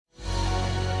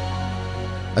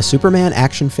A Superman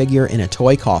action figure in a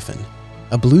toy coffin,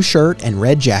 a blue shirt and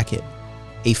red jacket,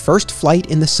 a first flight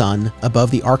in the sun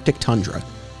above the Arctic tundra.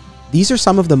 These are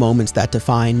some of the moments that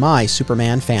define my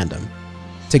Superman fandom.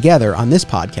 Together on this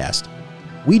podcast,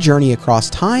 we journey across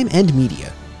time and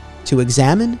media to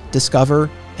examine, discover,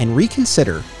 and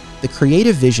reconsider the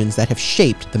creative visions that have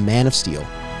shaped the Man of Steel.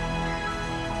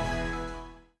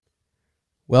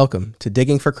 Welcome to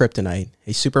Digging for Kryptonite,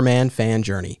 a Superman fan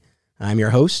journey. I'm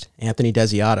your host, Anthony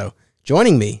Desiato.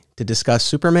 Joining me to discuss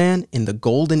Superman in the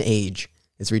Golden Age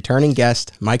is returning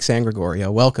guest Mike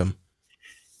Sangregorio. Welcome.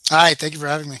 Hi, thank you for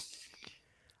having me.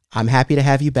 I'm happy to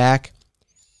have you back.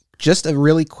 Just a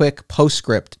really quick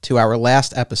postscript to our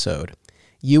last episode.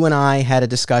 You and I had a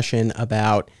discussion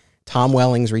about Tom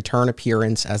Welling's return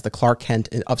appearance as the Clark Kent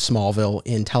of Smallville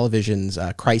in television's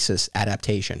Crisis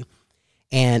adaptation.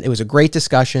 And it was a great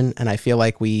discussion, and I feel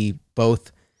like we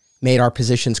both made our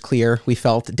positions clear. We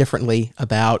felt differently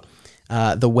about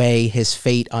the way his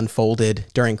fate unfolded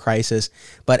during Crisis.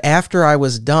 But after I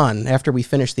was done, after we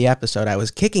finished the episode, I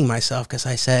was kicking myself because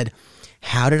I said,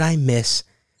 how did I miss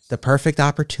the perfect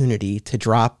opportunity to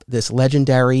drop this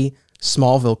legendary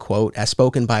Smallville quote as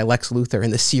spoken by Lex Luthor in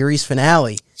the series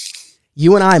finale?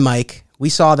 You and I, Mike, we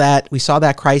saw that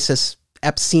Crisis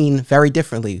ep scene very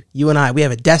differently. You and I, we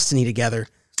have a destiny together,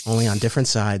 only on different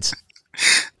sides.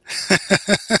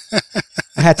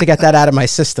 I had to get that out of my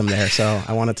system there, so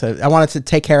I wanted to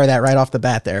take care of that right off the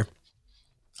bat there.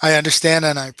 I understand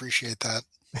and I appreciate that.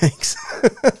 Thanks.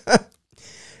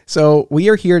 So we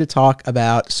are here to talk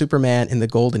about Superman in the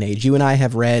Golden Age. You and I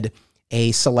have read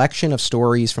a selection of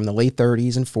stories from the late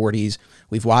 30s and 40s.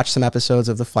 We've watched some episodes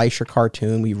of the Fleischer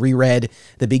cartoon. We reread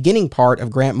the beginning part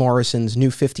of Grant Morrison's New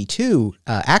 52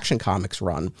 Action Comics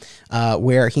run,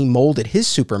 where he molded his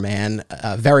Superman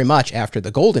very much after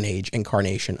the Golden Age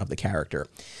incarnation of the character.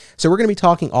 So we're going to be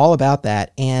talking all about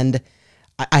that, and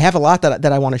I have a lot that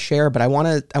I want to share, but I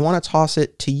want to toss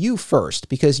it to you first,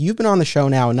 because you've been on the show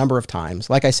now a number of times.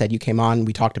 Like I said, you came on,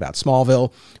 we talked about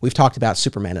Smallville, we've talked about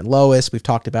Superman and Lois, we've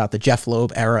talked about the Jeff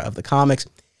Loeb era of the comics.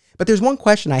 But there's one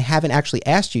question I haven't actually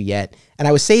asked you yet, and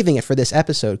I was saving it for this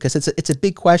episode because it's a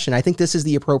big question. I think this is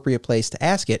the appropriate place to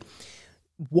ask it.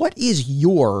 What is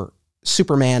your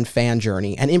Superman fan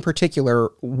journey? And in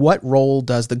particular, what role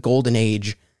does the Golden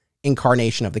Age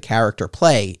incarnation of the character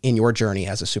play in your journey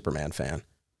as a Superman fan?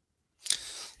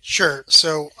 Sure.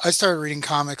 So I started reading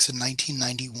comics in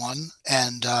 1991,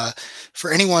 and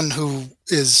for anyone who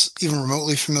is even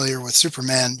remotely familiar with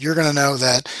Superman, you're going to know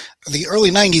that the early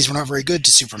 90s were not very good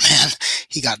to Superman.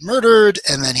 He got murdered,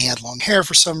 and then he had long hair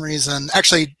for some reason.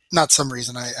 Actually, not some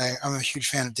reason. I'm a huge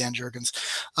fan of Dan Jurgens.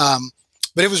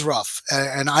 But it was rough,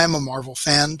 and I am a Marvel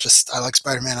fan. I like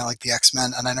Spider-Man, I like the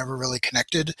X-Men, and I never really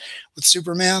connected with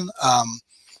Superman.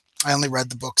 I only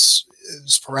read the books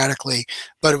sporadically,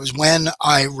 but it was when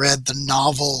I read the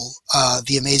novel,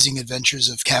 The Amazing Adventures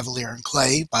of Kavalier and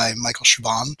Clay by Michael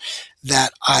Chabon,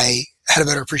 that I had a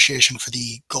better appreciation for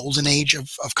the golden age of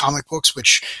comic books,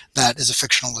 which that is a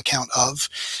fictional account of.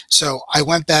 So I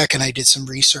went back and I did some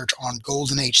research on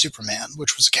Golden Age Superman,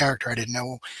 which was a character I didn't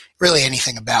know really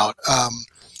anything about.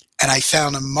 And I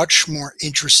found a much more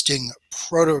interesting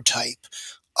prototype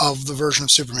of the version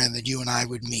of Superman that you and I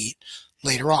would meet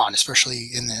later on, especially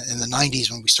in the 90s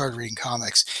when we started reading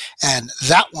comics. And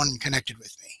that one connected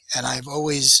with me. And I've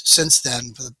always, since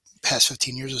then, for the past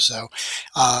 15 years or so,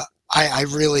 I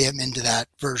really am into that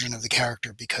version of the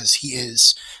character because he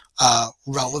is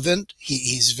relevant.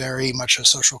 He's very much a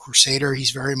social crusader.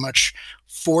 He's very much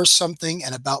for something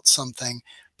and about something.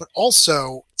 But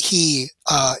also, he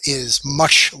is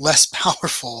much less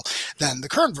powerful than the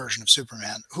current version of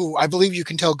Superman, who I believe you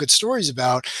can tell good stories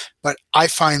about, but I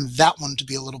find that one to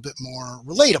be a little bit more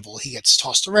relatable. He gets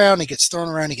tossed around, he gets thrown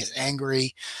around, he gets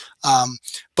angry.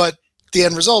 But the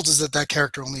end result is that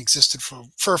character only existed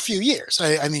for a few years.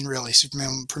 I mean, really,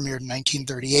 Superman premiered in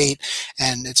 1938,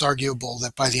 and it's arguable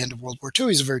that by the end of World War II,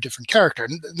 he's a very different character.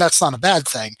 And that's not a bad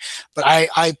thing. But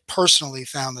I personally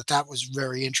found that was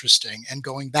very interesting. And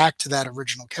going back to that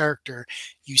original character,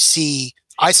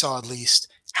 I saw at least,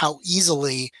 how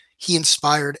easily he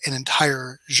inspired an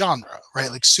entire genre,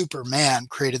 right? Like Superman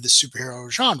created the superhero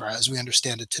genre as we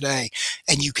understand it today.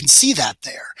 And you can see that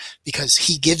there because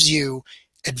he gives you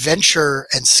adventure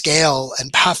and scale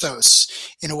and pathos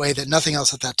in a way that nothing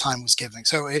else at that time was giving.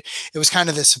 So it was kind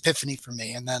of this epiphany for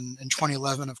me. And then in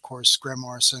 2011, of course, Grant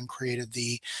Morrison created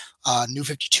the New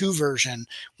 52 version,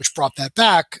 which brought that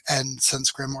back. And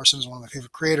since Grant Morrison is one of my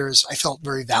favorite creators, I felt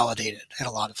very validated in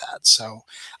a lot of that. So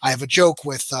I have a joke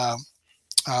with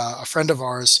a friend of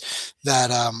ours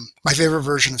that my favorite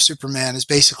version of Superman is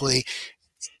basically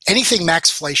anything Max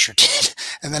Fleischer did.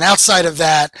 And then outside of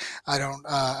that, I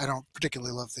don't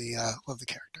particularly love the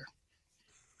character.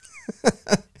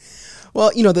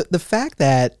 Well, the fact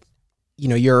that,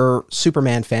 your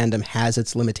Superman fandom has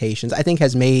its limitations, I think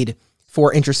has made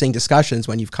for interesting discussions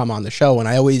when you've come on the show. And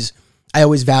I always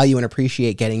value and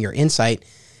appreciate getting your insight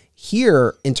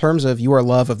here in terms of your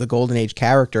love of the Golden Age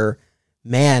character.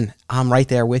 Man, I'm right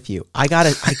there with you. I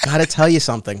gotta tell you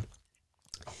something.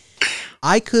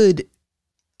 I could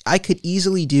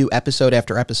easily do episode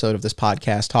after episode of this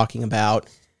podcast talking about,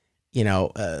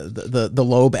 the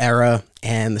Loeb era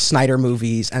and the Snyder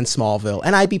movies and Smallville,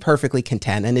 and I'd be perfectly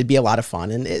content, and it'd be a lot of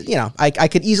fun. And I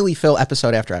could easily fill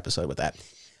episode after episode with that.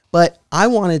 But I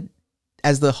wanted,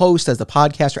 as the host, as the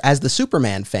podcaster, as the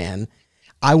Superman fan,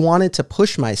 I wanted to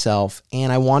push myself,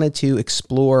 and I wanted to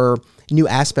explore new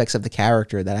aspects of the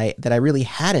character that I really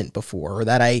hadn't before, or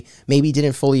that I maybe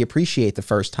didn't fully appreciate the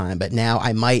first time, but now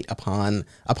I might upon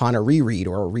a reread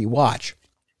or a rewatch.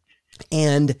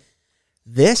 And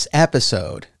this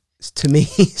episode, to me,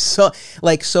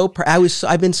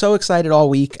 I've been so excited all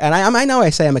week, and I know I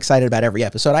say I'm excited about every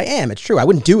episode. I am. It's true. I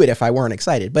wouldn't do it if I weren't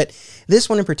excited. But this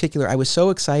one in particular, I was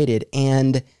so excited,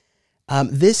 and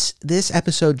this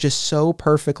episode just so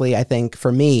perfectly, I think,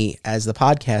 for me as the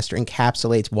podcaster,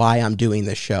 encapsulates why I'm doing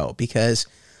this show. Because,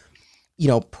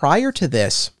 prior to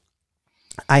this,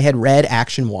 I had read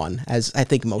Action 1, as I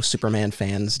think most Superman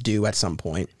fans do at some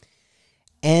point,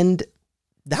 and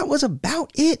that was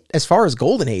about it as far as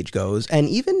Golden Age goes. And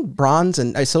even Bronze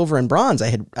and Silver and Bronze,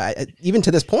 even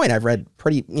to this point, I've read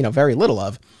very little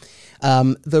of.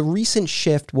 The recent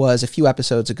shift was a few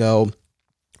episodes ago.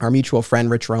 Our mutual friend,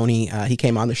 Rich Roney, he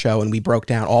came on the show and we broke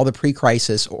down all the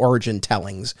pre-crisis origin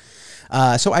tellings.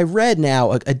 So I read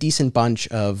now a decent bunch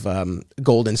of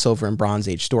Golden, Silver, and Bronze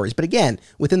Age stories. But again,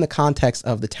 within the context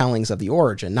of the tellings of the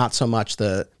origin, not so much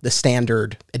the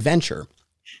standard adventure.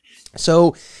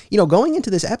 So, going into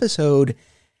this episode,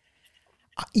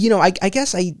 I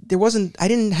guess I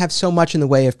didn't have so much in the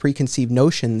way of preconceived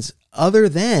notions, other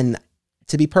than,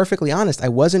 to be perfectly honest, I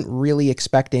wasn't really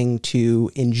expecting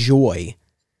to enjoy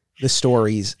the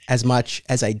stories as much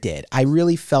as I did. I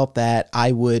really felt that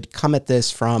I would come at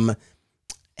this from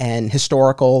an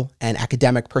historical and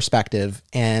academic perspective,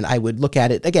 and I would look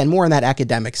at it, again, more in that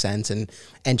academic sense, and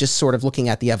just sort of looking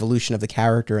at the evolution of the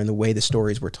character and the way the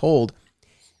stories were told.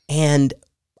 And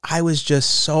I was just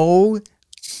so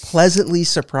pleasantly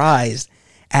surprised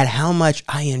at how much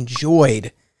I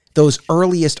enjoyed those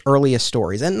earliest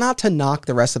stories. And not to knock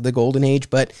the rest of the Golden Age,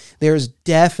 but there's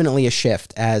definitely a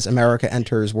shift as America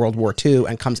enters World War II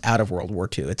and comes out of World War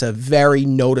II. It's a very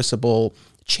noticeable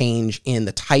change in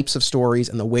the types of stories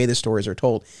and the way the stories are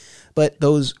told. But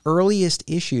those earliest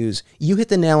issues, you hit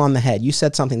the nail on the head. You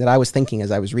said something that I was thinking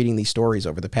as I was reading these stories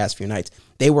over the past few nights.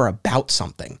 They were about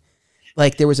something.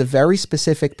 Like, there was a very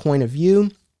specific point of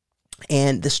view,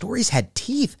 and the stories had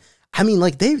teeth. I mean,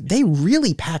 they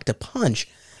really packed a punch.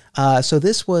 So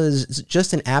this was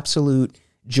just an absolute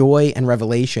joy and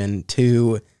revelation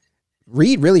to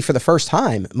read, really, for the first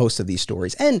time, most of these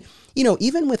stories. And,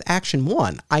 even with Action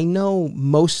 1, I know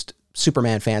most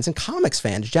Superman fans and comics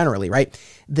fans generally, right?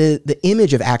 The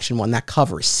image of Action 1, that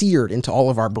cover, is seared into all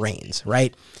of our brains,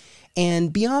 right?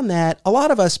 And beyond that, a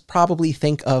lot of us probably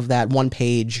think of that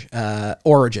one-page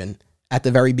origin at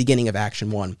the very beginning of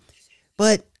Action 1.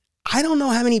 But I don't know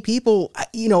how many people,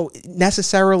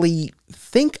 necessarily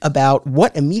think about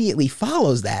what immediately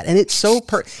follows that. And it's so,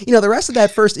 the rest of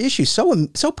that first issue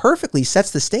so perfectly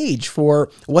sets the stage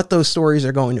for what those stories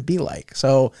are going to be like.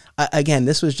 So, again,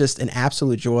 this was just an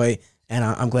absolute joy, and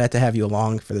I'm glad to have you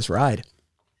along for this ride.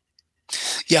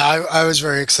 Yeah, I was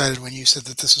very excited when you said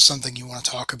that this was something you want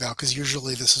to talk about, because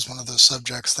usually this is one of those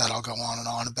subjects that I'll go on and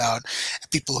on about.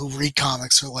 People who read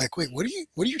comics are like, wait, what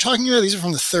are you talking about? These are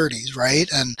from the 30s, right?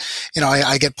 And,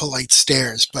 I get polite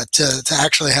stares, but to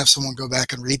actually have someone go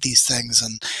back and read these things,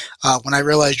 and when I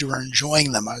realized you were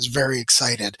enjoying them, I was very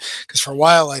excited, because for a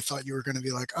while I thought you were going to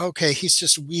be like, okay, he's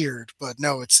just weird, but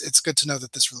no, it's good to know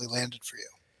that this really landed for you.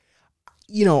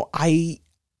 I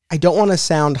don't want to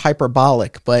sound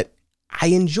hyperbolic, but I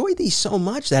enjoy these so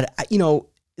much that,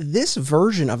 this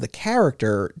version of the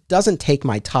character doesn't take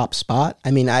my top spot.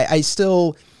 I mean, I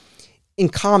still, in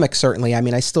comics, certainly,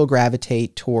 I still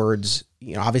gravitate towards,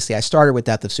 obviously I started with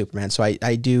Death of Superman, so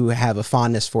I do have a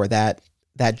fondness for that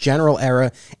general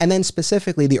era, and then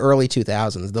specifically the early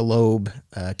 2000s, the Loeb,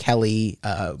 Kelly,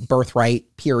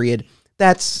 Birthright period.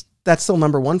 That's still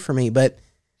number one for me, but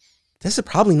this is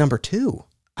probably number two.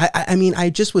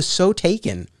 I just was so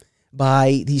taken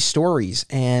by these stories,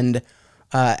 and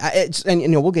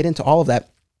we'll get into all of that.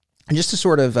 And just to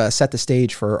sort of set the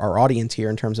stage for our audience here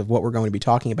in terms of what we're going to be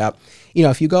talking about,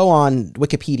 if you go on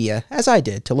Wikipedia, as I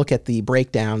did, to look at the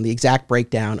breakdown, the exact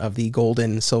breakdown of the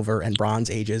Golden, Silver, and Bronze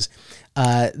Ages,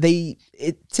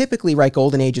 typically, right,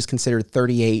 Golden Age is considered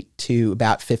 38 to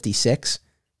about 56.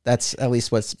 That's at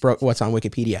least what's on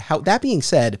Wikipedia. That being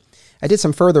said, I did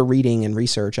some further reading and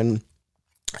research, and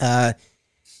the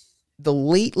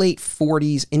late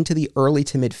 40s into the early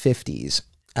to mid 50s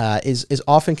is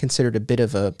often considered a bit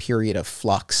of a period of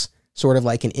flux, sort of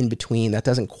like an in-between that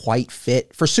doesn't quite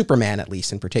fit, for Superman at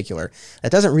least in particular,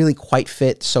 that doesn't really quite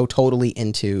fit so totally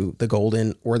into the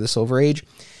Golden or the Silver Age.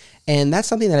 And that's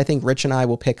something that I think Rich and I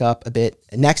will pick up a bit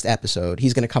next episode.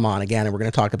 He's going to come on again, and we're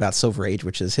going to talk about Silver Age,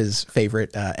 which is his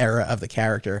favorite era of the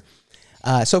character.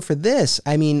 So for this,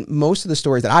 I mean, most of the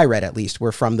stories that I read, at least,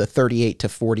 were from the 38 to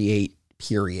 48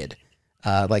 period.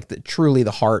 Truly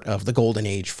the heart of the Golden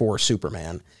Age for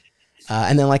Superman.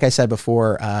 And then, like I said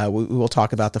before, we will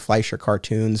talk about the Fleischer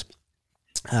cartoons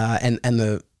and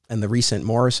the recent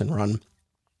Morrison run.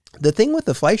 The thing with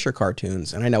the Fleischer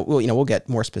cartoons, and I know we'll get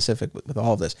more specific with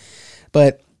all of this,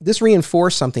 but this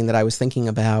reinforced something that I was thinking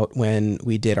about when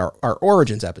we did our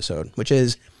Origins episode, which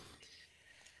is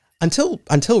until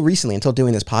recently, until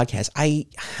doing this podcast, I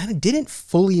didn't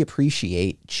fully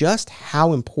appreciate just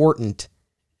how important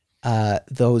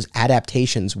those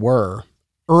adaptations were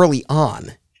early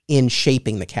on in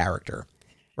shaping the character,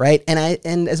 right?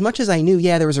 And as much as I knew,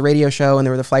 there was a radio show and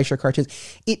there were the Fleischer cartoons,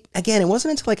 it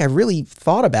wasn't until I really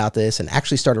thought about this and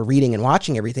actually started reading and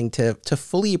watching everything to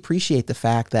fully appreciate the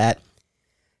fact that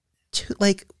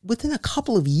within a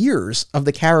couple of years of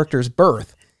the character's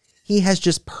birth, he has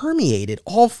just permeated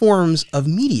all forms of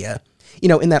media.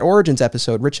 In that Origins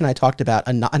episode, Rich and I talked about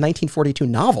a 1942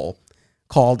 novel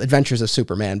called Adventures of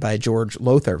Superman by George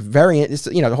Lothar.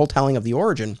 The whole telling of the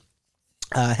origin,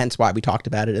 hence why we talked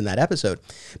about it in that episode.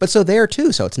 But so there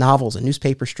too, so it's novels and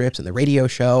newspaper strips and the radio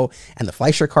show and the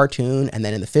Fleischer cartoon, and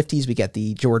then in the 50s we get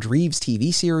the George Reeves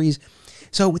TV series.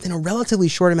 So within a relatively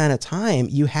short amount of time,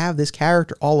 you have this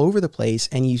character all over the place,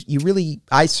 and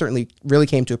I certainly really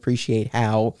came to appreciate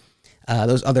how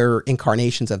those other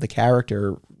incarnations of the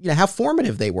character, how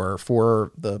formative they were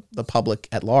for the public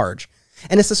at large.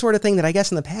 And it's the sort of thing that I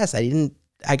guess in the past I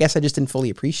just didn't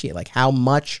fully appreciate, like how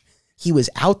much he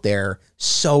was out there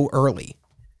so early.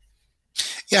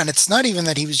 Yeah, and it's not even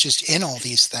that he was just in all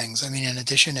these things. I mean, in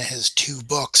addition to his 2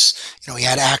 books, he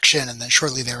had Action, and then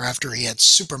shortly thereafter he had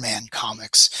Superman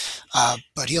comics.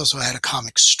 But he also had a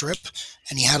comic strip,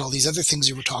 and he had all these other things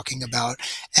you were talking about,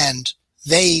 and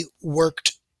they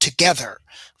worked together.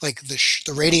 Like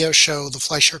the radio show, the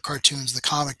Fleischer cartoons, the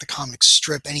comic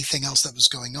strip, anything else that was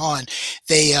going on,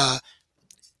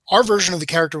 our version of the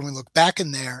character, when we look back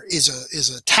in there, is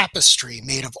a tapestry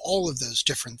made of all of those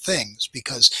different things,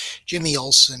 because Jimmy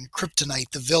Olsen,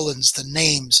 Kryptonite, the villains, the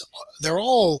names, they're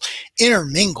all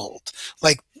intermingled.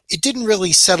 Like, it didn't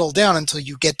really settle down until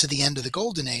you get to the end of the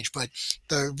Golden Age, but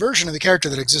the version of the character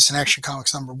that exists in Action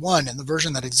Comics #1 and the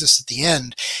version that exists at the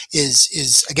end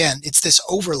is again, it's this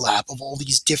overlap of all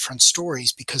these different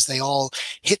stories because they all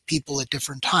hit people at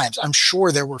different times. I'm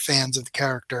sure there were fans of the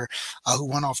character who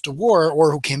went off to war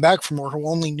or who came back from war who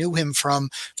only knew him from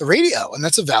the radio, and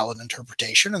that's a valid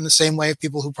interpretation. In the same way of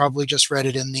people who probably just read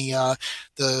it in the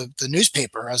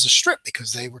newspaper as a strip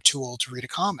because they were too old to read a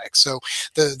comic. So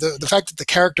the fact that the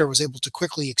character was able to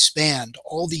quickly expand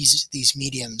all these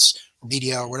mediums, or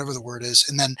media, or whatever the word is,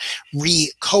 and then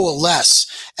coalesce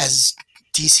as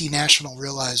DC National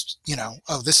realized,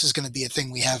 this is going to be a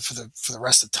thing we have for the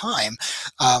rest of time,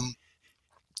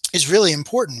 is really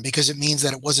important, because it means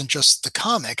that it wasn't just the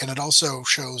comic, and it also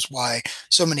shows why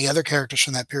so many other characters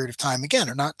from that period of time, again,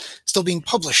 are not still being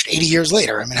published 80 years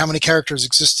later. I mean, how many characters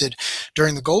existed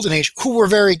during the Golden Age who were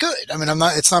very good? I mean,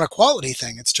 it's not a quality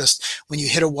thing. It's just when you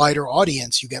hit a wider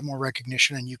audience, you get more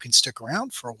recognition and you can stick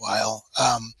around for a while.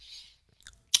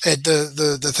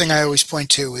 The thing I always point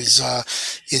to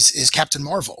is Captain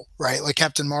Marvel, right? Like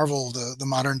Captain Marvel, the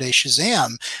modern day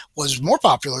Shazam, was more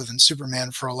popular than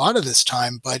Superman for a lot of this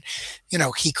time, but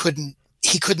he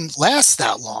couldn't last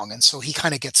that long, and so he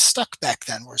kind of gets stuck back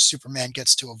then, where Superman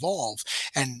gets to evolve.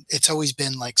 And it's always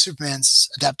been like Superman's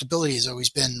adaptability has always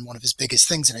been one of his biggest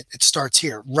things, and it starts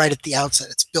here right at the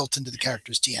outset. It's built into the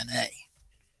character's DNA.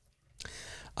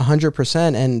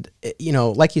 100%. And,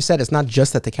 like you said, it's not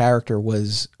just that the character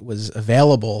was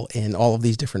available in all of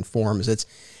these different forms. It's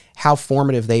how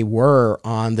formative they were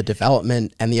on the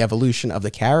development and the evolution of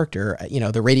the character.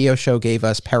 The radio show gave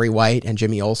us Perry White and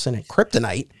Jimmy Olsen and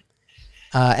Kryptonite.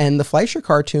 And the Fleischer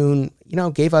cartoon,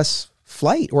 gave us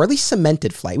flight, or at least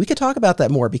cemented flight. We could talk about that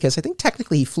more because I think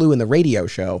technically he flew in the radio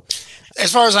show.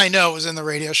 As far as I know, it was in the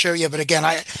radio show. Yeah, but again,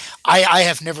 I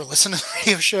have never listened to the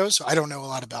radio show, so I don't know a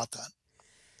lot about that.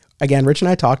 Again, Rich and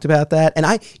I talked about that, and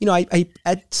I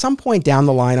at some point down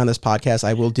the line on this podcast,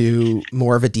 I will do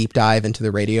more of a deep dive into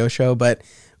the radio show, but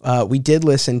we did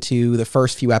listen to the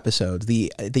first few episodes,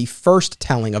 the first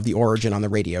telling of the origin on the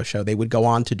radio show. They would go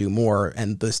on to do more,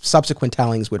 and the subsequent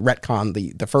tellings would retcon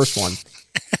the first one.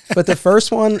 But the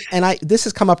first one, and this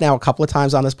has come up now a couple of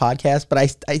times on this podcast, but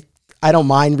I don't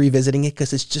mind revisiting it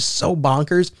because it's just so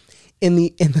bonkers. In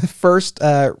the first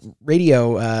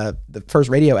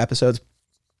radio episodes,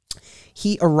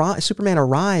 Superman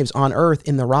arrives on Earth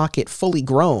in the rocket fully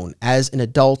grown as an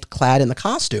adult clad in the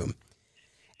costume.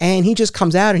 And he just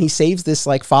comes out and he saves this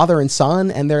like father and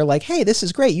son, and they're like, "Hey, this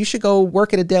is great. You should go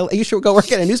work at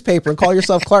a newspaper and call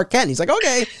yourself Clark Kent." And he's like,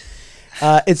 "Okay."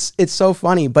 It's so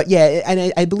funny, but yeah,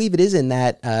 and I believe it is in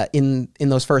that in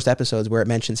those first episodes where it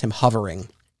mentions him hovering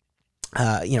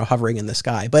in the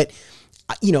sky. But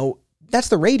that's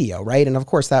the radio, right? And of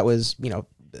course, that was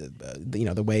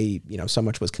the way so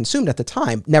much was consumed at the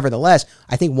time. Nevertheless,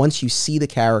 I think once you see the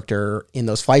character in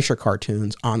those Fleischer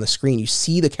cartoons on the screen, you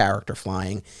see the character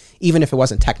flying, even if it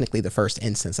wasn't technically the first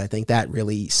instance. I think that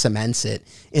really cements it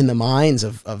in the minds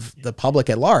of the public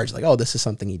at large. Like, oh, this is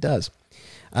something he does.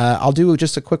 I'll do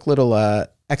just a quick little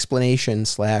explanation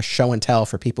 / show and tell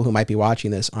for people who might be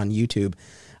watching this on YouTube.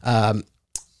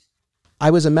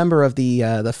 I was a member of the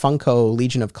Funko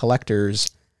Legion of Collectors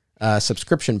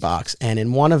subscription box, and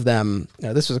in one of them,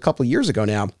 this was a couple of years ago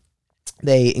now,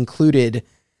 they included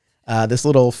this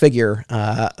little figure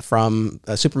from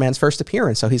Superman's first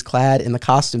appearance. So he's clad in the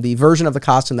costume, the version of the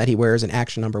costume that he wears in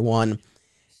Action Number 1,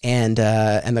 and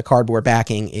the cardboard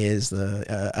backing is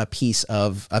a piece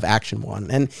of Action 1.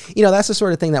 And that's the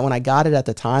sort of thing that when I got it at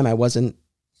the time, I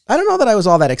don't know that I was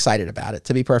all that excited about it,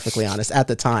 to be perfectly honest, at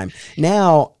the time.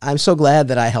 Now, I'm so glad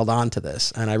that I held on to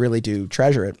this, and I really do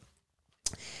treasure it.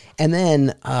 And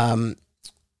then,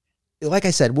 like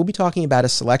I said, we'll be talking about a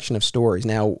selection of stories.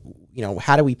 Now,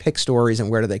 how do we pick stories and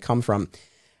where do they come from?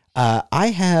 I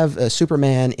have a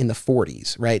Superman in the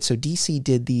 40s, right? So DC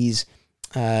did these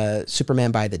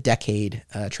Superman by the Decade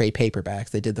trade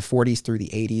paperbacks. They did the 40s through the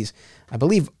 80s. I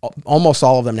believe almost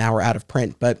all of them now are out of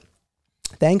print, but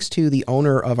thanks to the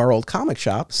owner of our old comic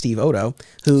shop, Steve Odo,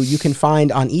 who you can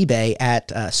find on eBay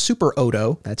at Super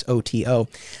Odo, that's OTO.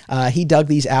 He dug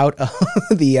these out of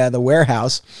the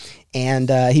warehouse, and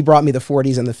he brought me the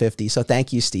 40s and the 50s. So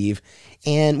thank you, Steve.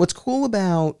 And what's cool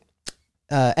about,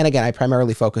 and again, I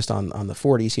primarily focused on the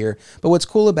 40s here, but what's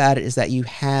cool about it is that you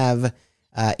have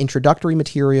introductory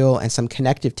material and some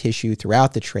connective tissue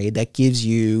throughout the trade that gives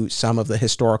you some of the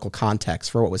historical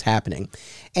context for what was happening.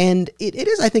 And it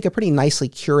is, I think, a pretty nicely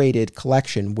curated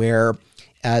collection where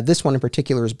this one in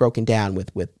particular is broken down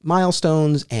with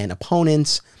milestones and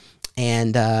opponents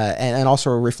and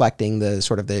also reflecting the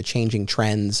sort of the changing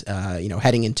trends,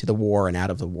 heading into the war and out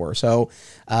of the war. So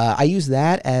I use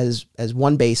that as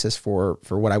one basis for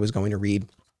what I was going to read.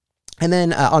 And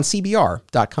then on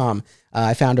CBR.com,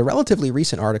 I found a relatively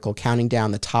recent article counting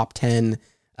down the top 10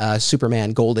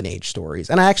 Superman Golden Age stories.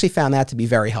 And I actually found that to be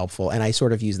very helpful. And I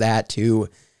sort of use that to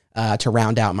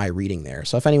round out my reading there.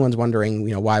 So if anyone's wondering,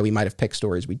 why we might have picked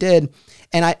stories we did,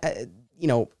 and I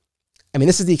mean,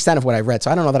 this is the extent of what I've read,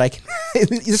 so I don't know that I can,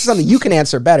 this is something you can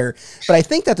answer better, but I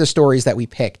think that the stories that we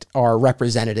picked are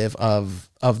representative of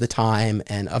the time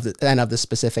and of the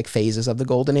specific phases of the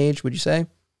Golden Age, would you say?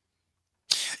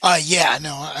 Yeah,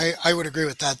 no, I would agree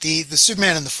with that. The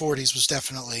Superman in the 40s was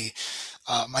definitely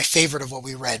my favorite of what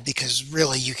we read, because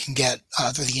really you can get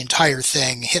through the entire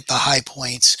thing, hit the high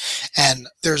points, and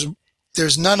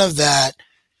there's none of that.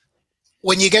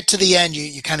 When you get to the end,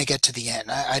 you kind of get to the end.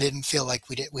 I didn't feel like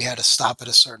we had to stop at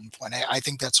a certain point. I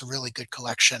think that's a really good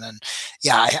collection, and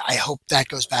yeah, I hope that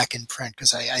goes back in print,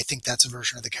 because I think that's a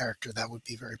version of the character that would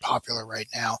be very popular right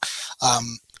now.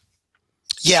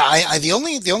 Yeah, the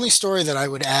only story that I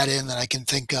would add in that I can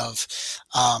think of,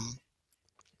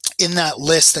 in that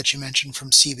list that you mentioned from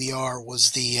CBR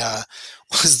was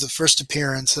the first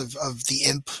appearance of the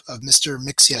imp of Mr.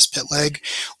 Mixius Pitleg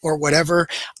or whatever.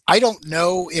 I don't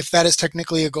know if that is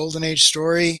technically a Golden Age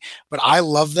story, but I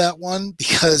love that one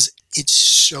because it's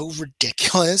so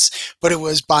ridiculous, but it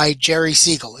was by Jerry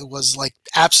Siegel. It was like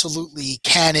absolutely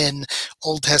canon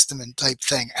Old Testament type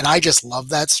thing. And I just love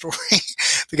that story.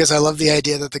 because I love the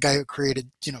idea that the guy who created,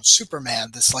 Superman,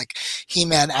 this like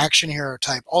He-Man action hero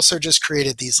type, also just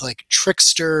created these like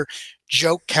trickster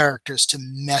joke characters to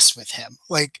mess with him.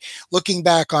 Like looking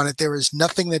back on it, there was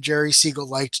nothing that Jerry Siegel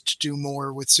liked to do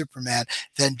more with Superman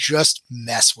than just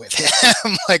mess with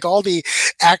him. Like all the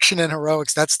action and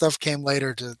heroics, that stuff came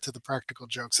later to the practical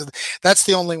jokes. So that's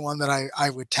the only one that I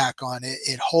would tack on.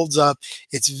 It holds up.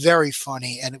 It's very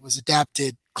funny, and it was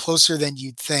adapted closer than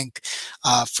you'd think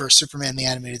for Superman the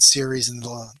Animated Series in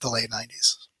the late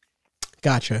 90s.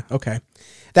 Gotcha. Okay.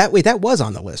 That was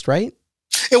on the list, right?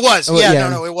 It was, Oh, yeah, yeah.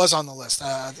 no, it was on the list.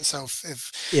 So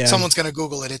if Yeah. someone's going to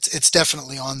Google it, it's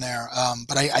definitely on there.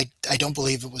 But I don't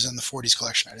believe it was in the 40s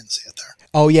collection. I didn't see it there.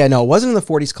 Oh yeah, no, it wasn't in the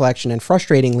 40s collection, and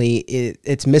frustratingly,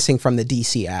 it's missing from the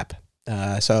DC app.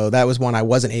 So that was one I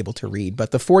wasn't able to read.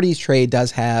 But the 40s trade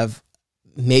does have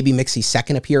maybe Mixie's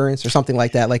second appearance or something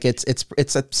like that. Like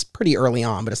it's pretty early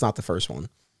on, but it's not the first one.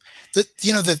 The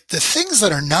things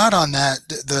that are not on that,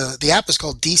 the app is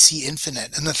called DC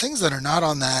Infinite, and the things that are not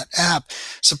on that app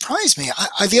surprise me.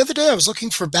 The other day I was looking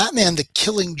for Batman: The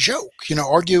Killing Joke,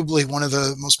 arguably one of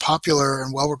the most popular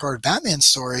and well-regarded Batman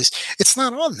stories. It's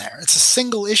not on there. It's a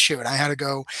single issue, and I had to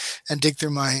go and dig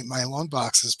through my long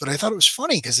boxes. But I thought it was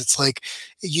funny because it's like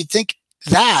you'd think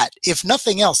that if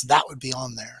nothing else, that would be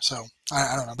on there. So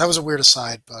I don't know. That was a weird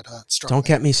aside, but don't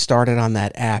get me started on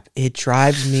that app. It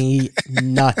drives me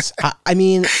nuts. I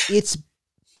mean, it's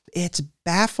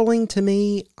baffling to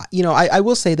me. I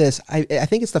will say this. I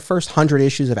think it's the first 100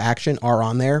 issues of Action are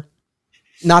on there.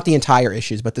 Not the entire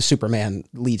issues, but the Superman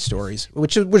lead stories,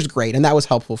 which was great, and that was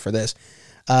helpful for this.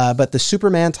 But the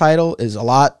Superman title is a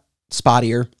lot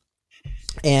spottier,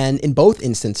 and in both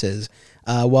instances,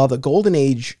 while the Golden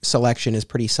Age selection is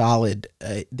pretty solid,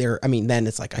 then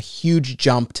it's like a huge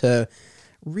jump to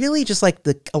really just like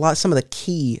some of the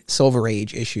key Silver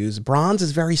Age issues. Bronze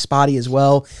is very spotty as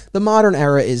well. The modern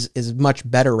era is much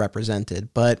better represented,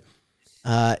 but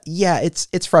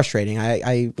it's frustrating.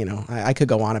 I could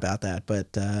go on about that, but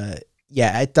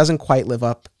it doesn't quite live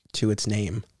up to its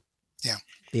name. Yeah,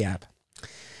 the app.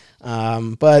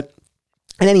 But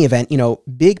in any event,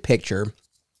 big picture,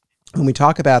 when we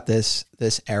talk about this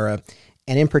era,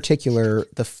 and in particular,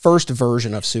 the first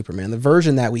version of Superman, the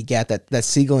version that we get that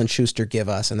Siegel and Schuster give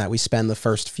us and that we spend the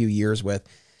first few years with,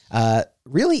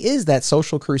 really is that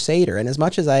social crusader. And as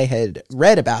much as I had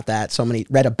read about that so many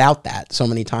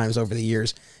times over the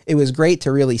years, it was great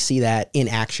to really see that in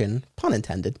action, pun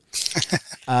intended.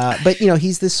 But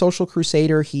he's this social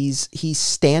crusader. He's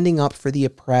standing up for the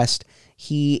oppressed.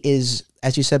 He is,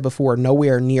 as you said before,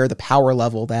 nowhere near the power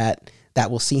level that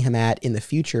we'll see him at in the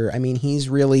future. I mean, he's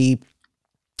really,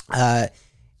 I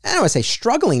don't want to say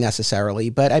struggling necessarily,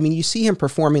 but I mean, you see him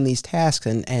performing these tasks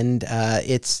and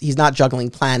he's not juggling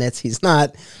planets. He's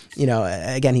not,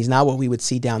 again, he's not what we would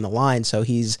see down the line. So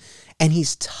he's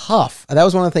tough. That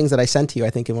was one of the things that I sent to you, I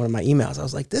think, in one of my emails. I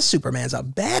was like, this Superman's a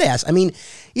badass. I mean,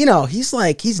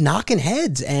 he's knocking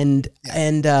heads and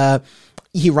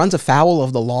he runs afoul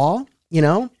of the law,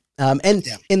 in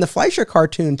the Fleischer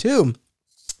cartoon too.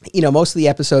 Most of the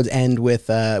episodes end with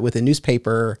a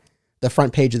newspaper, the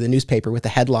front page of the newspaper with the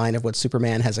headline of what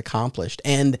Superman has accomplished.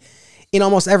 And in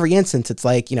almost every instance, it's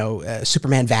like,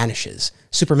 Superman vanishes.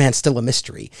 Superman's still a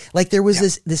mystery. Like there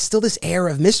was this air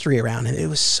of mystery around him. It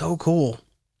was so cool.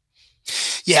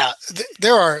 Yeah,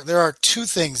 there are two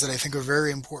things that I think are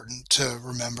very important to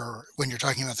remember when you're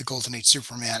talking about the Golden Age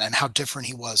Superman and how different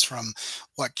he was from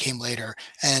what came later.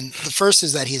 And the first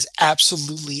is that he is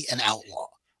absolutely an outlaw.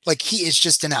 Like he is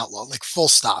just an outlaw, like full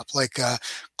stop. Like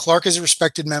Clark is a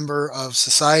respected member of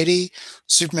society.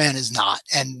 Superman is not,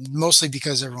 and mostly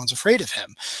because everyone's afraid of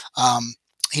him.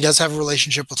 He does have a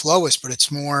relationship with Lois, but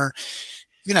it's more,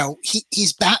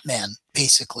 he's Batman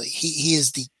basically. He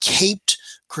is the caped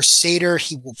crusader.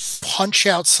 He will punch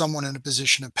out someone in a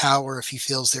position of power if he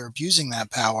feels they're abusing that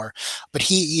power, but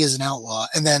he is an outlaw.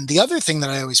 And then the other thing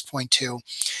that I always point to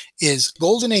is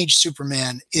Golden Age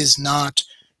Superman is not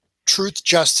truth,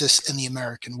 justice, in the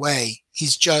American way.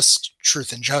 He's just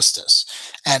truth and justice.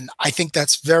 And I think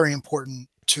that's very important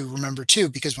to remember too,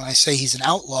 because when I say he's an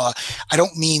outlaw, I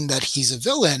don't mean that he's a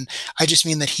villain. I just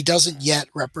mean that he doesn't yet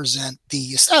represent the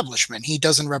establishment. He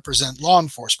doesn't represent law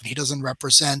enforcement. He doesn't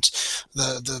represent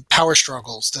the power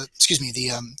struggles, the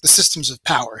systems of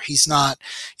power. He's not,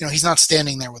 he's not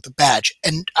standing there with a badge.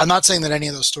 And I'm not saying that any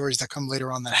of those stories that come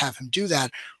later on that have him do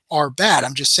that are bad.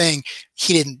 I'm just saying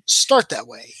he didn't start that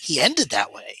way. He ended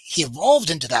that way. He evolved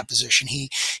into that position. He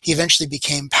eventually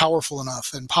became powerful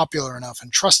enough and popular enough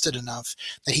and trusted enough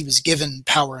that he was given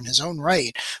power in his own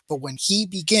right. But when he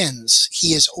begins,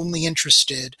 he is only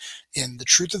interested in the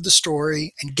truth of the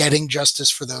story and getting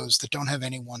justice for those that don't have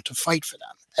anyone to fight for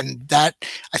them. And that,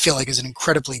 I feel like, is an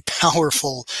incredibly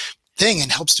powerful thing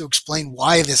and helps to explain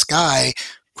why this guy,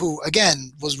 who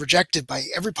again was rejected by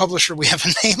every publisher we have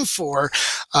a name for,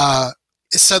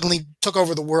 suddenly took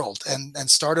over the world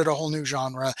and started a whole new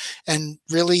genre and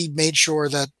really made sure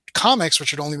that comics,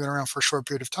 which had only been around for a short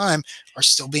period of time, are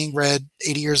still being read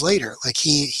 80 years later. Like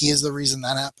he is the reason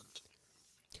that happened.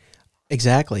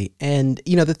 Exactly. And,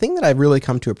 you know, the thing that I've really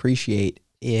come to appreciate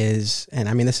is, and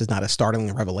I mean, this is not a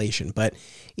startling revelation, but,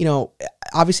 you know,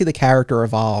 obviously the character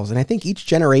evolves. And I think each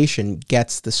generation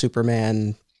gets the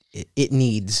Superman it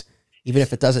needs, even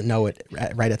if it doesn't know it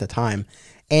right at the time.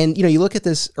 And, you know, you look at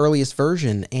this earliest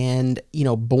version and, you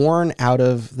know, born out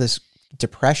of this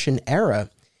Depression era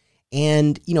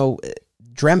and, you know,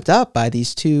 dreamt up by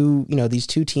these two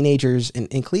teenagers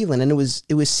in Cleveland. And it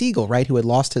was Siegel, right, who had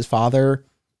lost his father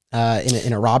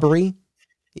in a robbery.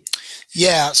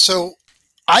 Yeah. So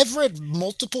I've read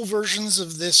multiple versions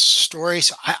of this story.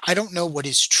 So I don't know what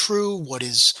is true, what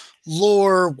is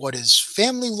lore, what is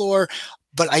family lore.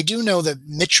 But I do know that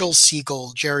Mitchell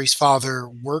Siegel, Jerry's father,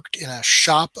 worked in a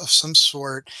shop of some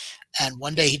sort, and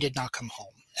one day he did not come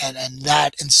home. And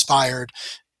that inspired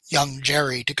young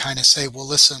Jerry to kind of say, well,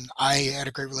 listen, I had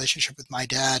a great relationship with my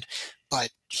dad, but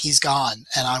he's gone,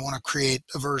 and I want to create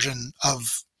a version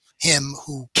of him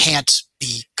who can't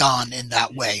be gone in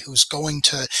that way, who's going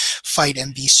to fight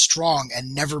and be strong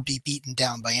and never be beaten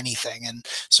down by anything. And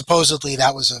supposedly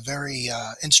that was a very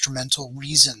instrumental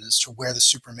reason as to where the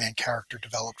Superman character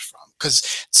developed from.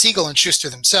 Because Siegel and Schuster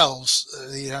themselves,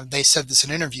 they said this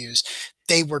in interviews,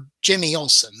 they were Jimmy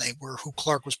Olsen. They were who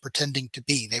Clark was pretending to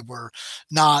be. They were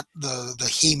not the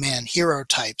He-Man hero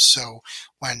type. So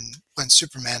when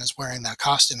Superman is wearing that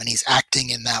costume and he's acting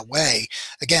in that way,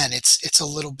 again, it's a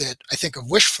little bit, I think, of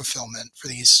wish fulfillment for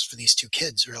these two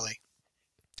kids, really.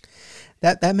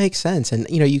 That makes sense. And,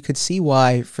 you know, you could see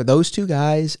why for those two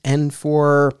guys and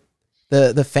for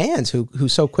the fans who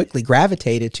so quickly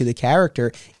gravitated to the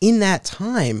character in that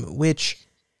time, which,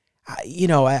 you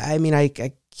know, I mean, I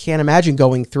can't imagine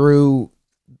going through,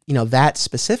 you know, that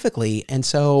specifically. And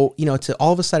so, you know, to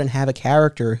all of a sudden have a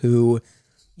character who,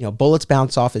 you know, bullets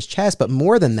bounce off his chest, but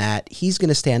more than that, he's going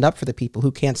to stand up for the people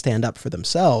who can't stand up for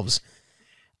themselves.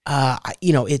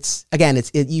 You know,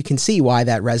 you can see why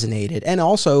that resonated. And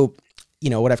also, you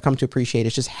know, what I've come to appreciate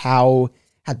is just how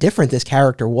different this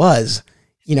character was,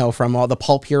 you know, from all the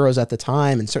pulp heroes at the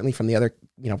time and certainly from the other,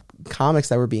 you know, comics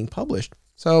that were being published.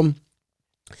 So,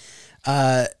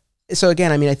 so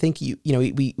again, I mean, I think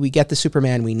we get the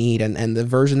Superman we need, and the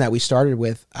version that we started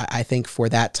with, I think for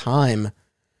that time,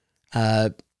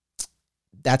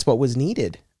 that's what was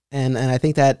needed, and I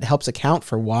think that helps account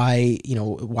for why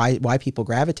people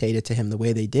gravitated to him the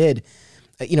way they did.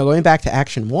 You know, going back to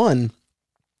Action 1,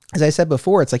 as I said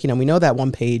before, it's like, you know, we know that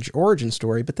one-page origin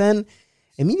story, but then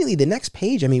immediately the next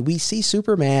page, I mean, we see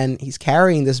Superman, he's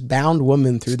carrying this bound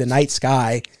woman through the night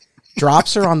sky,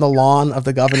 drops her on the lawn of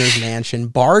the governor's mansion,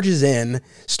 barges in,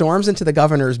 storms into the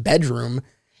governor's bedroom,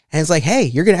 and it's like, hey,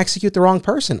 you're going to execute the wrong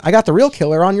person. I got the real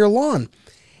killer on your lawn.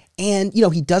 And, you know,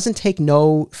 he doesn't take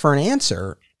no for an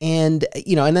answer. And,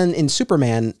 you know, and then in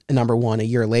Superman #1, a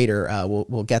year later,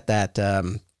 we'll get that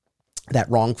that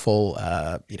wrongful,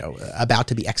 about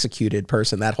to be executed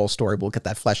person. That whole story, we'll get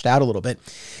that fleshed out a little bit.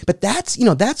 But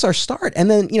that's our start.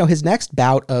 And then, you know, his next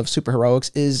bout of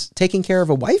superheroics is taking care of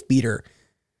a wife beater.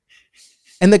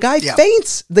 And the guy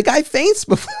faints. The guy faints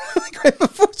before, right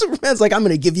before Superman's like, I'm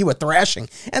going to give you a thrashing.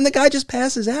 And the guy just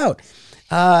passes out.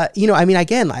 You know, I mean,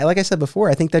 again, like I said before,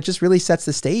 I think that just really sets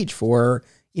the stage for,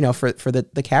 you know, for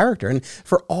the character and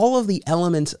for all of the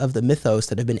elements of the mythos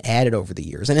that have been added over the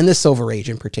years. And in this Silver Age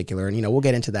in particular, and, you know, we'll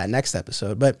get into that next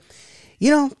episode. But, you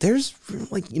know, there's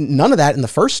like none of that in the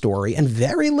first story and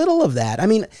very little of that. I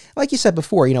mean, like you said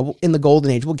before, you know, in the Golden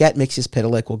Age, we'll get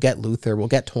Mxyzptlk, we'll get Luthor, we'll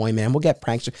get Toyman, we'll get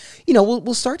Prankster. You know,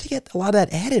 we'll start to get a lot of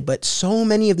that added, but so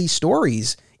many of these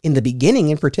stories in the beginning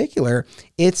in particular,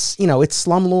 it's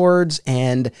slumlords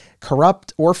and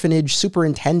corrupt orphanage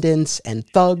superintendents and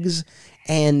thugs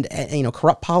and you know,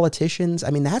 corrupt politicians.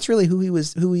 I mean, that's really who he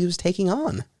was taking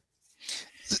on.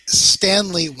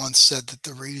 Stan Lee once said that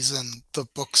the reason the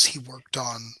books he worked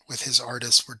on with his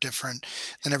artists were different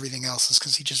than everything else is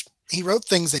because he wrote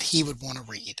things that he would want to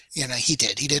read. You know, he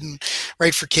didn't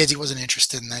write for kids. He wasn't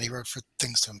interested in that. He wrote for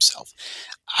things to himself.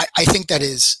 I think that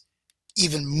is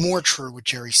even more true with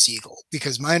Jerry Siegel,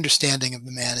 because my understanding of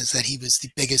the man is that he was the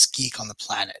biggest geek on the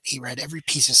planet. He read every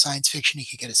piece of science fiction he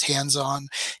could get his hands on.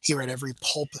 He read every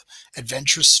pulp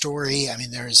adventure story. I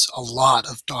mean, there's a lot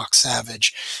of Doc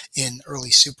Savage in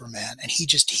early Superman, and he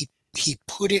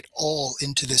put it all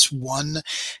into this one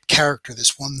character,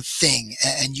 this one thing,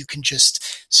 and you can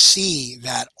just see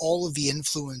that all of the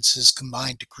influences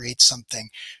combined to create something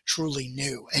truly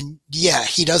new. And yeah,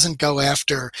 he doesn't go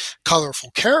after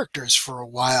colorful characters for a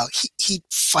while. He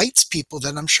fights people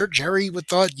that I'm sure Jerry would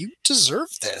thought, you deserve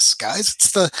this, guys.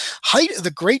 It's the height of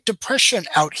the Great Depression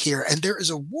out here, and there is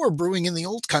a war brewing in the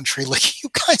old country. Like, you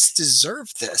guys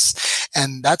deserve this.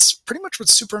 And that's pretty much what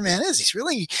Superman is. He's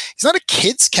not a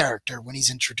kid's character when he's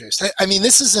introduced. I mean,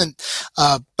 this isn't,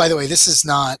 by the way, this is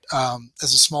not,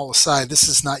 as a small aside, this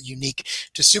is not unique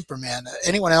to Superman.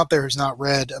 Anyone out there who's not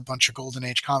read a bunch of Golden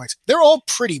Age comics, they're all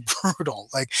pretty brutal.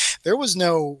 Like, there were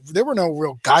no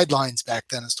real guidelines back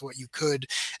then as to what you could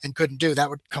and couldn't do. That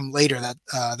would come later.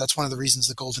 That's one of the reasons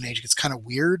the Golden Age gets kind of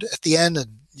weird at the end,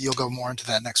 and you'll go more into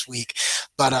that next week.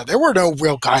 But there were no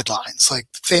real guidelines. Like,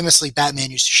 famously,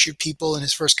 Batman used to shoot people in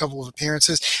his first couple of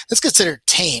appearances. That's considered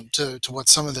tame to what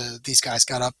some of these guys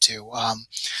got up to.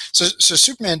 So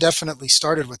Superman definitely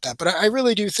started with that. But I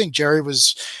really do think Jerry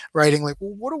was writing like,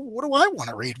 well, what do I want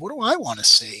to read? What do I want to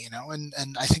see?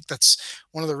 And I think that's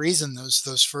one of the reasons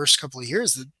those first couple of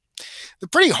years that they're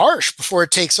pretty harsh before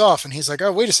it takes off. And he's like,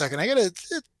 oh, wait a second, I got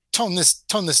to tone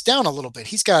this down a little bit.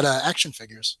 He's got action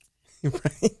figures.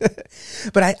 Right.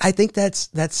 But I think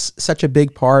that's such a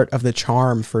big part of the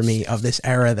charm for me of this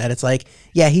era, that it's like,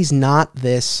 yeah, he's not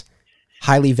this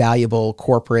highly valuable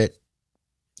corporate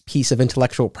piece of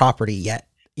intellectual property yet.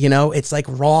 It's like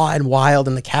raw and wild,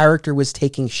 and the character was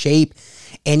taking shape.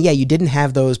 And yeah, you didn't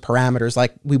have those parameters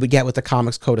like we would get with the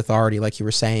Comics Code Authority, like you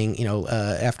were saying,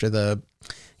 after the,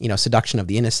 seduction of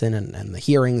the innocent and the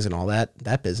hearings and all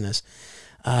that business.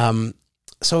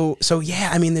 So yeah,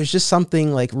 I mean, there's just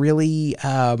something like really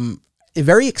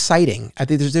very exciting. I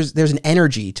think there's an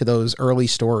energy to those early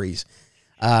stories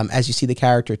as you see the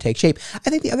character take shape.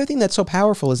 I think the other thing that's so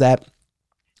powerful is that,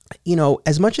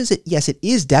 as much as it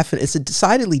is definite, it's a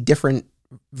decidedly different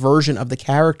version of the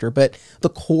character, but the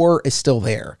core is still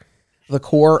there. The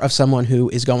core of someone who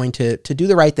is going to do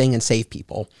the right thing and save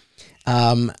people.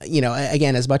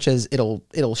 Again, as much as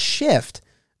it'll shift,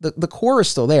 the core is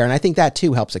still there. And I think that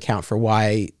too helps account for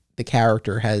why the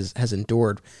character has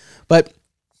endured. But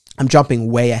I'm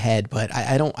jumping way ahead, but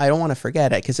I don't want to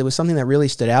forget it, because it was something that really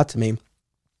stood out to me.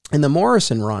 In the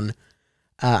Morrison run,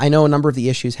 I know a number of the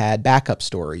issues had backup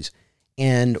stories.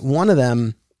 And one of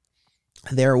them,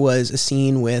 there was a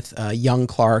scene with young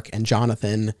Clark and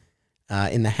Jonathan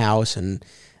in the house, and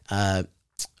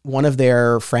one of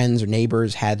their friends or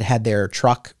neighbors had their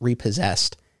truck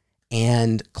repossessed,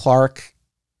 and Clark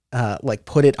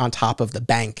put it on top of the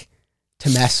bank to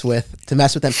mess with them.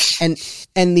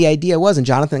 And the idea was, and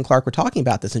Jonathan and Clark were talking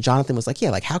about this, and Jonathan was like, yeah,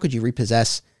 like, how could you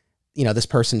repossess, this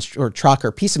person's or truck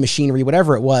or piece of machinery,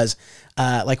 whatever it was,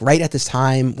 right at this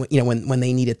time, when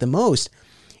they need it the most.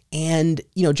 And,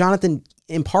 Jonathan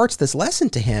imparts this lesson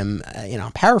to him,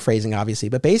 I'm paraphrasing obviously,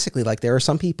 but basically, like, there are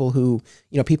some people who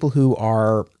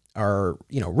are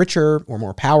richer or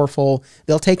more powerful,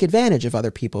 they'll take advantage of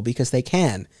other people because they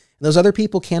can. Those other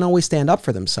people can't always stand up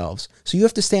for themselves. So you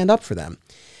have to stand up for them.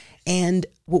 And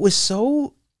what was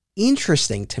so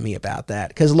interesting to me about that,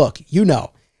 because look,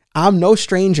 I'm no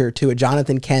stranger to a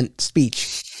Jonathan Kent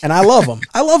speech, and I love them.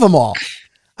 I love them all.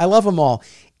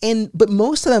 But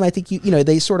most of them, I think,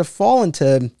 they sort of fall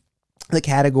into the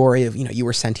category of, you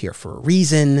were sent here for a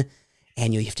reason,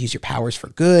 and you have to use your powers for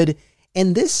good.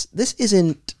 And this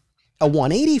isn't a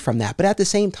 180 from that, but at the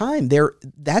same time,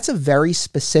 that's a very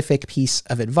specific piece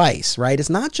of advice, right? It's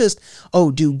not just,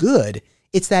 oh, do good.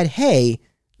 It's that, hey,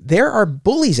 there are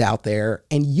bullies out there,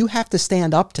 and you have to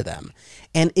stand up to them.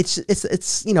 And it's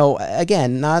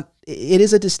again, it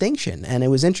is a distinction, and it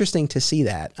was interesting to see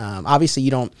that. Obviously,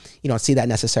 you don't see that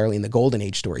necessarily in the Golden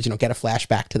Age stories. You don't get a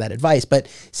flashback to that advice, but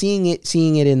seeing it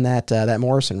in that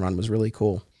Morrison run was really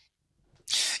cool.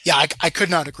 Yeah, I could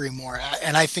not agree more.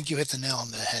 And I think you hit the nail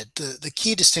on the head. The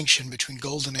key distinction between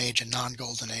Golden Age and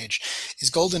non-Golden Age is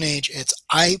Golden Age, it's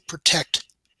I protect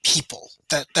people.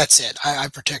 That's it. I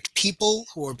protect people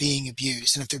who are being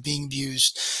abused. And if they're being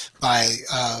abused by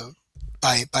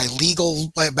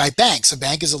banks, a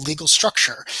bank is a legal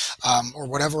structure, or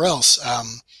whatever else,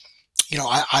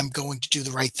 I'm going to do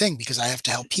the right thing because I have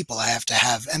to help people. I have to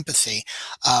have empathy.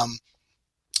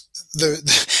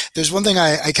 There's one thing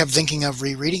I kept thinking of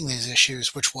rereading these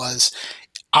issues, which was,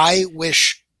 I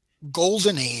wish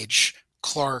Golden Age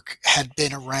Clark had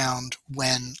been around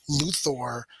when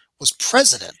Luthor was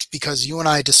president, because you and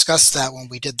I discussed that when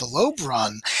we did the Loeb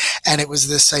run. And it was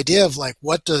this idea of like,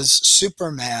 what does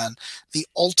Superman, the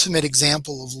ultimate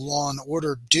example of law and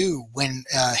order, do when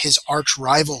his arch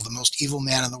rival, the most evil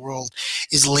man in the world,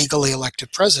 is legally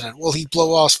elected president? Well, he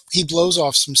blows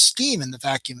off some steam in the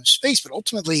vacuum of space, but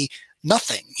ultimately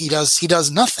nothing. He does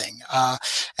nothing.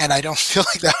 And I don't feel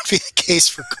like that would be the case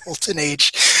for Golden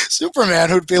Age Superman,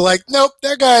 who'd be like, nope,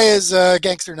 that guy is a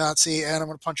gangster Nazi and I'm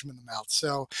going to punch him in the mouth.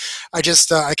 So I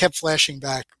kept flashing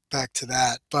back to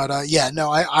that. But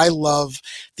I love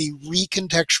the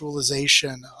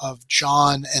recontextualization of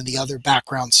John and the other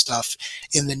background stuff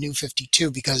in the New 52,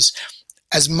 because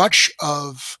as much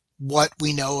of what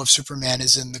we know of Superman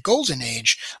is in the Golden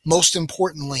Age, most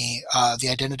importantly, the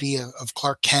identity of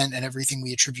Clark Kent and everything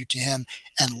we attribute to him,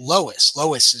 and Lois.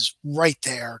 Lois is right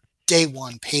there, day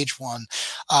one, page one.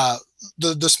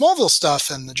 The Smallville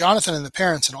stuff and the Jonathan and the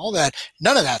parents and all that,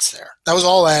 none of that's there. That was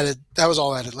all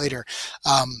added later.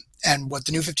 And what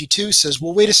the New 52 says,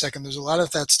 well, wait a second, there's a lot of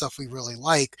that stuff we really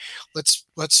like. Let's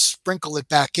sprinkle it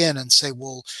back in and say,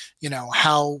 well,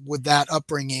 how would that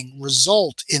upbringing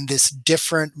result in this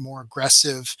different, more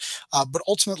aggressive, but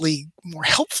ultimately more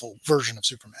helpful version of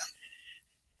Superman?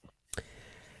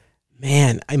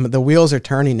 Man, the wheels are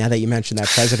turning now that you mentioned that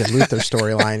President Luthor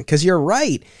storyline, because you're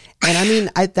right. And I mean,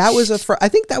 I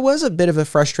think that was a bit of a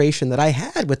frustration that I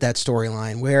had with that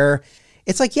storyline, where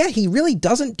it's like, yeah, he really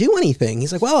doesn't do anything.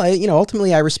 He's like, well,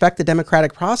 ultimately I respect the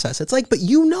democratic process. It's like, but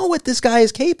you know what this guy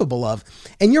is capable of.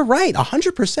 And you're right,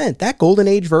 100%. That Golden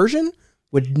Age version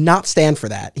would not stand for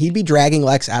that. He'd be dragging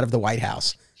Lex out of the White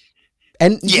House.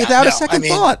 And without a second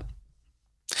thought.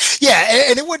 Yeah,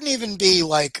 and it wouldn't even be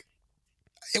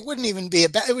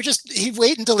it would just, he'd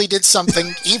wait until he did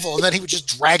something evil and then he would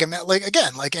just drag him out.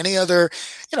 Like any other,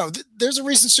 there's a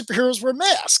reason superheroes wear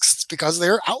masks. It's because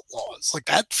they're outlaws. Like,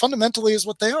 that fundamentally is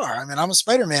what they are. I mean, I'm a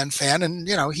Spider-Man fan, and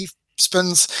he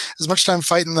spends as much time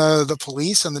fighting the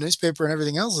police and the newspaper and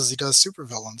everything else as he does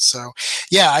supervillains. So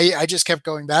yeah, I just kept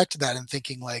going back to that and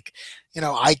thinking, like,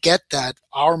 I get that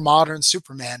our modern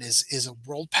Superman is a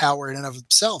world power in and of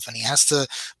himself, and he has to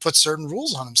put certain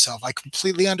rules on himself. I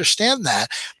completely understand that.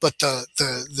 But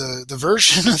the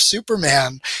version of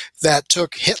Superman that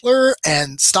took Hitler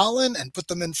and Stalin and put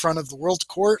them in front of the world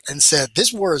court and said,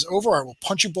 this war is over, I will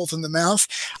punch you both in the mouth,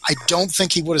 I don't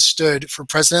think he would have stood for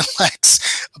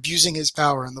President-elect abusing his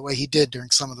power in the way he did during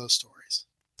some of those stories.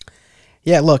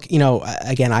 Yeah, look,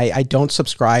 again, I don't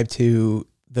subscribe to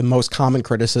the most common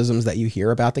criticisms that you hear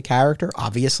about the character,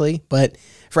 obviously. But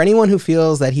for anyone who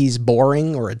feels that he's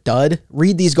boring or a dud,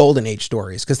 read these Golden Age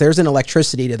stories, because there's an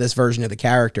electricity to this version of the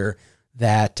character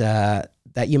that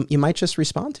you might just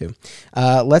respond to.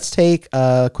 Let's take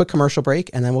a quick commercial break,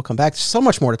 and then we'll come back. There's so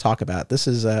much more to talk about. This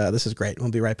is great.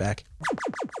 We'll be right back.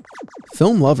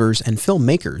 Film lovers and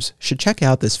filmmakers should check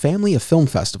out this family of film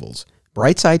festivals: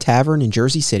 Brightside Tavern in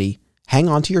Jersey City, Hang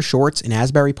On to Your Shorts in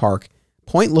Asbury Park,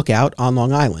 Point Lookout on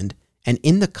Long Island, and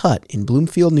In the Cut in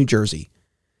Bloomfield, New Jersey.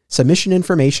 Submission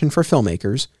information for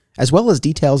filmmakers, as well as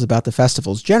details about the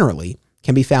festivals generally,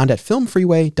 can be found at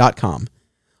filmfreeway.com.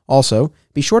 Also,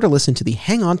 be sure to listen to the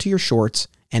Hang On to Your Shorts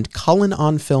and Cullen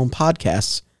on Film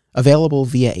podcasts, available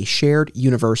via a shared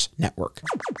universe network.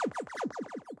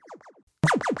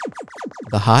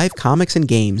 The Hive Comics and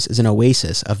Games is an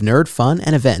oasis of nerd fun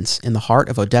and events in the heart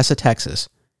of Odessa, Texas.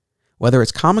 Whether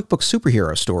it's comic book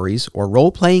superhero stories or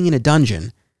role-playing in a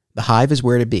dungeon, the Hive is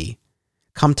where to be.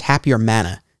 Come tap your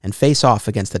mana and face off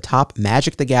against the top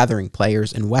Magic the Gathering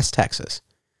players in West Texas.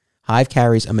 Hive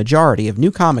carries a majority of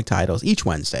new comic titles each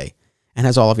Wednesday and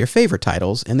has all of your favorite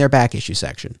titles in their back issue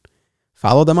section.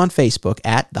 Follow them on Facebook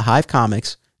at The Hive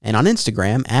Comics and on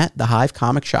Instagram at The Hive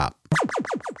Comic Shop.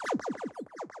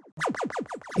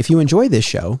 If you enjoy this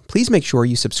show, please make sure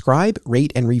you subscribe,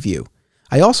 rate, and review.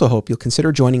 I also hope you'll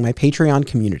consider joining my Patreon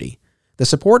community. The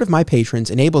support of my patrons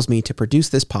enables me to produce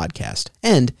this podcast,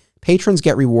 and patrons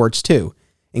get rewards too,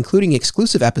 including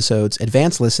exclusive episodes,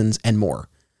 advanced listens, and more.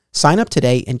 Sign up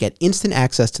today and get instant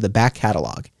access to the back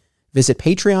catalog. Visit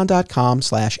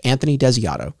patreon.com/Anthony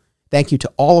Desiato. Thank you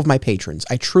to all of my patrons.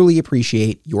 I truly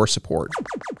appreciate your support.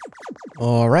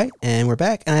 All right, and we're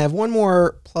back, and I have one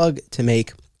more plug to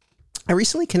make. I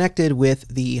recently connected with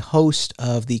the host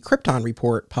of the Krypton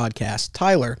Report podcast,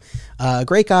 Tyler.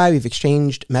 Great guy. We've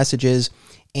exchanged messages,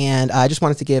 and I just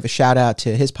wanted to give a shout out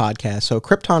to his podcast. So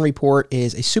Krypton Report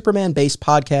is a Superman-based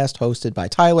podcast hosted by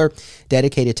Tyler,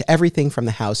 dedicated to everything from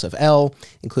the House of L,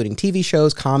 including TV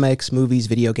shows, comics, movies,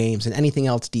 video games, and anything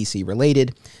else DC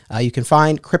related. You can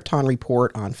find Krypton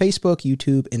Report on Facebook,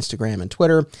 YouTube, Instagram, and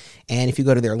Twitter. And if you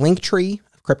go to their link tree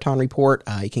Krypton Report.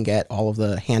 You can get all of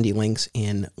the handy links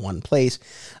in one place.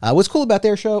 What's cool about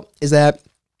their show is that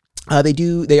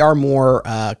they are more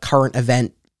current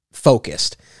event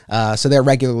focused. So they're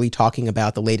regularly talking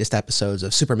about the latest episodes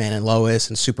of Superman and Lois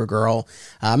and Supergirl.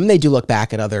 And they do look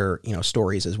back at other,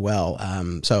 stories as well.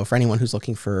 So for anyone who's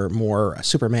looking for more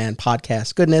Superman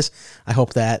podcast goodness, I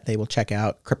hope that they will check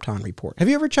out Krypton Report. Have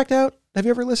you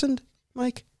ever listened,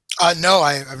 Mike? No,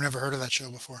 I've never heard of that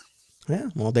show before. Yeah,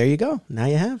 well, there you go. Now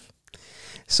you have.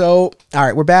 So, all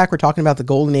right, we're back. We're talking about the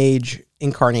Golden Age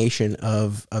incarnation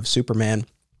of Superman.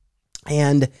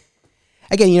 And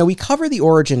again, we cover the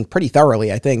origin pretty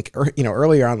thoroughly, I think,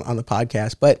 earlier on the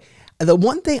podcast. But the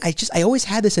one thing I always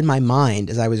had this in my mind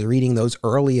as I was reading those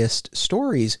earliest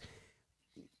stories.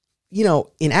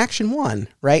 In Action 1,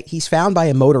 right? He's found by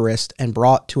a motorist and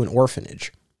brought to an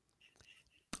orphanage.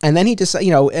 And then he just,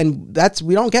 and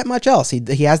we don't get much else.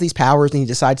 He has these powers and he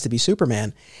decides to be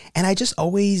Superman. And I just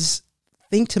always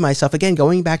think to myself, again,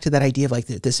 going back to that idea of like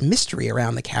this mystery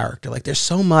around the character, like there's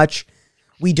so much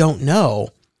we don't know.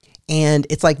 And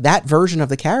it's like that version of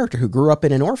the character who grew up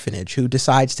in an orphanage, who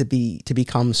decides to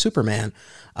become Superman.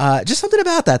 Just something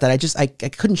about that I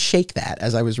couldn't shake that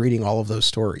as I was reading all of those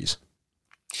stories.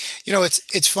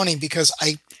 It's funny because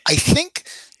I think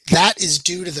that is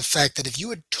due to the fact that if you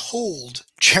had told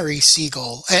Jerry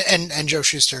Siegel and Joe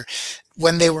Shuster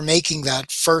when they were making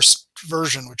that first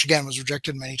version, which again was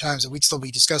rejected many times, and we'd still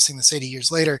be discussing this 80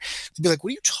 years later, they'd be like,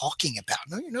 what are you talking about?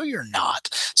 No, you're not.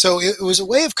 So it was a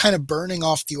way of kind of burning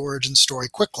off the origin story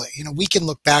quickly. We can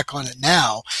look back on it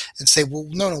now and say, well,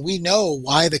 no, we know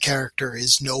why the character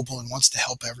is noble and wants to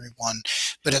help everyone.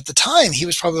 But at the time, he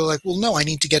was probably like, well, no, I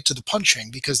need to get to the punching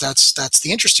because that's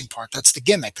the interesting part. That's the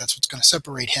gimmick. That's what's going to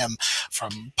separate him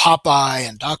from Popeye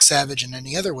and Doc Savage and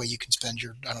any other way you can spend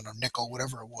your, nickel,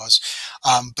 whatever it was.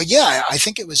 But yeah, I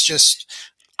think it was just,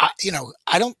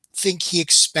 I don't think he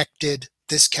expected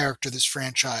this character, this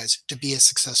franchise, to be as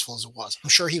successful as it was. I'm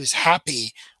sure he was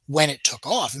happy when it took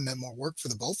off and meant more work for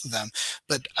the both of them,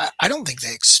 but I don't think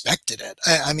they expected it.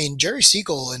 I mean, Jerry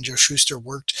Siegel and Joe Shuster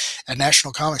worked at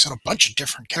National Comics on a bunch of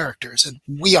different characters, and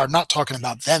we are not talking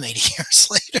about them 80 years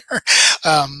later.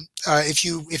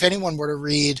 If anyone were to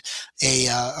read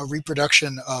a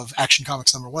reproduction of Action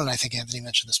Comics #1, and I think Anthony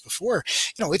mentioned this before,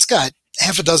 it's got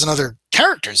half a dozen other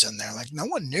characters in there. Like no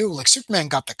one knew. Like Superman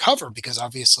got the cover because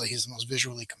obviously he's the most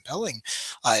visually compelling,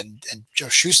 and Joe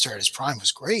Shuster at his prime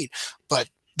was great, but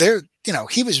there,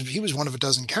 he was one of a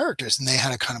dozen characters, and they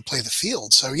had to kind of play the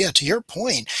field. So yeah, to your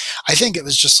point, I think it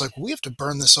was just like, we have to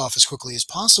burn this off as quickly as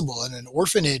possible. And an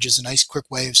orphanage is a nice quick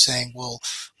way of saying, well,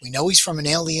 we know he's from an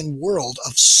alien world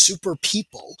of super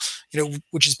people,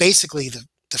 which is basically the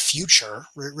future,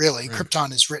 really. Right.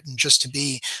 Krypton is written just to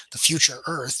be the future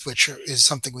Earth, which is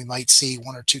something we might see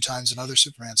one or two times in other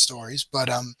Superman stories. But,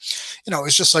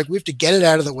 it's just like, we have to get it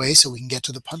out of the way so we can get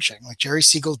to the punching. Like Jerry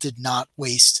Siegel didn't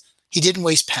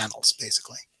waste panels,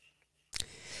 basically.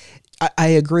 I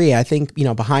agree. I think,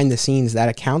 behind the scenes that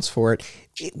accounts for it.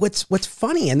 What's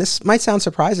funny, and this might sound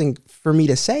surprising for me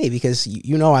to say because,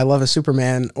 I love a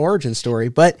Superman origin story,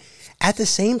 but at the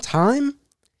same time,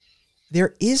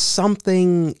 there is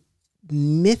something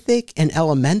mythic and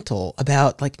elemental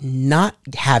about like not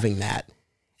having that.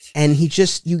 And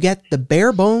you get the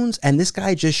bare bones and this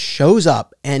guy just shows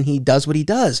up and he does what he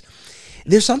does.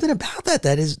 There's something about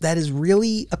that is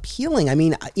really appealing. I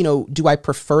mean, do I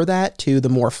prefer that to the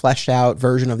more fleshed out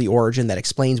version of the origin that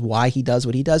explains why he does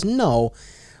what he does? No,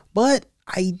 but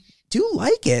I do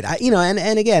like it.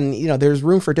 And again, there's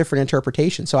room for different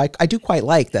interpretations. So I do quite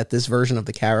like that this version of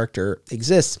the character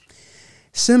exists.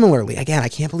 Similarly, again, I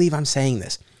can't believe I'm saying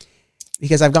this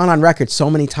because I've gone on record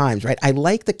so many times, right? I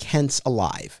like the Kents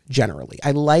alive, generally.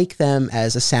 I like them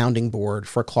as a sounding board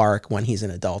for Clark when he's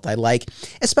an adult. I like,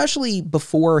 especially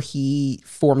before he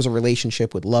forms a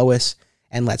relationship with Lois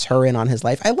and lets her in on his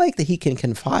life, I like that he can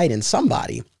confide in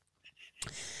somebody.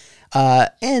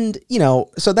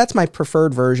 So that's my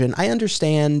preferred version. I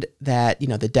understand that,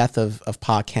 the death of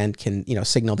Pa Kent can,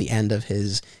 signal the end of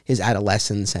his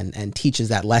adolescence and teaches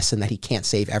that lesson that he can't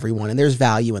save everyone. And there's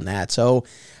value in that. So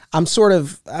I'm sort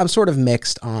of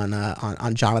mixed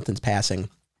on Jonathan's passing,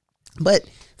 but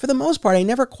for the most part, I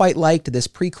never quite liked this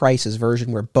pre-crisis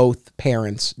version where both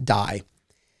parents die.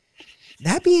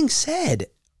 That being said,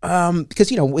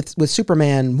 because, with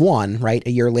Superman 1, right,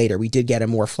 a year later, we did get a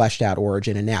more fleshed out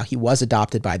origin, and now he was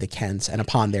adopted by the Kents, and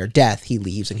upon their death, he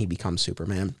leaves and he becomes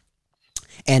Superman.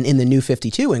 And in the New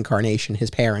 52 incarnation, his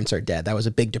parents are dead. That was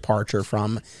a big departure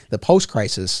from the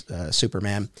post-crisis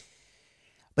Superman.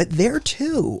 But there,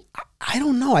 too, I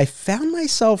don't know. I found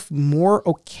myself more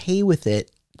okay with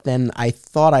it than I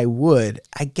thought I would.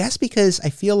 I guess because I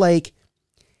feel like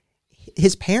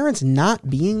his parents not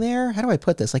being there, how do I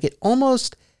put this? Like, it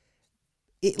almost,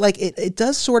 it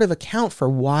does sort of account for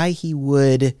why he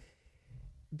would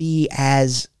be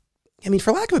as, I mean,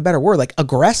 for lack of a better word, like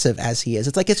aggressive as he is.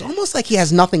 It's like, it's almost like he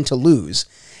has nothing to lose.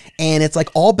 And it's like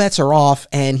all bets are off,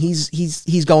 and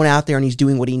he's going out there and he's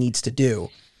doing what he needs to do.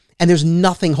 And there's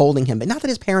nothing holding him. But not that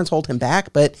his parents hold him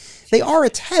back, but they are a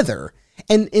tether.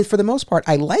 And for the most part,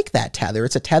 I like that tether.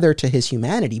 It's a tether to his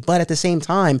humanity. But at the same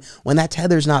time, when that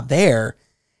tether's not there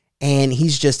and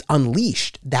he's just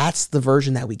unleashed, that's the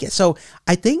version that we get. So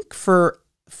I think for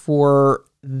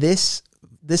this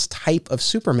type of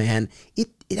Superman,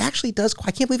 it actually does.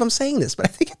 I can't believe I'm saying this, but I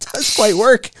think it does quite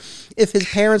work if his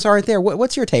parents aren't there.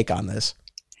 What's your take on this?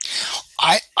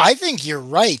 I think you're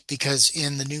right, because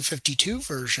in the New 52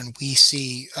 version, we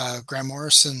see Grant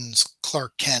Morrison's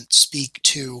Clark Kent speak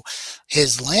to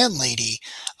his landlady,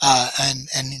 and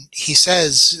he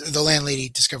says, the landlady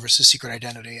discovers his secret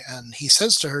identity, and he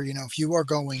says to her, if you are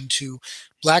going to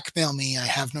blackmail me, I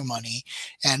have no money,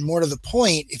 and more to the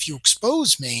point, if you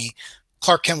expose me,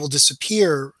 Clark Kent will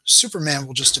disappear. Superman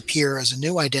will just appear as a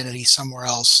new identity somewhere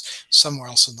else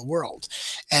in the world.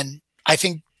 And I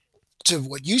think, to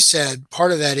what you said,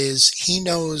 part of that is he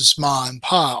knows Ma and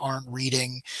Pa aren't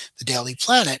reading the Daily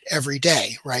Planet every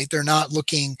day, right? They're not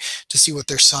looking to see what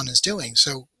their son is doing.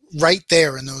 So right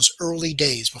there in those early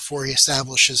days before he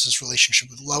establishes his relationship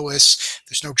with Lois,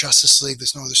 there's no Justice League,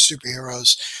 there's no other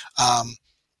superheroes.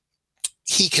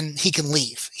 He can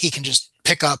leave. He can just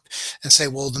pick up and say,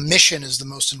 well, the mission is the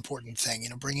most important thing,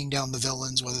 bringing down the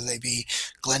villains, whether they be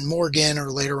Glenn Morgan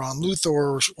or later on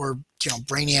Luthor or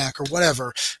Brainiac or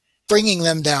whatever. Bringing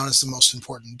them down is the most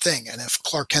important thing. And if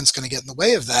Clark Kent's going to get in the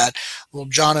way of that, well,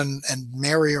 John and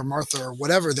Mary or Martha or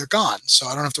whatever, they're gone. So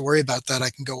I don't have to worry about that. I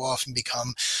can go off and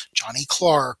become Johnny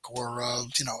Clark or,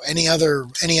 any other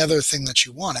thing that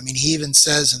you want. I mean, he even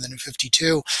says in the New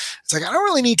 52, it's like, I don't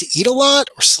really need to eat a lot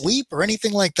or sleep or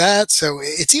anything like that. So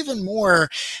it's even more,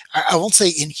 I won't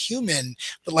say inhuman,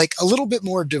 but like a little bit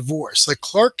more divorced. Like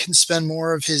Clark can spend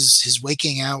more of his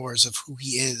waking hours of who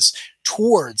he is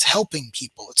towards helping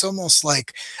people. It's almost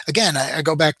like, again, I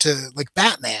go back to like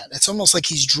Batman. It's almost like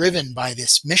he's driven by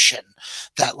this mission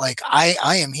that like, I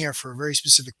am here for a very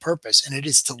specific purpose, and it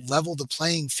is to level the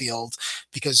playing field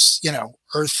because,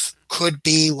 Earth could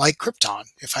be like Krypton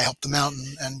if I help them out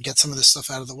and get some of this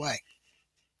stuff out of the way.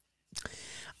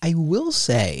 I will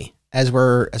say, as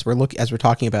we're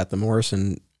talking about the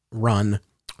Morrison run,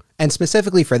 and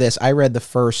specifically for this, I read the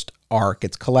first arc.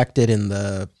 It's collected in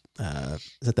the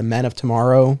is it the Men of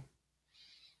Tomorrow?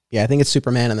 Yeah, I think it's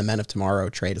Superman and the Men of Tomorrow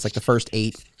trade. It's like the first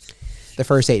eight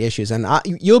issues. And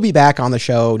you'll be back on the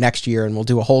show next year, and we'll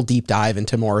do a whole deep dive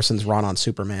into Morrison's run on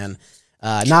Superman.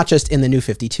 Not just in the New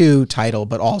 52 title,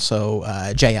 but also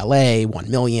JLA, 1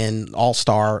 Million,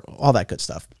 All-Star, all that good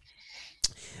stuff.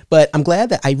 But I'm glad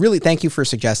that I really thank you for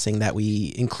suggesting that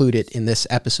we include it in this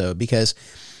episode, because,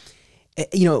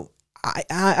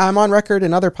 I'm on record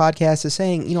in other podcasts as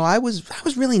saying, I was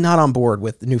really not on board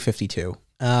with the New 52.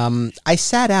 I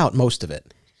sat out most of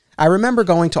it. I remember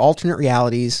going to alternate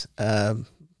realities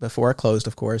before it closed,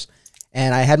 of course,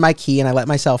 and I had my key and I let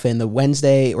myself in the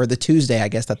Wednesday or the Tuesday, I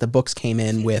guess, that the books came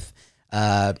in with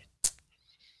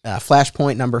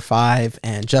Flashpoint number 5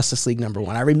 and Justice League number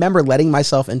 1. I remember letting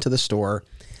myself into the store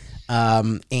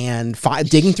and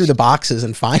digging through the boxes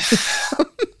and finding them.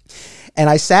 And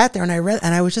I sat there and I read,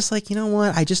 and I was just like, you know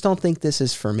what? I just don't think this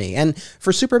is for me. And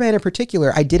for Superman in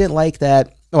particular, I didn't like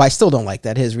that. Oh, I still don't like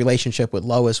that his relationship with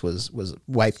Lois was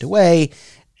wiped away.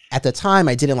 At the time,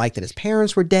 I didn't like that his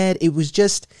parents were dead. It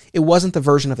wasn't the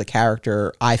version of the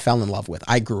character I fell in love with.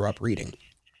 I grew up reading.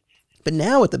 But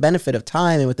now, with the benefit of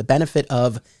time and with the benefit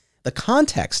of the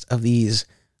context of these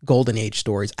Golden Age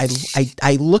stories,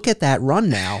 I look at that run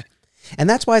now. And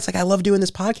that's why it's like I love doing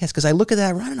this podcast, because I look at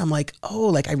that run and I'm like, oh,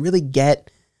 like I really get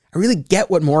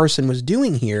what Morrison was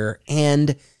doing here.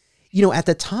 And, at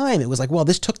the time it was like, well,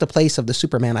 this took the place of the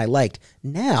Superman I liked.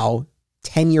 Now,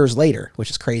 10 years later, which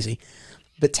is crazy,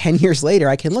 but 10 years later,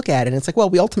 I can look at it and it's like, well,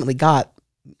 we ultimately got,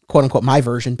 quote unquote, my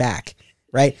version back,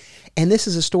 right? And this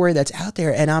is a story that's out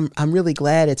there, and I'm really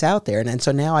glad it's out there. And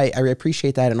so now I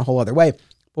appreciate that in a whole other way. But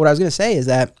what I was going to say is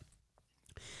that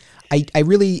I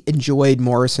really enjoyed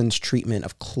Morrison's treatment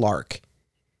of Clark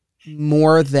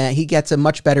more than he gets a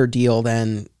much better deal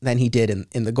than he did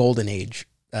in the Golden Age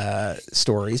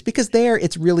stories, because there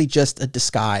it's really just a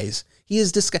disguise. He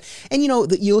is disguise. And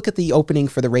you look at the opening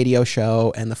for the radio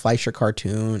show and the Fleischer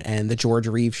cartoon and the George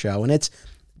Reeves show, and it's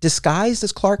disguised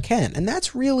as Clark Kent. And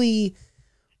that's really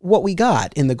what we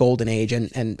got in the Golden Age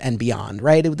and beyond,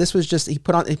 right? This was just, he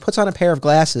puts on a pair of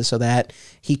glasses so that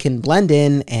he can blend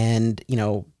in and,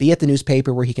 be at the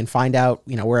newspaper where he can find out,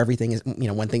 where everything is,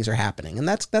 when things are happening. And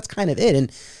that's kind of it.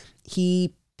 And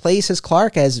he plays his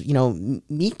Clark as,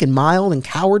 meek and mild and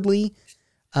cowardly,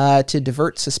 to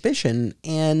divert suspicion.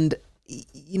 And,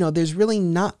 there's really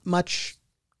not much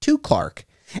to Clark.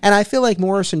 And I feel like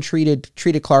Morrison treated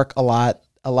Clark a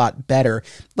lot better.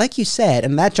 Like you said,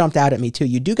 and that jumped out at me too.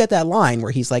 You do get that line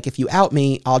where he's like, if you out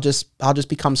me, I'll just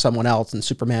become someone else and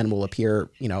Superman will appear,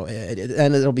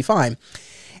 and it'll be fine.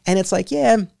 And it's like,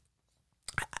 yeah,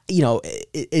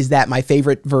 is that my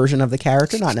favorite version of the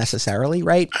character? Not necessarily,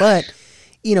 right? But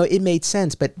it made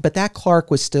sense. But that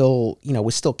Clark was still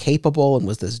capable and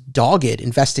was this dogged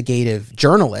investigative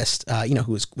journalist,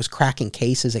 who was cracking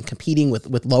cases and competing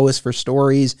with Lois for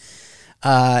stories.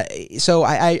 So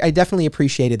I definitely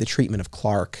appreciated the treatment of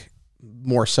Clark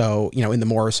more so, in the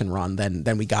Morrison run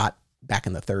than we got back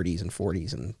in the 30s and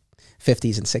 40s and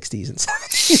 50s and 60s and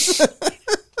 70s.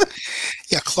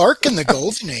 Yeah, Clark in the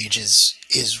Golden Age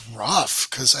is rough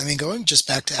because, going just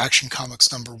back to Action Comics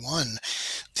 #1,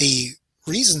 the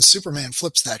reason Superman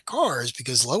flips that car is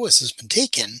because Lois has been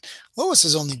taken. Lois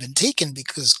has only been taken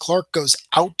because Clark goes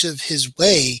out of his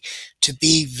way to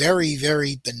be very,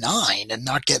 very benign and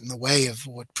not get in the way of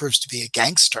what proves to be a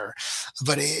gangster.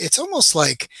 But it's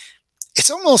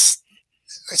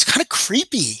kind of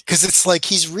creepy because it's like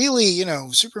he's really,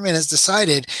 Superman has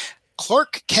decided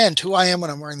Clark Kent, who I am when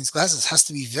I'm wearing these glasses, has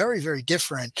to be very, very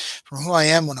different from who I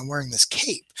am when I'm wearing this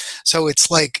cape. So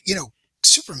it's like,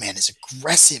 Superman is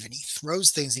aggressive and he throws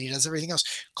things and he does everything else.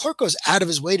 Clark goes out of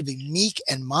his way to be meek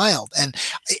and mild. And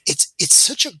it's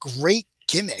such a great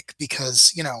gimmick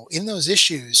because, in those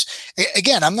issues,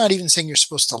 again, I'm not even saying you're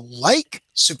supposed to like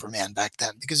Superman back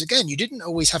then, because again, you didn't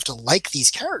always have to like these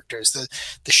characters.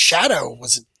 The Shadow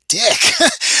was a dick.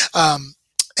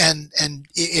 And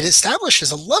it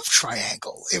establishes a love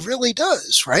triangle. It really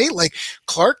does, right? Like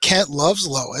Clark Kent loves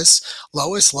Lois.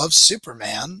 Lois loves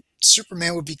Superman.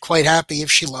 Superman would be quite happy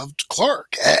if she loved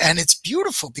Clark. And it's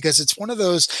beautiful because it's one of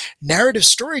those narrative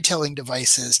storytelling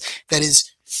devices that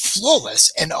is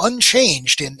flawless and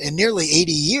unchanged in nearly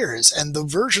 80 years. And the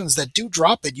versions that do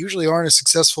drop it usually aren't as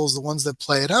successful as the ones that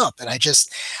play it up. And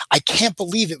I can't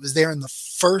believe it was there in the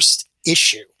first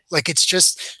issue. Like, it's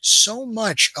just so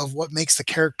much of what makes the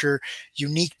character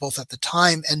unique, both at the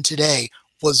time and today,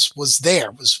 was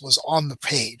on the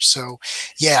page. So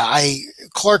yeah,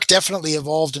 Clark definitely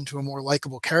evolved into a more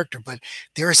likable character, but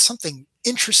there is something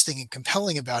interesting and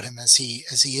compelling about him as he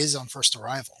is on first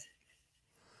arrival.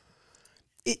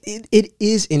 It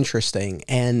is interesting.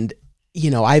 And,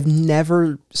 I've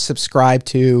never subscribed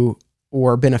to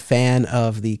or been a fan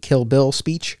of the Kill Bill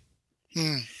speech.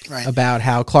 Right. About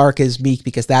how Clark is meek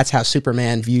because that's how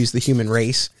Superman views the human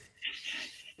race.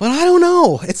 But I don't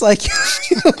know. It's like,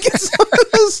 you look at some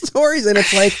of those stories and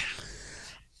it's like,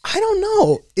 I don't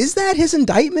know. Is that his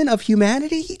indictment of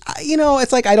humanity?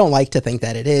 It's like, I don't like to think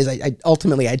that it is. I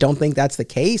ultimately don't think that's the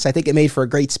case. I think it made for a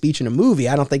great speech in a movie.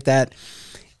 I don't think that,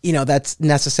 that's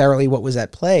necessarily what was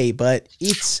at play, but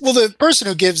well, the person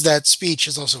who gives that speech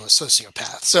is also a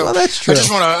sociopath. So well, that's true. I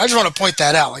just want to point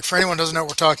that out. Like, for anyone who doesn't know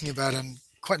what we're talking about, in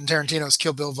Quentin Tarantino's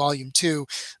Kill Bill Volume 2,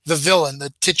 the villain,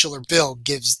 the titular Bill,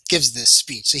 gives this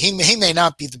speech. So he may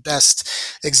not be the best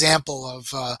example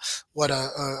of what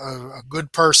a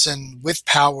good person with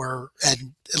power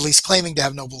and at least claiming to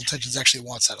have noble intentions actually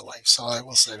wants out of life. So I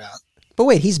will say that. But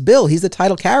wait, he's Bill. He's the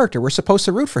title character. We're supposed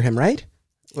to root for him, right?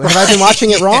 Have I been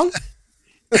watching it wrong?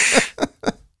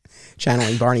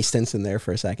 Channeling Barney Stinson there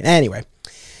for a second. Anyway,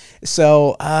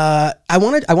 so I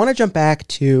want to jump back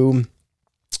to,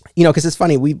 because it's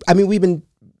funny. We've been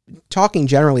talking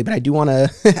generally, but I do want to,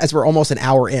 as we're almost an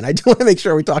hour in, I do want to make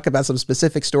sure we talk about some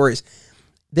specific stories.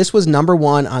 This was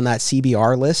 #1 on that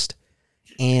CBR list,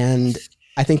 and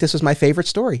I think this was my favorite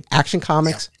story. Action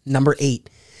Comics #8.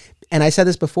 And I said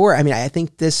this before. I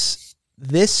think this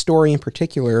story in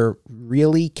particular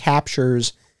really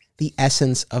captures the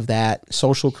essence of that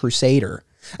social crusader.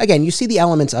 Again, you see the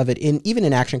elements of it even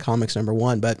in Action Comics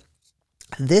 #1, but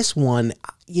this one,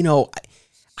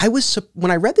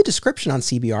 when I read the description on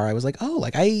CBR, I was like,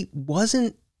 I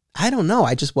don't know.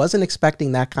 I just wasn't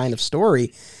expecting that kind of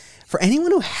story. For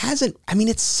anyone who hasn't,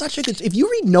 it's such a good, if you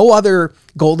read no other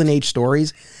Golden Age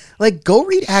stories, like, go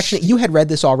read Action. You had read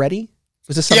this already?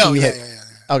 Was this something you had?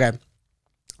 Yeah. Okay.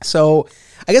 So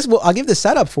I guess I'll give the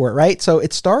setup for it, right? So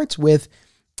it starts with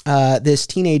this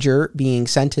teenager being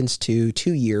sentenced to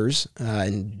 2 years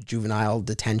in juvenile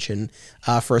detention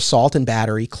for assault and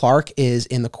battery. Clark is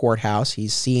in the courthouse.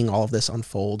 He's seeing all of this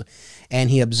unfold. and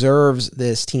he observes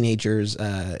this teenager's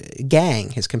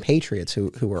gang, his compatriots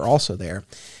who were also there,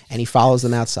 and he follows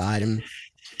them outside and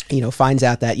finds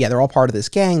out that they're all part of this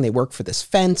gang. They work for this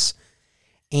fence,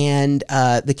 and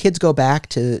the kids go back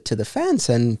to the fence,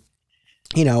 and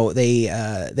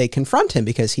they confront him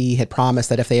because he had promised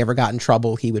that if they ever got in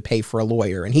trouble, he would pay for a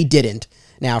lawyer, and he didn't.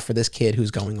 Now for this kid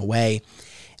who's going away.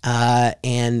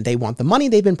 And they want the money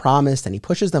they've been promised, and he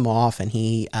pushes them off, and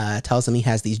he tells them he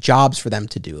has these jobs for them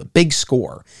to do, a big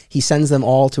score. He sends them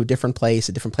all to a different place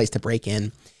to break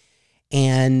in.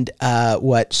 And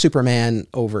what Superman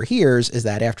overhears is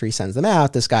that after he sends them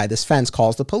out, this fence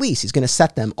calls the police. He's going to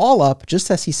set them all up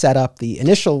just as he set up the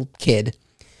initial kid,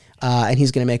 and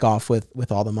he's going to make off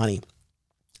with all the money.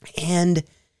 And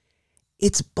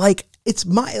it's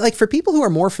for people who are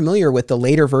more familiar with the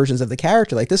later versions of the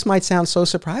character, like this might sound so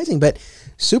surprising, but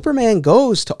Superman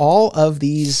goes to all of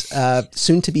these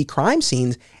soon-to-be crime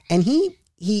scenes, and he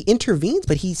intervenes,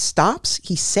 but he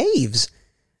saves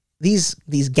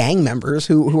these gang members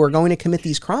who are going to commit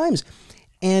these crimes.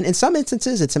 And in some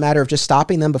instances, it's a matter of just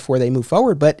stopping them before they move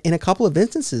forward. But in a couple of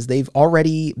instances, they've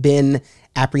already been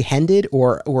apprehended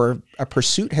or a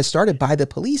pursuit has started by the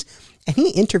police. And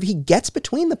he gets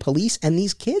between the police and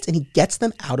these kids, and he gets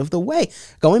them out of the way.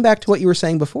 Going back to what you were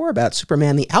saying before about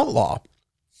Superman the Outlaw.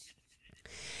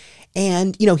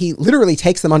 And, he literally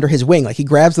takes them under his wing. Like, he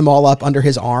grabs them all up under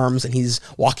his arms, and he's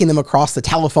walking them across the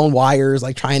telephone wires,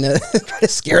 like trying to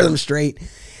scare them straight.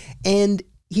 And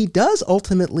he does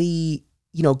ultimately,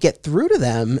 get through to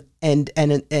them and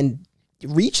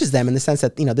reaches them in the sense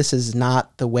that, this is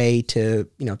not the way to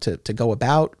go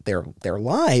about their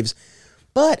lives.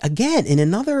 But again, in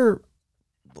another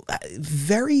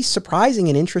very surprising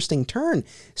and interesting turn,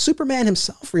 Superman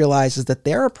himself realizes that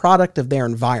they're a product of their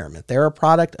environment. They're a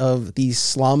product of these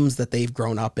slums that they've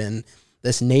grown up in,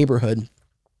 this neighborhood.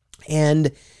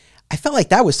 And I felt like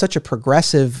that was such a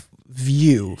progressive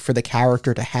view for the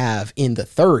character to have in the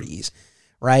 30s,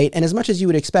 right? And as much as you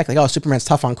would expect, like, oh, Superman's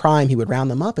tough on crime, he would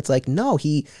round them up. It's like, no,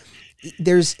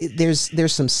 there's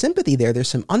some sympathy there. There's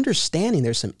some understanding.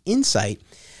 There's some insight.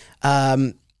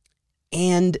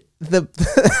 And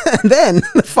then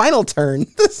the final turn,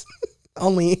 this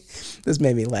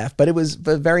made me laugh, but it was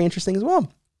very interesting as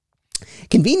well.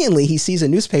 Conveniently, he sees a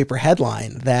newspaper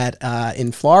headline that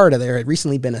in Florida there had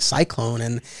recently been a cyclone,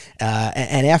 and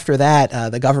after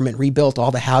that the government rebuilt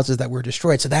all the houses that were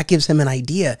destroyed. So that gives him an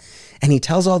idea, and he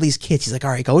tells all these kids, he's like,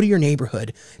 all right, go to your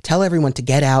neighborhood, tell everyone to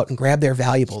get out and grab their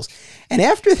valuables. And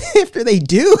after they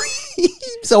do,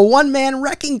 he's a one-man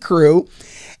wrecking crew,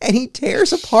 and he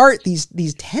tears apart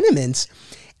these tenements.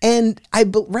 And I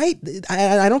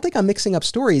don't think I'm mixing up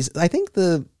stories. I think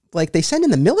they send in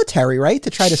the military, right,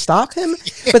 to try to stop him.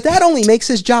 But that only makes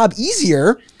his job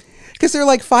easier because they're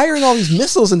like firing all these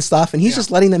missiles and stuff, and he's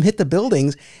just letting them hit the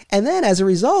buildings. And then as a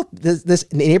result,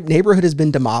 this neighborhood has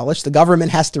been demolished. The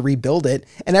government has to rebuild it,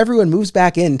 and everyone moves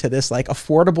back into this like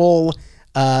affordable,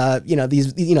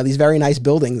 these very nice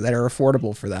buildings that are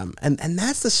affordable for them. And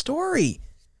that's the story.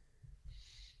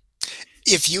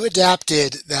 If you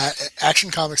adapted that Action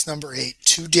Comics #8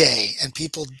 today and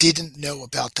people didn't know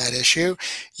about that issue,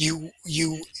 you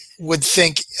would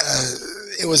think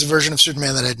it was a version of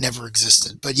Superman that had never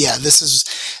existed. But yeah, this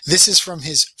is from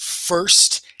his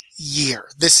first year.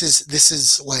 This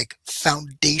is like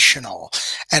foundational,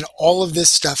 and all of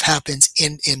this stuff happens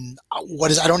in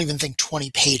what is, I don't even think, 20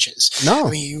 pages. No,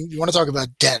 I mean, you want to talk about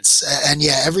dense, and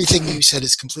yeah, everything you said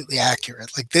is completely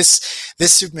accurate. Like this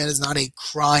Superman is not a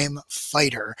crime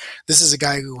fighter. This is a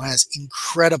guy who has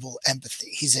incredible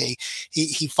empathy.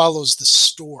 He follows the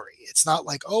story. It's not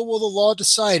like, oh, well, the law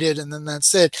decided and then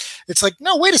that's it. It's like,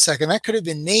 no, wait a second, that could have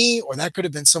been me, or that could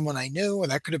have been someone I knew, or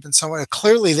that could have been someone.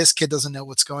 Clearly this kid doesn't know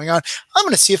what's going on. I'm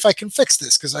going to see if I can fix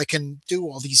this because I can do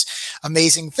all these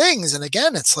amazing things. And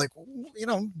again, it's like,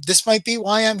 this might be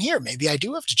why I'm here. Maybe I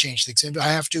do have to change things. Maybe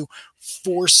I have to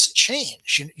force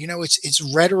change. It's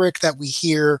rhetoric that we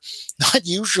hear not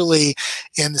usually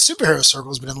in the superhero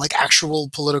circles, but in like actual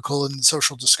political and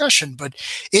social discussion. But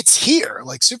it's here.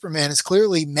 Like, Superman is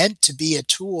clearly meant to be a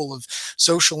tool of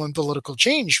social and political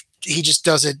change. He just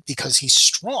does it because he's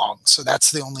strong. So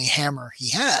that's the only hammer he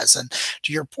has. And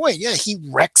to your point, yeah, he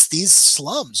wrecks these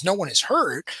slums. No one is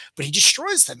hurt, but he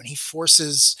destroys them, and he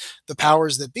forces the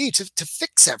powers that be to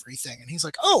fix everything. And he's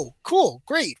like, oh, cool,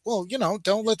 great. Well,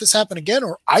 don't let this happen again,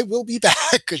 or I will be back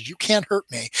because you can't hurt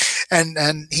me.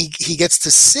 And he gets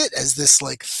to sit as this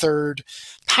like third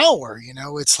power.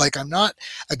 It's like, I'm not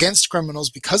against criminals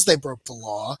because they broke the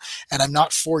law, and I'm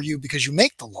not for you because you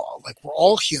make the law. Like, we're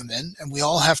all human, and we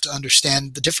all have to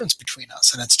understand the difference between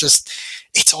us. And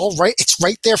it's all right. It's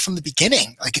right there from the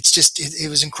beginning. Like, it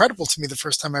was incredible to me the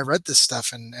first time I read this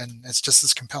stuff, and it's just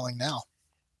as compelling now.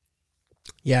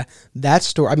 Yeah, that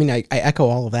story. I mean, I echo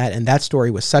all of that, and that story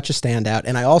was such a standout.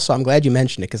 And I'm glad you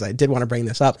mentioned it, because I did want to bring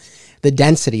this up. The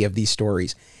density of these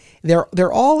stories,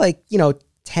 they're all like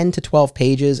 10 to 12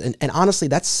 pages, and honestly,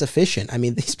 that's sufficient. I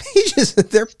mean, these pages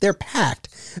they're packed.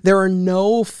 There are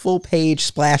no full page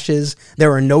splashes.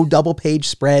 There are no double page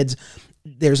spreads.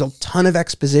 There's a ton of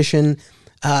exposition.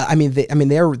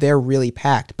 They're really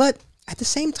packed, but at the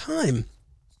same time,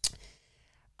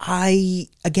 I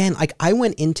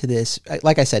went into this,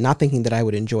 like I said, not thinking that I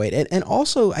would enjoy it. And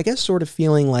also, I guess, sort of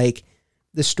feeling like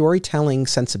the storytelling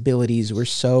sensibilities were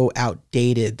so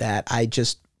outdated that I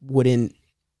just wouldn't,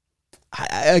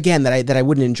 that I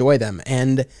wouldn't enjoy them.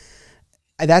 And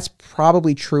that's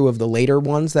probably true of the later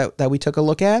ones that we took a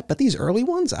look at. But these early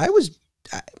ones, I was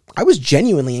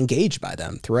genuinely engaged by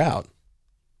them throughout.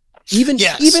 Even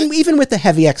with the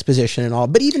heavy exposition and all,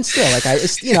 but even still, like I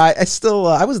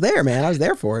was there, man. I was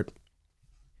there for it.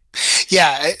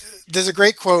 Yeah, there's a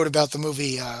great quote about the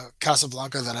movie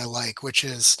Casablanca that I like, which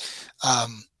is,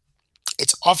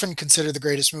 it's often considered the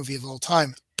greatest movie of all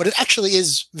time, but it actually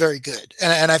is very good.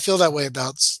 And I feel that way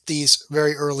about these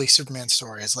very early Superman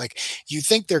stories. Like, you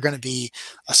think they're going to be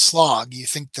a slog. You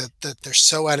think that they're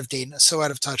so out of date and so out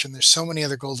of touch, and there's so many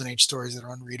other Golden Age stories that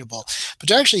are unreadable. But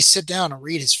to actually sit down and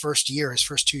read his first 2 years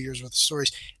worth of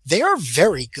stories, they are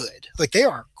very good. Like, they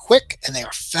are quick, and they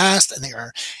are fast, and they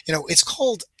are, it's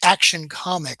called Action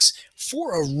Comics.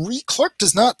 Clark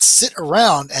does not sit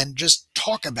around and just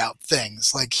talk about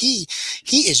things. Like, he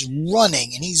is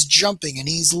running, and he's jumping, and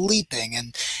he's leaping,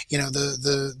 and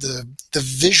the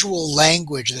visual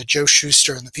language that Joe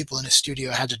Shuster and the people in his studio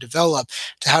had to develop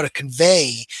to how to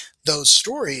convey those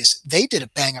stories, they did a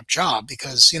bang up job,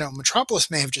 because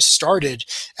Metropolis may have just started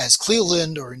as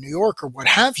Cleveland or New York or what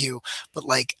have you, but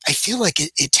like, I feel like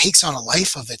it takes on a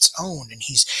life of its own, and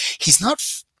he's not.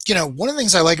 One of the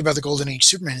things I like about the Golden Age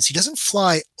Superman is he doesn't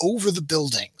fly over the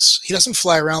buildings. He doesn't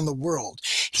fly around the world.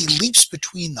 He leaps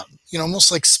between them,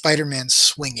 almost like Spider-Man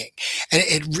swinging. And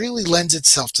it really lends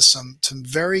itself to some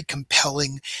very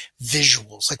compelling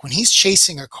visuals. Like, when he's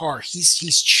chasing a car, he's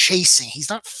chasing. He's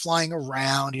not flying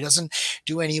around. He doesn't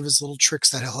do any of his little tricks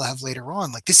that he'll have later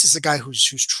on. Like, this is a guy who's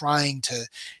trying to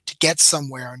get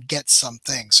somewhere and get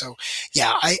something. So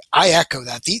yeah, I echo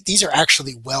that. These are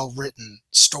actually well-written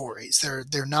stories.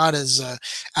 They're not as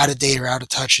out of date or out of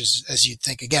touch as you'd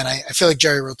think. Again, I feel like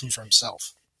Jerry wrote them for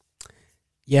himself.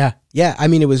 Yeah. I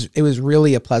mean, it was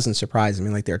really a pleasant surprise. I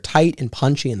mean, like, they're tight and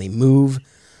punchy, and they move.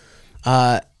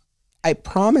 I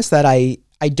promise that I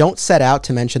don't set out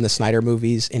to mention the Snyder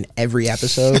movies in every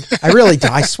episode. I really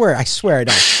don't. I swear I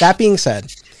don't. That being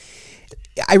said,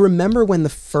 I remember when the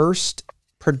first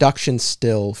production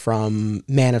still from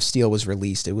Man of Steel was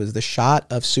released. It was the shot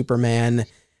of Superman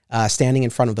standing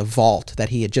in front of the vault that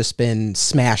he had just been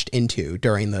smashed into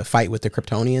during the fight with the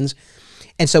Kryptonians.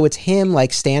 And so it's him,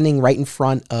 like, standing right in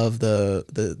front of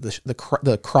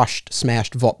the crushed,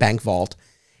 smashed bank vault.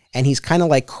 And he's kind of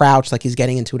like crouched, like he's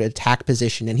getting into an attack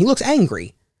position. And he looks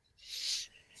angry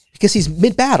because he's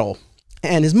mid-battle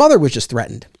and his mother was just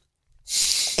threatened.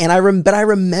 And I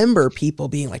remember people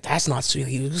being like, that's not so,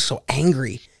 he was so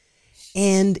angry.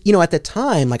 And, at the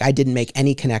time, like, I didn't make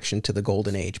any connection to the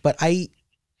Golden Age, but I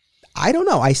don't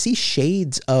know. I see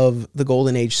shades of the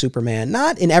Golden Age Superman,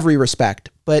 not in every respect,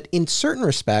 but in certain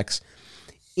respects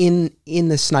in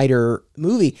the Snyder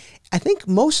movie. I think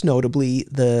most notably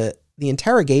the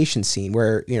interrogation scene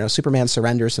where, Superman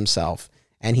surrenders himself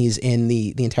and he's in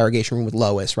the interrogation room with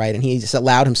Lois, right? And he's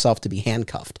allowed himself to be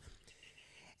handcuffed.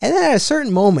 And then at a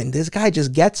certain moment, this guy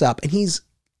just gets up and he's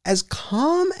as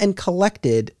calm and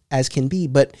collected as can be,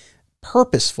 but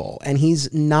purposeful. And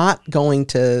he's not going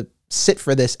to sit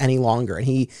for this any longer. And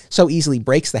he so easily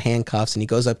breaks the handcuffs, and he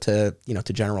goes up to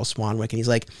General Swanwick, and he's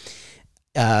like,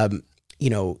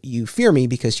 you fear me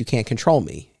because you can't control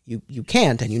me. You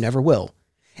can't, and you never will.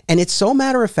 And it's so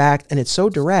matter of fact, and it's so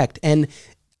direct. And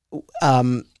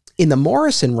in the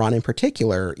Morrison run in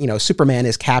particular, Superman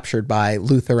is captured by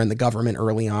Luthor and the government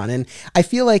early on. And I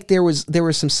feel like there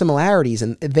were some similarities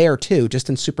in there too, just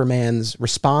in Superman's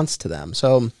response to them.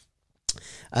 So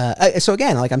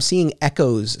again, like, I'm seeing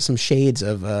echoes, some shades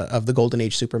of the Golden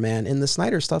Age Superman in the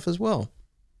Snyder stuff as well.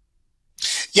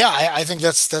 Yeah, I think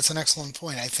that's an excellent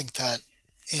point. I think that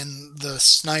in the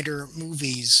Snyder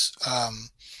movies,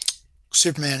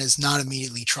 Superman is not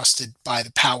immediately trusted by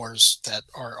the powers that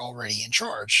are already in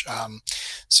charge.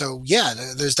 So yeah,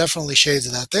 there's definitely shades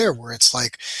of that there, where it's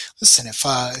like, listen, if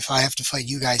I have to fight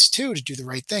you guys too to do the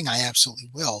right thing, I absolutely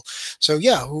will. So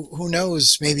yeah, who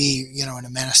knows? Maybe, in a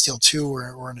Man of Steel 2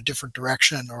 or in a different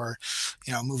direction, or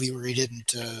a movie where he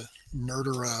didn't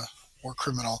murder a war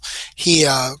criminal, he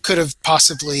could have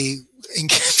possibly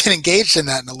been engaged in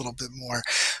that in a little bit more.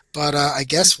 But I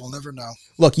guess we'll never know.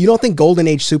 Look, you don't think Golden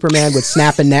Age Superman would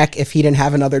snap a neck if he didn't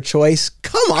have another choice?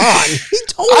 Come on, he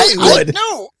totally would.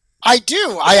 No, I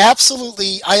do. I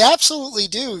absolutely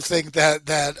do think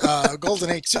that Golden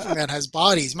Age Superman has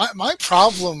bodies. My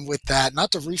problem with that,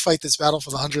 not to refight this battle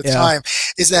for the 100th time,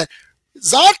 is that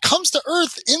Zod comes to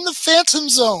Earth in the Phantom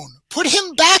Zone. Put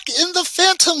him back in the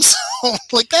Phantom Zone.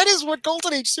 Like, that is what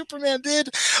Golden Age Superman did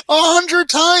 100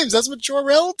 times. That's what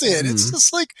Jor-El did. It's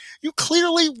just like, you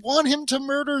clearly want him to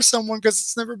murder someone because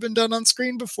it's never been done on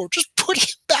screen before. Just put him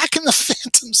back in the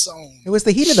Phantom Zone. It was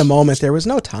the heat of the moment. There was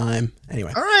no time.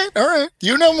 Anyway. All right.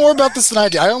 You know more about this than I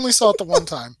do. I only saw it the one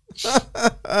time.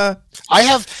 I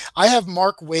have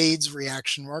Mark Waid's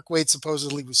reaction. Mark Waid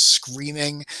supposedly was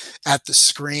screaming at the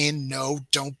screen, "No,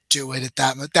 don't do it!" At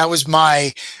that was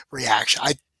my reaction.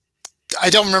 I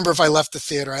don't remember if I left the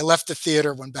theater. I left the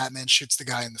theater when Batman shoots the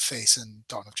guy in the face in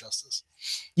Dawn of Justice.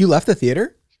 You left the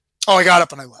theater? Oh, I got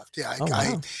up and I left. Yeah,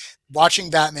 wow. Watching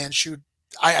Batman shoot.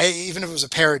 I even if it was a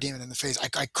parademon in the face,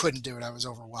 I couldn't do it. I was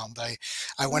overwhelmed.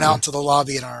 I went out to the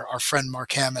lobby, and our friend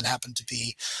Mark Hammond happened to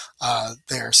be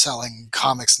there selling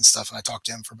comics and stuff, and I talked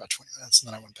to him for about 20 minutes, and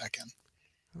then I went back in.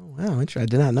 Oh, wow. I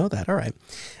did not know that. All right.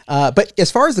 But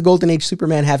as far as the Golden Age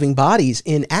Superman having bodies,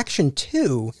 in Action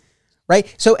 2,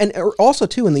 right? So, and also,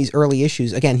 too, in these early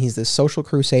issues, again, he's this social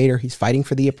crusader. He's fighting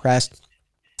for the oppressed.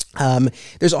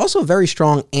 There's also a very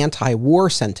strong anti-war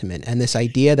sentiment, and this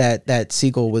idea that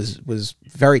Siegel was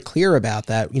very clear about,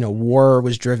 that war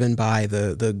was driven by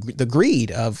the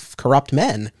greed of corrupt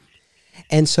men.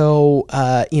 And so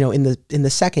in the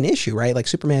second issue, right, like,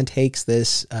 Superman takes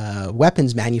this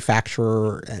weapons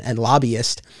manufacturer and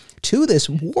lobbyist to this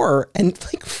war and,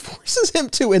 like, forces him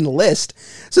to enlist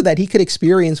so that he could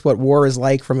experience what war is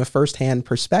like from a firsthand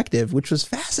perspective, which was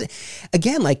fascinating.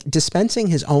 Again, like, dispensing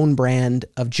his own brand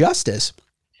of justice.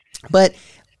 But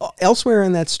elsewhere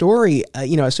in that story,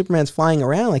 as Superman's flying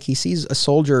around, like, he sees a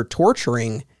soldier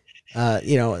torturing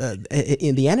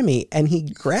in the enemy, and he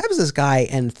grabs this guy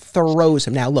and throws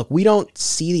him. Now, look, we don't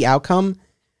see the outcome.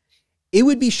 It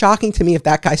would be shocking to me if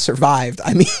that guy survived.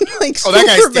 I mean, like, that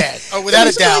guy's dead. Oh, without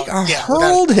a doubt.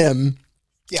 Hurled him.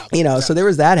 Yeah. So there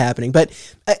was that happening. But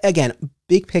again,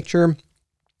 big picture,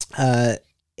 and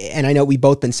I know we've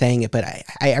both been saying it, but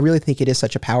I really think it is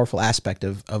such a powerful aspect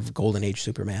of Golden Age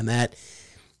Superman that,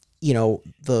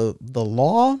 the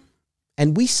law,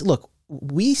 and we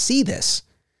see this,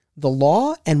 the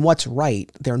law and what's right,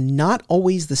 they're not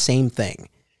always the same thing.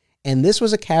 And this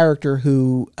was a character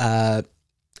who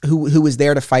was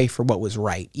there to fight for what was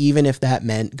right, even if that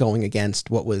meant going against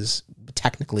what was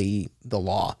technically the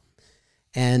law.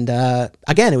 And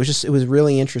again, it was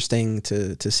really interesting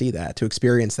to see that, to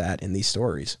experience that in these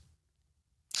stories.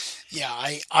 Yeah,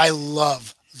 I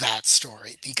love that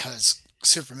story, because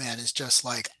Superman is just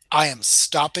like, I am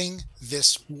stopping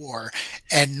this war.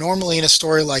 And normally in a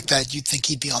story like that, you'd think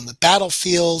he'd be on the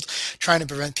battlefield trying to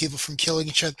prevent people from killing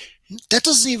each other. That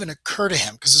doesn't even occur to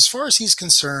him, because as far as he's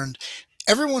concerned,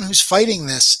 everyone who's fighting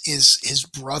this is his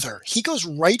brother. He goes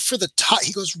right for the top.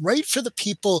 He goes right for the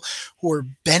people who are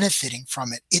benefiting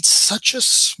from it. It's such a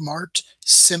smart,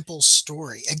 simple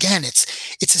story. Again, it's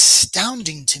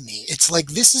astounding to me. It's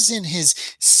like, this is in his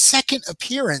second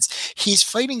appearance. He's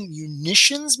fighting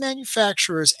munitions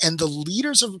manufacturers and the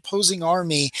leaders of opposing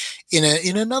army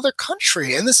in another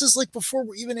country. And this is like before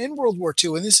we're even in World War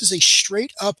II. And this is a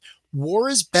straight up, war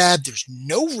is bad. There's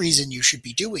no reason you should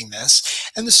be doing this.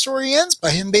 And the story ends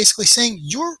by him basically saying,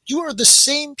 you are the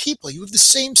same people. You have the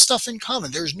same stuff in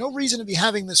common. There's no reason to be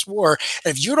having this war.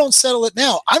 And if you don't settle it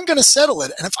now, I'm going to settle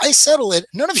it. And if I settle it,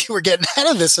 none of you are getting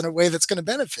out of this in a way that's going to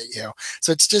benefit you.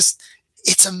 So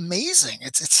it's amazing.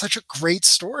 It's such a great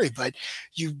story, but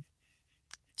you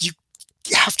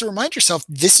have to remind yourself,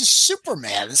 this is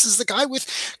Superman. This is the guy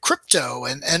with crypto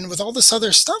and with all this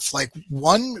other stuff. Like,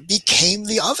 one became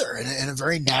the other in a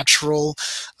very natural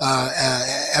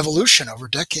evolution over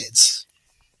decades.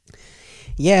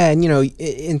 Yeah, and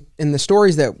in the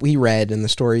stories that we read and the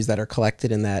stories that are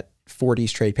collected in that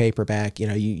 40s trade paperback,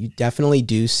 you definitely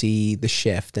do see the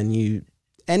shift, and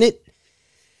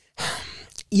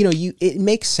it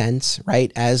makes sense,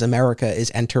 right? As America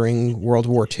is entering World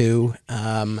War II,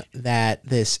 that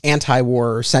this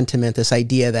anti-war sentiment, this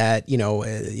idea that,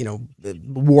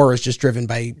 war is just driven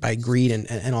by greed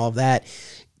and all of that,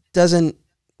 doesn't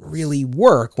really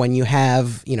work when you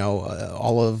have,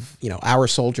 all of, our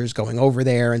soldiers going over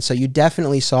there. And so you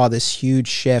definitely saw this huge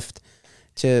shift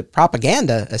to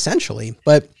propaganda, essentially.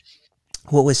 But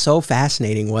what was so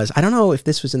fascinating was, I don't know if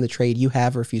this was in the trade you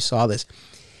have or if you saw this,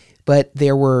 but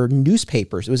there were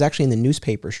newspapers. It was actually in the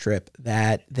newspaper strip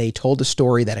that they told a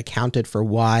story that accounted for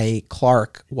why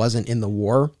Clark wasn't in the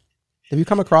war. Have you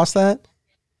come across that?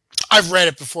 I've read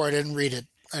it before. I didn't read it.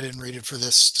 I didn't read it for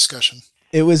this discussion.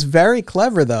 It was very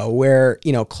clever, though, where,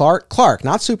 Clark,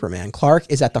 not Superman, Clark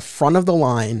is at the front of the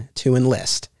line to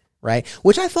enlist, right?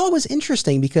 Which I thought was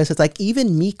interesting because it's like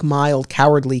even meek, mild,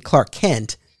 cowardly Clark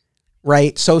Kent,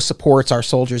 right, so supports our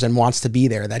soldiers and wants to be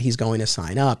there that he's going to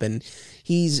sign up. And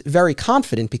he's very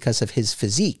confident because of his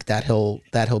physique that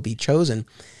he'll be chosen.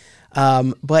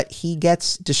 But he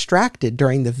gets distracted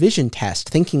during the vision test,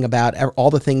 thinking about all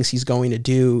the things he's going to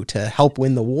do to help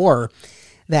win the war,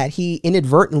 that he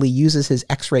inadvertently uses his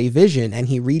X-ray vision and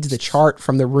he reads the chart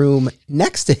from the room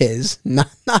next to his, not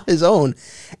his own,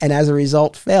 and as a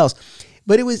result fails.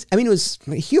 But it was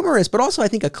humorous, but also I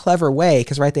think a clever way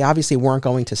because, right, they obviously weren't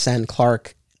going to send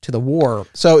Clark to the war.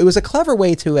 So it was a clever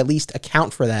way to at least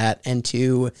account for that and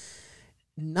to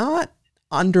not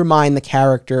undermine the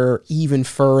character even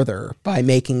further by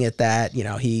making it that,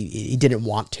 he didn't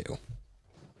want to.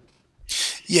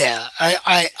 Yeah,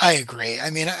 I agree. I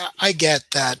mean, I get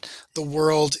that the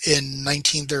world in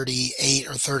 1938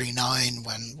 or 39,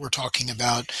 when we're talking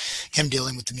about him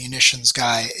dealing with the munitions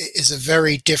guy, is a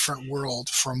very different world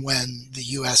from when the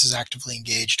U.S. is actively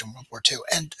engaged in World War II.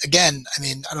 And again, I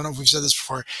mean, I don't know if we've said this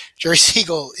before, Jerry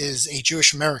Siegel is a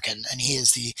Jewish American, and he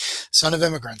is the son of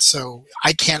immigrants. So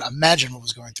I can't imagine what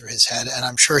was going through his head, and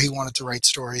I'm sure he wanted to write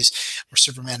stories where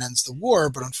Superman ends the war,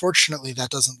 but unfortunately that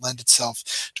doesn't lend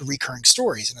itself to recurring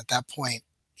stories. And at that point,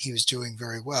 he was doing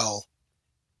very well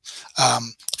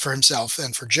for himself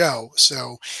and for Joe.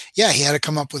 So yeah, he had to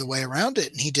come up with a way around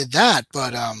it, and he did that.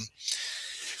 But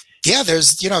yeah,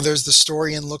 there's the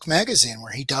story in Look magazine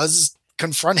where he does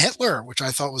confront Hitler, which I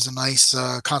thought was a nice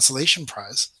consolation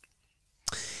prize.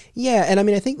 Yeah, and I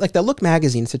mean, I think like the Look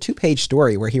magazine, it's a 2-page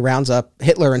story where he rounds up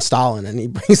Hitler and Stalin and he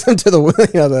brings them to the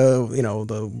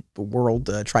the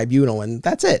World Tribunal, and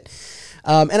that's it.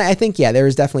 And I think, yeah, there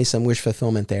is definitely some wish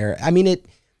fulfillment there. I mean,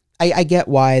 I get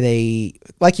why they,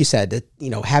 like you said, that,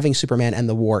 having Superman end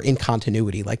the war in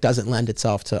continuity, like, doesn't lend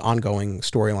itself to ongoing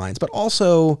storylines, but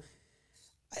also,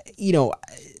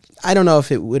 I don't know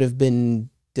if it would have been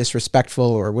disrespectful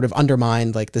or would have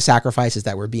undermined like the sacrifices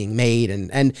that were being made.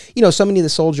 And so many of the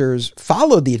soldiers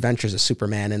followed the adventures of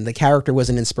Superman and the character was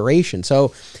an inspiration.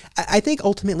 So I think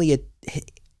ultimately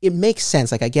it makes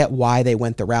sense. Like, I get why they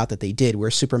went the route that they did,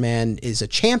 where Superman is a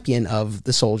champion of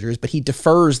the soldiers, but he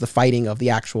defers the fighting of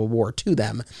the actual war to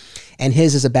them. And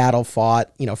his is a battle fought,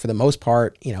 for the most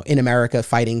part, in America,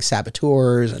 fighting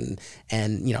saboteurs and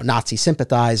Nazi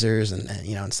sympathizers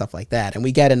and stuff like that. And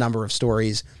we get a number of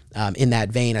stories in that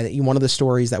vein. I think one of the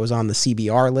stories that was on the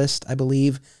CBR list, I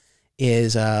believe,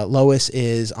 is Lois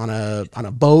is on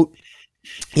a boat.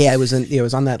 Yeah, it was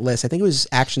on that list. I think it was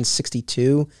Action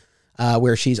 62.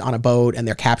 Where she's on a boat and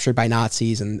they're captured by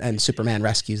Nazis and Superman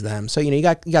rescues them. So, you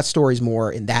got stories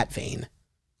more in that vein.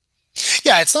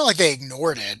 Yeah, it's not like they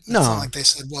ignored it. It's No. not like they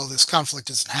said, well, this conflict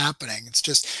isn't happening. It's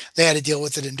just they had to deal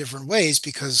with it in different ways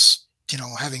because,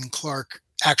 having Clark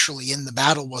actually in the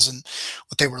battle wasn't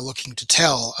what they were looking to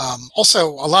tell. Also,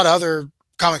 a lot of other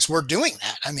comics were doing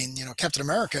that. I mean, Captain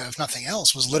America, if nothing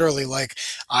else, was literally like,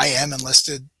 I am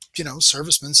enlisted,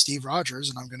 serviceman Steve Rogers,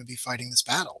 and I'm going to be fighting this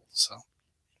battle. So.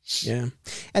 Yeah.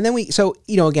 And then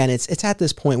again, it's at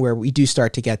this point where we do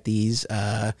start to get these,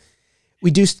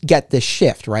 we do get this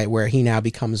shift, right? Where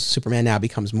Superman now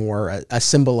becomes more a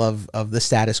symbol of the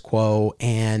status quo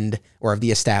or of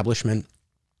the establishment,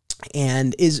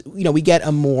 and we get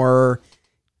a more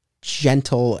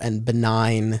gentle and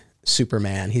benign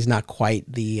Superman. He's not quite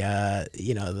the,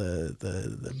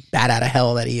 the bat out of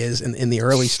hell that he is in the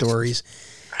early stories.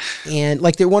 And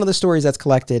like one of the stories that's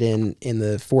collected in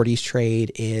the 40s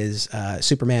trade is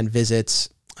Superman visits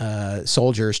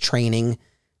soldiers training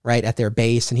right at their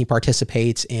base, and he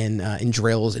participates in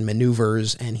drills and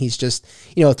maneuvers, and he's just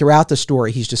throughout the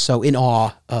story he's just so in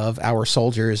awe of our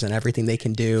soldiers and everything they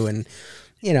can do. And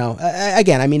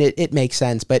again, I mean, it makes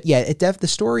sense, but yeah, the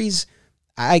stories,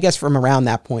 I guess, from around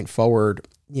that point forward,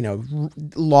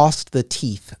 lost the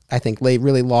teeth. I think they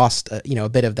really lost, a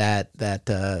bit of that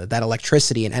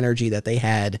electricity and energy that they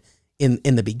had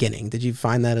in the beginning. Did you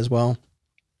find that as well?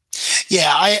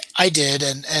 Yeah, I did,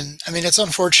 and I mean it's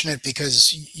unfortunate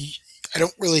because I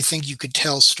don't really think you could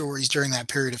tell stories during that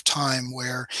period of time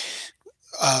where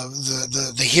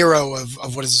the hero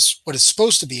of what is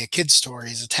supposed to be a kid's story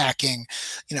is attacking,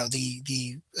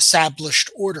 the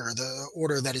established order, the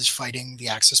order that is fighting the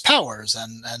Axis powers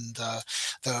and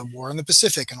the war in the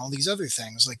Pacific and all these other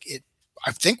things. Like it,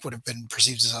 I think would have been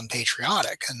perceived as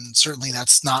unpatriotic, and certainly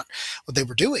that's not what they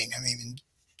were doing. I mean,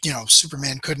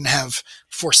 Superman couldn't have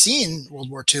foreseen World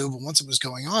War II, but once it was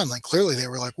going on, like clearly they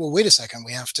were like, well, wait a second,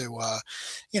 we have to,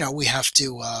 we have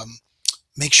to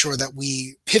make sure that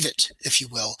we pivot, if you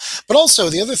will. But also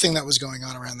the other thing that was going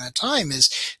on around that time is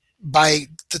by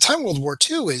the time World War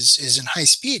II is in high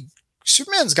speed,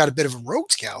 Superman's got a bit of a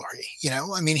rogues gallery.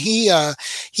 I mean,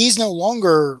 he's no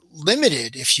longer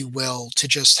limited, if you will, to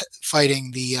just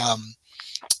fighting the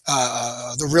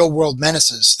real world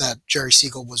menaces that Jerry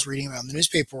Siegel was reading about in the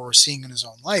newspaper or seeing in his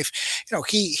own life.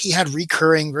 He had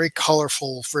recurring, very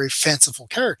colorful, very fanciful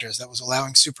characters that was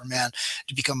allowing Superman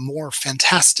to become more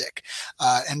fantastic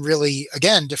and really,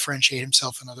 again, differentiate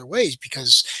himself in other ways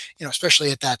because,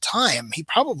 especially at that time, he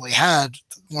probably had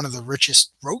one of the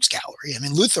richest rogues gallery. I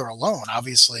mean, Luthor alone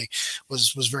obviously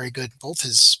was very good, both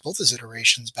his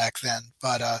iterations back then.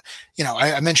 But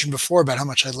I mentioned before about how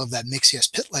much I love that Mixius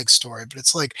Pitleg story, but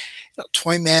it's like,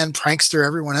 Toyman, Prankster,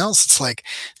 everyone else. It's like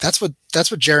that's what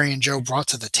Jerry and Joe brought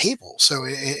to the table. So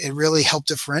it really helped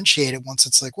differentiate it. Once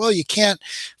it's like, well, you can't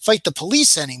fight the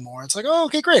police anymore. It's like, oh,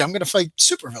 okay, great. I'm going to fight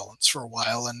supervillains for a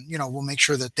while, and we'll make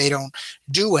sure that they don't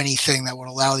do anything that would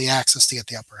allow the Axis to get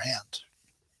the upper hand.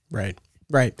 Right.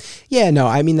 Yeah. No,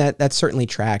 I mean that certainly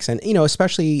tracks, and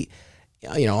especially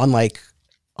unlike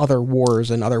other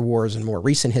wars in more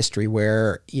recent history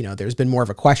where, there's been more of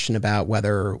a question about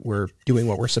whether we're doing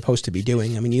what we're supposed to be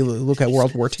doing. I mean, you look at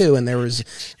World War II and there was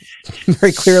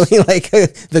very clearly like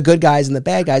the good guys and the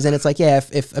bad guys. And it's like, yeah,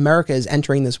 if America is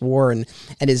entering this war and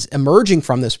is emerging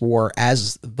from this war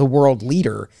as the world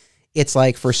leader, it's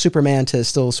like for Superman to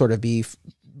still sort of be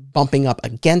bumping up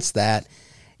against that.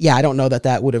 Yeah, I don't know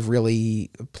that would have really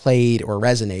played or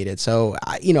resonated. So,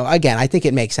 again, I think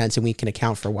it makes sense and we can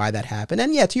account for why that happened.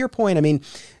 And yeah, to your point, I mean,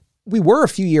 we were a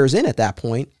few years in at that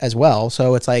point as well.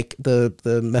 So it's like the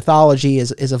mythology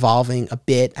is evolving a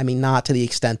bit. I mean, not to the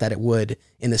extent that it would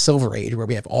in the Silver Age where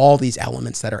we have all these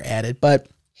elements that are added, but...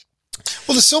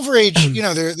 Well, the Silver Age,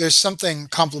 there's something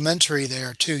complementary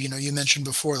there too. You mentioned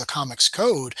before the Comics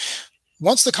Code.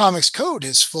 Once the Comics Code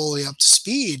is fully up to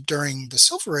speed during the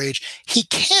Silver Age, he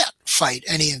can't fight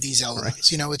any of these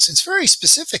elements. Right. It's very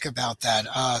specific about that.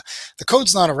 The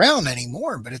code's not around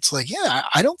anymore, but it's like, yeah,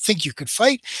 I don't think you could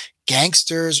fight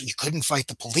gangsters. You couldn't fight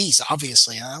the police,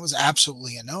 obviously. And that was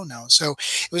absolutely a no-no. So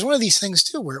it was one of these things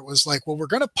too, where it was like, well, we're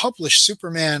going to publish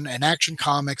Superman and Action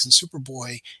Comics and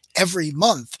Superboy every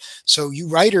month. So you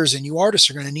writers and you artists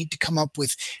are going to need to come up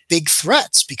with big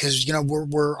threats because,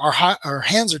 our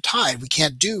hands are tied. We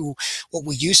can't do what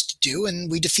we used to do.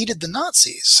 And we defeated the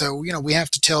Nazis. So, we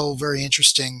have to tell very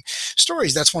interesting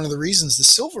stories. That's one of the reasons the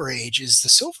Silver Age is the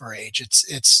Silver Age.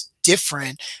 It's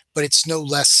different, but it's no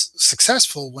less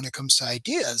successful when it comes to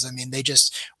ideas. I mean, they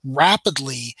just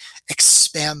rapidly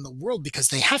expand the world because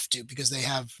they have to, because they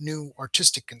have new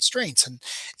artistic constraints. And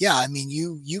yeah, I mean,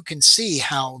 you can see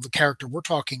how the character we're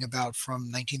talking about from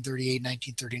 1938,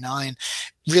 1939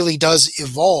 really does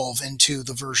evolve into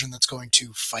the version that's going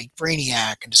to fight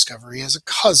Brainiac and discover he has a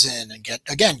cousin and get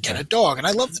a dog. And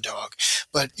I love the dog,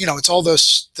 but it's all that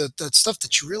stuff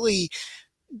that you really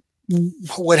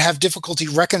would have difficulty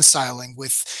reconciling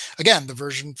with, again, the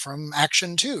version from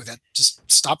Action 2 that just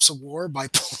stops a war by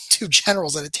pulling two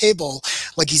generals at a table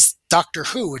like he's Doctor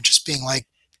Who and just being like,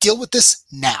 deal with this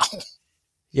now.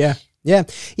 Yeah.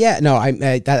 No, I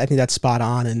think that's spot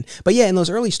on. But yeah, in those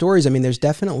early stories, I mean, there's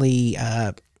definitely,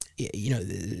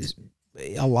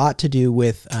 a lot to do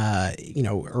with,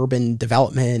 urban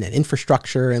development and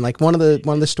infrastructure. And like one of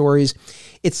the stories,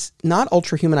 it's not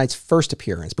Ultra Humanite's first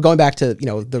appearance, but going back to,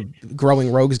 the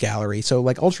growing rogues gallery. So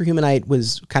like Ultra Humanite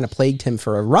was kind of plagued him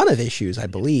for a run of issues, I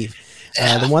believe.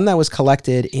 The one that was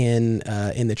collected in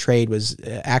the trade was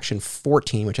Action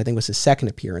 14, which I think was his second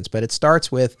appearance, but it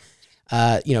starts with,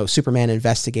 Superman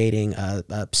investigating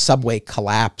a subway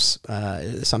collapse,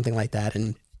 something like that.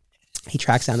 And he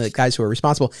tracks down the guys who are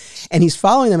responsible and he's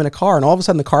following them in a car, and all of a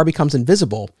sudden the car becomes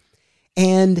invisible.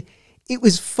 And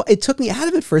it took me out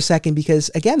of it for a second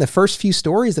because, again, the first few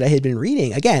stories that I had been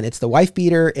reading, again, it's the wife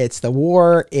beater, it's the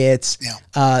war, it's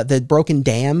the broken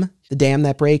dam, the dam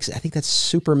that breaks. I think that's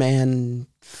Superman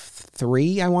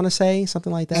 3, I want to say,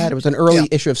 something like that. It was an early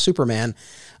issue of Superman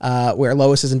where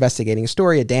Lois is investigating a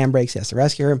story, a dam breaks, he has to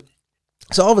rescue her.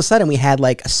 So all of a sudden we had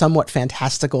like a somewhat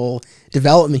fantastical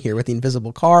development here with the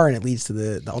invisible car, and it leads to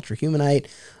the Ultra Humanite.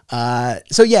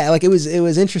 So yeah, like it was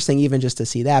interesting even just to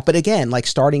see that. But again, like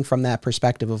starting from that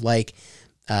perspective of like,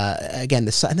 again,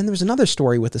 and then there was another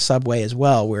story with the subway as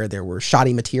well, where there were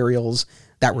shoddy materials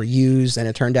that were used, and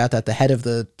it turned out that the head of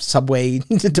the subway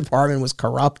department was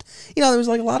corrupt. You know, there was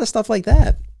like a lot of stuff like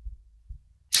that.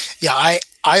 Yeah,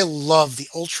 I love the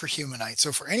Ultra Humanite.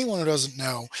 So for anyone who doesn't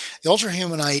know, the Ultra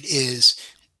Humanite is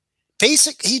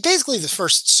he's basically the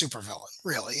first supervillain,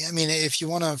 really. I mean, if you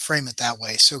want to frame it that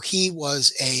way. So he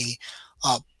was a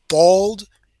bald,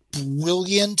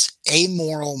 brilliant,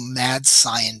 amoral, mad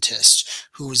scientist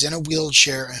who was in a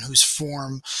wheelchair and whose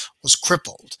form was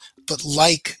crippled. But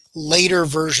like later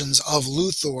versions of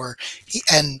Luthor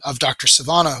and of Dr.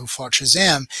 Sivana, who fought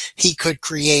Shazam, he could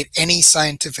create any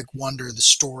scientific wonder the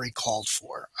story called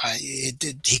for. He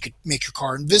could make your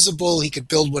car invisible. He could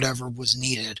build whatever was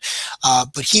needed.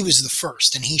 But he was the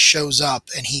first, and he shows up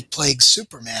and he plagues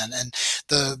Superman. And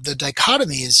the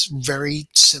dichotomy is very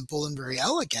simple and very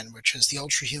elegant, which is the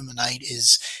Ultra Humanite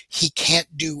is he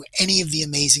can't do any of the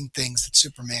amazing things that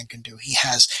Superman can do. He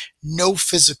has no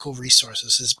physical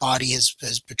resources. His body has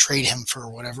betrayed him for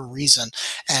whatever reason,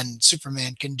 and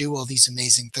Superman can do all these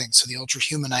amazing things. So the Ultra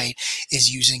Humanite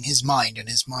is using his mind, and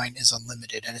his mind is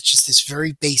unlimited. And it's just this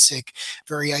very basic,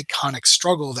 very iconic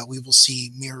struggle that we will see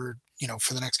mirrored, you know,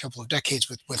 for the next couple of decades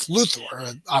with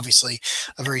Luthor, obviously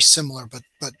a very similar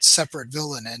but separate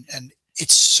villain. And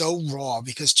it's so raw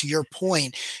because, to your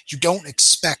point, you don't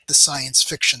expect the science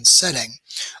fiction setting,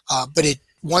 but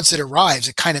once it arrives,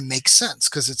 it kind of makes sense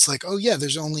because it's like, oh yeah,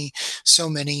 there's only so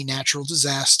many natural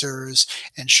disasters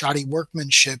and shoddy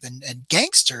workmanship and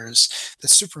gangsters that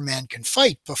Superman can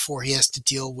fight before he has to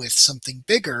deal with something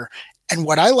bigger. And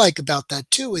what I like about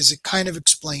that too is it kind of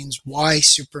explains why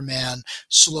Superman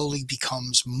slowly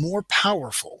becomes more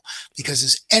powerful, because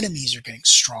his enemies are getting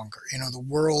stronger. You know, the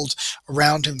world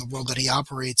around him, the world that he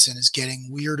operates in, is getting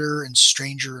weirder and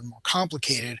stranger and more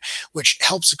complicated, which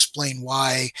helps explain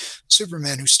why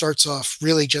Superman, who starts off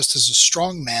really just as a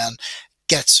strong man,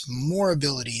 gets more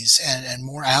abilities and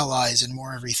more allies and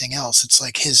more everything else. It's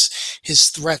like his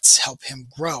threats help him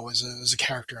grow as a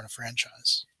character in a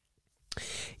franchise.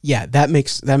 Yeah, that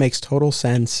makes total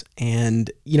sense.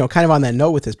 And, you know, kind of on that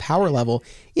note with his power level,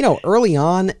 you know, early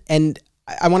on, and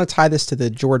I want to tie this to the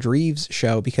George Reeves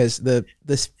show, because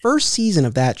this first season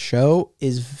of that show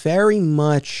is very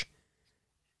much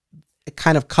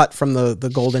kind of cut from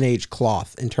the Golden Age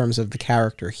cloth in terms of the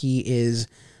character. He is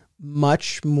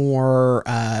much more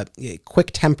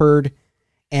quick-tempered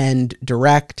and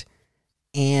direct,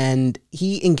 and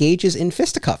he engages in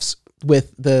fisticuffs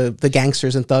with the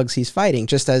gangsters and thugs he's fighting,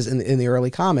 just as in the early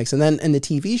comics. And then in the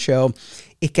TV show,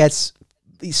 it gets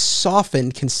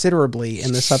softened considerably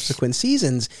in the subsequent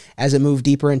seasons as it moved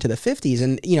deeper into the 50s.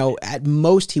 And, you know, at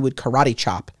most he would karate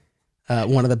chop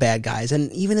one of the bad guys.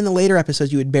 And even in the later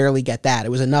episodes, you would barely get that. It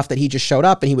was enough that he just showed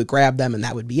up and he would grab them and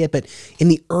that would be it. But in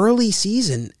the early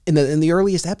season, in the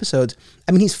earliest episodes,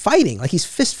 I mean, he's fighting, like he's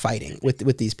fist fighting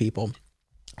with these people.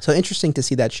 So interesting to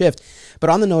see that shift. But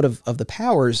on the note of the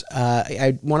powers,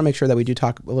 I want to make sure that we do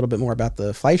talk a little bit more about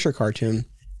the Fleischer cartoon.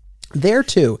 There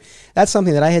too, that's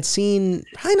something that I had seen,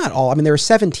 probably not all. I mean, there were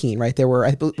 17, right? There were,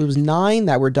 it was 9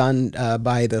 that were done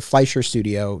by the Fleischer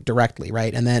Studio directly,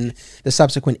 right? And then the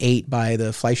subsequent 8 by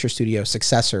the Fleischer Studio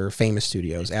successor, Famous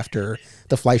Studios, after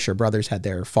the Fleischer brothers had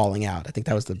their falling out. I think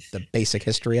that was the basic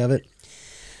history of it.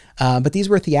 But these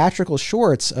were theatrical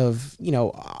shorts of, you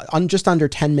know, just under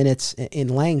 10 minutes in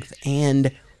length. And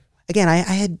again, I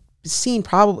had seen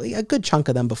probably a good chunk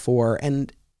of them before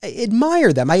and I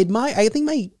admire them. I think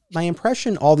my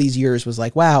impression all these years was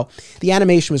like, wow, the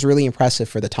animation was really impressive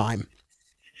for the time.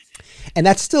 And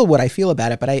that's still what I feel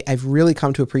about it, but I've really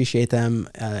come to appreciate them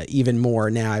even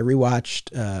more now. I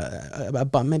rewatched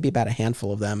maybe about a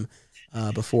handful of them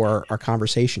before our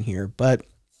conversation here. But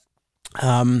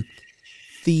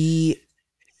they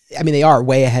are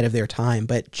way ahead of their time,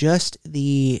 but just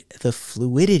the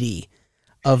fluidity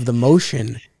of the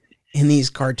motion in these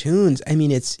cartoons, I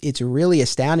mean, it's really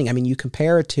astounding. I mean, you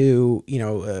compare it to, you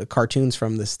know, cartoons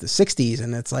from the 60s,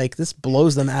 and it's like, this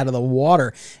blows them out of the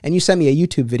water. And you sent me a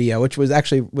YouTube video, which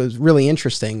was really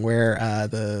interesting, where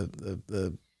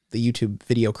the YouTube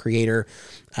video creator,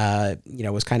 you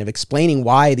know, was kind of explaining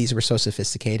why these were so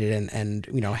sophisticated and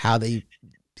you know, how they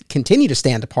continue to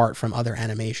stand apart from other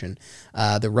animation.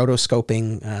 The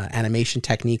rotoscoping animation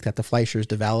technique that the Fleischers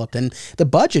developed, and the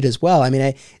budget as well. I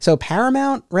mean, so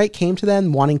Paramount, right, came to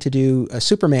them wanting to do a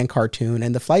Superman cartoon,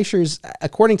 and the Fleischers,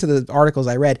 according to the articles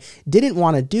I read, didn't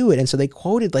want to do it, and so they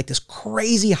quoted like this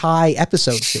crazy high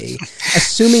episode fee,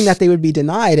 assuming that they would be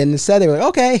denied, and instead they were like,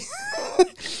 okay.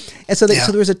 And so,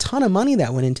 so there was a ton of money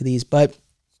that went into these, but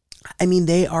I mean,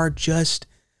 they are just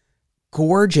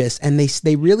gorgeous, and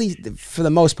they really, for the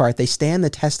most part, they stand the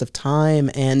test of time.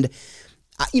 And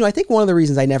I think one of the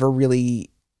reasons I never really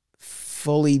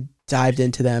fully dived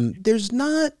into them, there's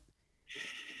not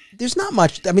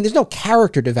much. I mean, there's no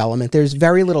character development. There's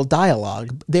very little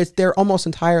dialogue. They're almost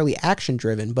entirely action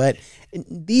driven. But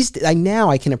now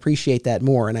I can appreciate that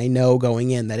more, and I know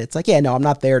going in that it's like, yeah, no, I'm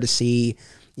not there to see,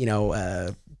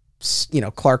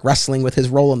 Clark wrestling with his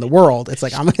role in the world. It's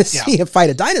like, I'm going to see him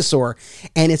fight a dinosaur,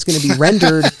 and it's going to be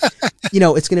rendered,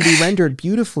 it's going to be rendered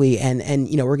beautifully. And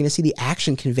we're going to see the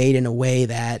action conveyed in a way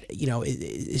that,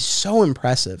 is so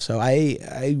impressive. So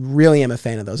I really am a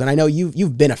fan of those. And I know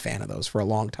you've been a fan of those for a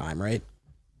long time, right?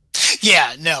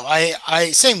 Yeah, no,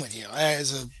 I same with you.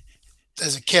 As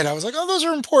a kid, I was like, oh, those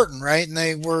are important, right? And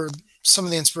they were some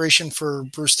of the inspiration for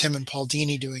Bruce Timm and Paul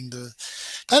Dini doing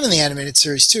time in the animated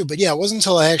series too. But yeah, it wasn't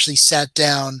until I actually sat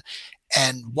down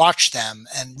and watched them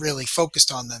and really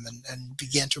focused on them and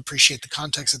began to appreciate the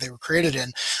context that they were created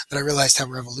in that I realized how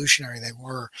revolutionary they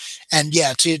were. And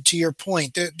yeah, to your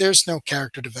point, there's no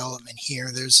character development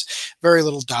here. There's very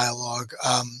little dialogue.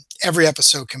 Every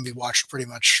episode can be watched pretty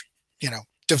much,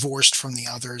 divorced from the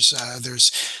others. There's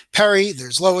Perry,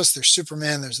 there's Lois, there's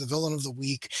Superman, there's the villain of the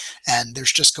week, and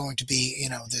there's just going to be,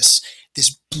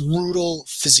 this brutal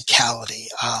physicality.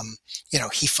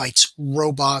 He fights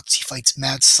robots, he fights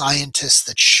mad scientists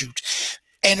that shoot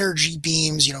energy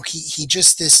beams. He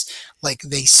just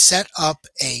they set up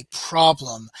a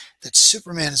problem that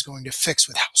Superman is going to fix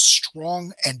with how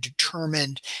strong and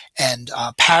determined and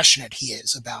passionate he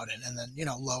is about it. And then,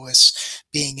 Lois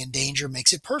being in danger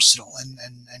makes it personal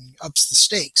and ups the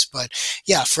stakes. But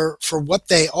yeah, for what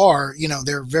they are,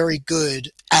 they're very good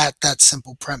at that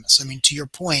simple premise. I mean, to your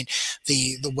point,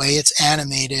 the way it's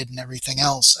animated and everything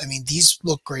else, I mean, these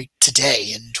look great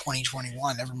today in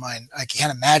 2021. Never mind, I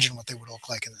can't imagine what they would look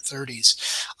like in the 30s.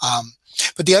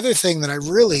 But the other thing that I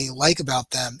really like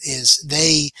about them is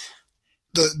the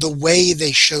way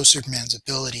they show Superman's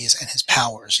abilities and his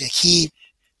powers.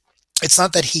 It's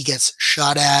not that he gets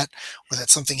shot at or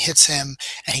that something hits him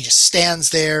and he just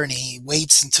stands there and he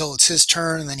waits until it's his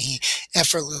turn and then he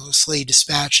effortlessly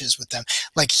dispatches with them.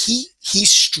 Like he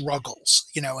struggles,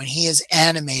 and he is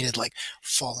animated, like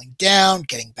falling down,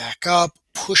 getting back up,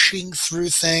 pushing through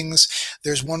things.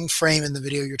 There's one frame in the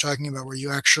video you're talking about where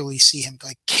you actually see him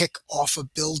like kick off a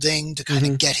building to kind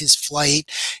of get his flight.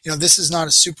 This is not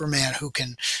a Superman who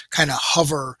can kind of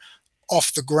hover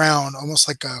off the ground, almost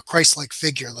like a Christ-like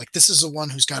figure. Like this is the one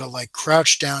who's got to like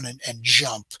crouch down and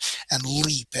jump and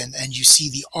leap, and you see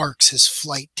the arcs his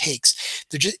flight takes.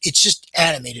 It's just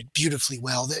animated beautifully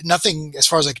well. Nothing, as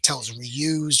far as I could tell, is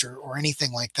reused or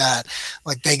anything like that.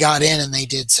 Like they got in and they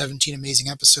did 17 amazing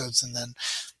episodes, and then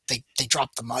they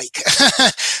dropped the mic.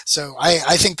 So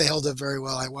I think they held up very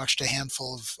well. I watched a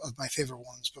handful of my favorite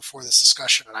ones before this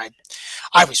discussion, and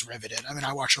I was riveted. I mean,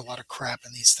 I watch a lot of crap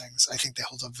in these things. I think they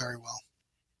hold up very well.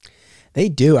 They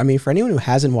do. I mean, for anyone who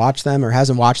hasn't watched them or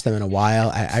hasn't watched them in a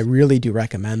while, I really do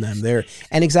recommend them.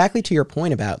 And exactly to your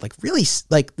point about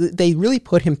they really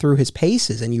put him through his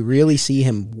paces, and you really see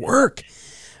him work.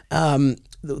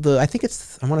 I think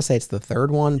I want to say it's the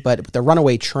third one, but the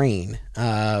runaway train,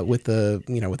 with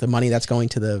the money that's going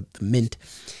to the mint.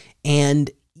 And,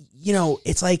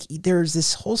 it's like there's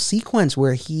this whole sequence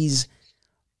where he's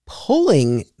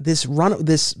pulling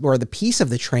the piece of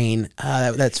the train,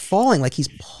 that's falling, like he's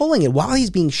pulling it while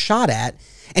he's being shot at,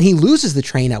 and he loses the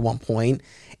train at one point,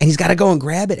 and he's got to go and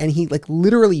grab it. And he like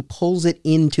literally pulls it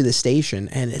into the station.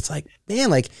 And it's like,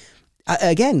 man, like,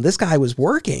 again, this guy was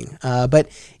working, but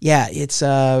yeah, it's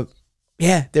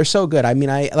they're so good. I mean,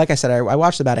 like I said, I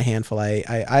watched about a handful.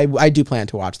 I do plan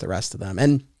to watch the rest of them,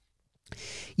 and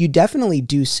you definitely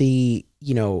do see,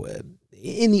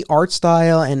 in the art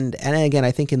style, and again,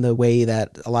 I think in the way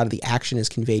that a lot of the action is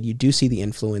conveyed, you do see the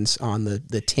influence on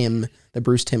the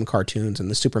Bruce Timm cartoons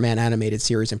and the Superman animated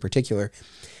series in particular.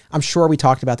 I'm sure we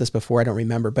talked about this before, I don't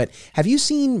remember, but have you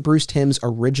seen Bruce Timm's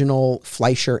original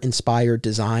Fleischer-inspired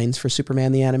designs for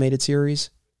Superman the Animated Series?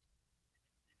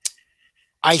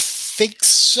 I think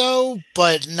so,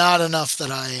 but not enough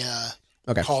that I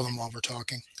call them while we're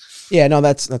talking. Yeah, no,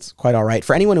 that's quite all right.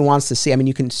 For anyone who wants to see, I mean,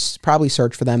 you can probably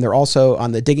search for them. They're also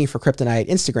on the Digging for Kryptonite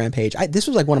Instagram page. This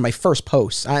was like one of my first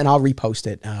posts, and I'll repost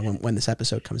it when this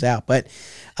episode comes out. But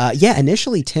yeah,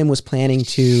 initially Tim was planning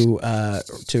to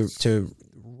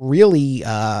really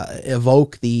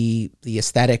evoke the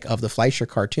aesthetic of the Fleischer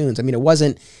cartoons. I mean, it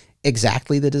wasn't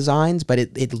exactly the designs, but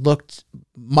it looked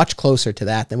much closer to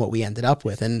that than what we ended up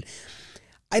with. And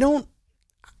I don't,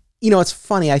 it's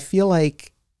funny. I feel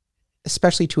like,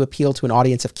 especially to appeal to an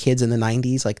audience of kids in the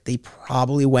 90s, like they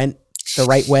probably went the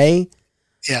right way.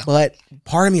 Yeah. But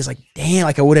part of me is like, damn,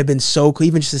 like I would have been so cool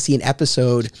even just to see an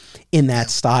episode in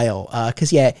that style.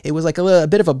 Cause yeah, it was like a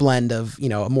bit of a blend of,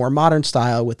 a more modern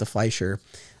style with the Fleischer.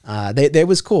 It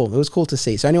was cool. It was cool to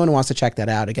see. So anyone who wants to check that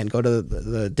out, again, go to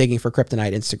the Digging for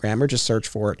Kryptonite Instagram or just search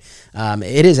for it.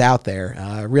 It is out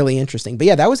there. Really interesting. But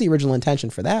yeah, that was the original intention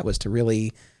for that, was to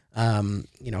really, kind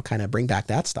of bring back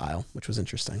that style, which was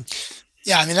interesting.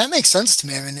 Yeah, I mean, that makes sense to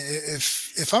me. I mean,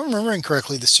 if I'm remembering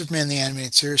correctly, the Superman the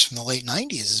Animated Series from the late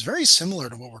 90s is very similar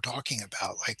to what we're talking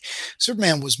about. Like,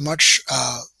 Superman was much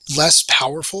less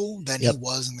powerful than he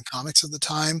was in the comics of the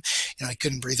time. He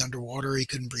couldn't breathe underwater. He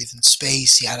couldn't breathe in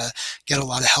space. He had to get a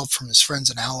lot of help from his friends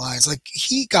and allies. Like,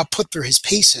 he got put through his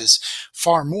paces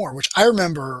far more, which I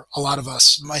remember a lot of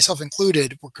us, myself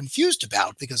included, were confused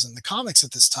about, because in the comics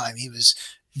at this time, he was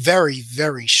very,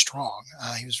 very strong.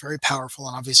 He was very powerful.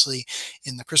 And obviously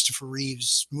in the Christopher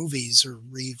Reeves movies, or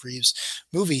Reeves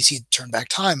movies, he'd turned back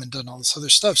time and done all this other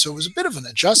stuff. So it was a bit of an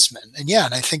adjustment. And yeah,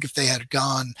 and I think if they had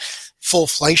gone full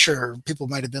Fleischer, people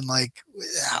might have been like,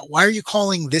 why are you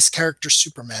calling this character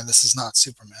Superman? This is not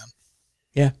Superman.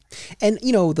 Yeah. And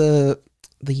the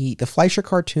Fleischer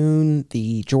cartoon,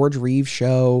 the George Reeves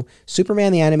show,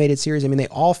 Superman the Animated Series, I mean, they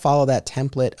all follow that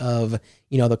template of,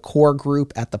 the core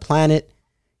group at the planet,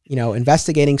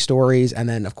 investigating stories. And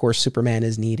then of course, Superman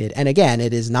is needed. And again,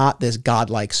 it is not this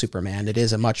godlike Superman. It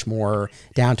is a much more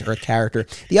down to earth character.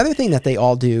 The other thing that they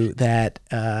all do that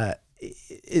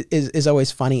is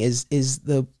always funny is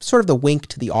the sort of the wink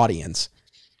to the audience,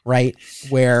 right?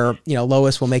 Where,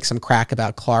 Lois will make some crack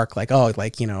about Clark, like, oh,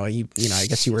 like, I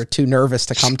guess you were too nervous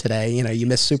to come today. You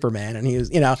missed Superman. And he was,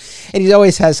 and he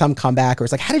always has some comeback where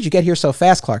it's like, how did you get here so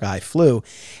fast, Clark? I flew.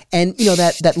 And,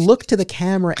 that look to the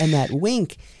camera and that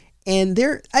wink. And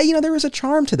there was a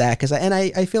charm to that.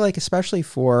 I feel like, especially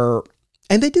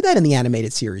and they did that in the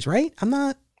animated series, right?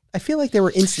 I feel like there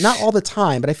were, not all the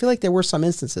time, but I feel like there were some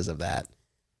instances of that.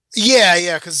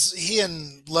 Yeah, because he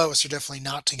and Lois are definitely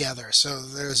not together, so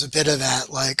there's a bit of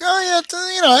that, like, oh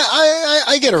yeah,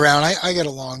 I get around, I get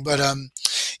along, but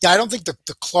yeah, I don't think the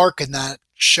Clark in that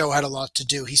show had a lot to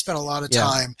do. He spent a lot of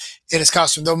time in his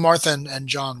costume, though Martha and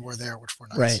John were there, which were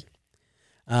nice.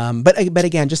 Right. But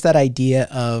again, just that idea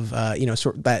of,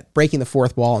 sort of that breaking the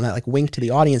fourth wall and that like wink to the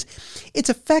audience, it's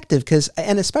effective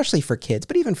and especially for kids,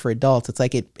 but even for adults, it's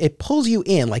like it pulls you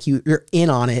in, like you're in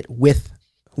on it with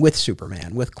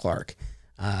Superman, with Clark.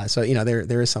 So,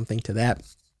 there is something to that.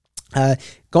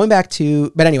 Going back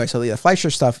to, but anyway, so the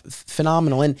Fleischer stuff,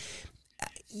 phenomenal. And,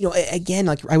 again,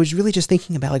 like I was really just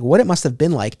thinking about like what it must have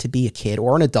been like to be a kid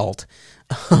or an adult,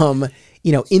 in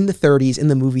the 30s in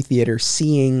the movie theater,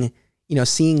 seeing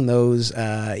those,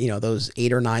 those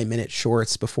 8 or 9 minute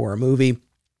shorts before a movie,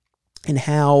 and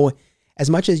how, as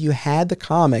much as you had the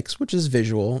comics, which is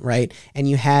visual, right? And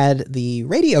you had the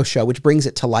radio show, which brings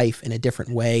it to life in a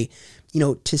different way,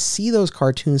 to see those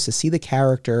cartoons, to see the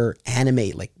character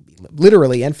animate, like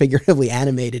literally and figuratively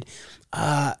animated.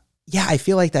 I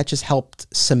feel like that just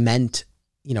helped cement,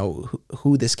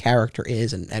 who this character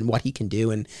is and what he can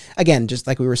do. And again, just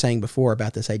like we were saying before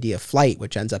about this idea of flight,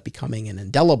 which ends up becoming an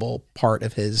indelible part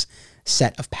of his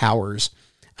set of powers.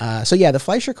 So yeah, the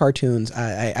Fleischer cartoons,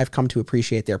 I've come to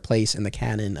appreciate their place in the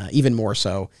canon, even more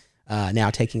so now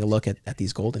taking a look at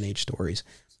these Golden Age stories.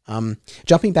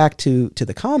 Jumping back to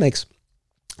the comics,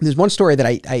 there's one story that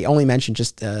I only mentioned,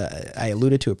 just I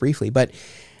alluded to it briefly, but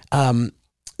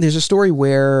there's a story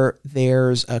where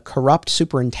there's a corrupt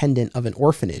superintendent of an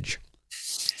orphanage,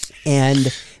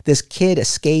 and this kid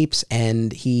escapes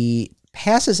and he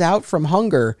passes out from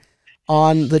hunger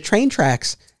on the train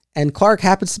tracks. And Clark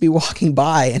happens to be walking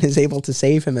by and is able to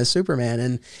save him as Superman.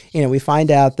 And, we find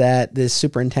out that this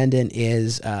superintendent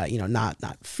is, not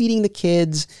feeding the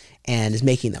kids and is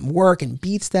making them work and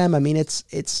beats them. I mean, it's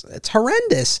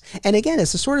horrendous. And again,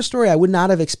 it's the sort of story I would not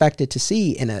have expected to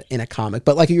see in a comic.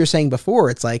 But like you were saying before,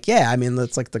 it's like, yeah, I mean,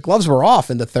 it's like the gloves were off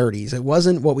in the 30s. It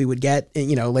wasn't what we would get,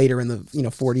 later in the,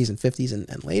 40s and 50s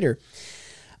and later.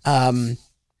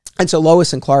 And so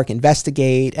Lois and Clark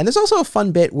investigate, and there's also a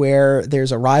fun bit where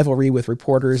there's a rivalry with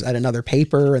reporters at another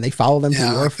paper, and they follow them to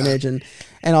the orphanage and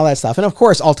all that stuff. And of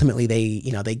course, ultimately,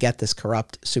 they get this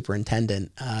corrupt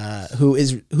superintendent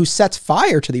who sets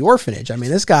fire to the orphanage. I mean,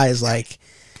 this guy is like,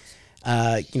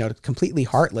 completely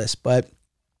heartless. But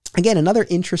again, another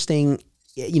interesting,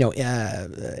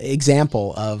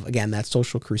 example of, again, that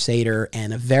social crusader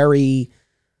and a very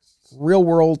real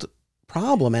world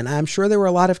problem. And I'm sure there were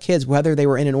a lot of kids, whether they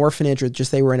were in an orphanage or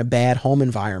just they were in a bad home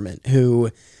environment,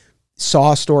 who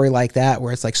saw a story like that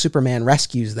where it's like Superman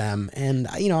rescues them. And,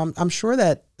 I'm sure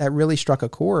that really struck a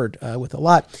chord with a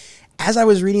lot. As I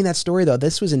was reading that story, though,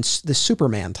 this was in the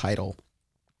Superman title.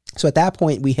 So at that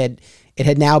point, it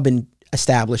had now been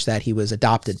established that he was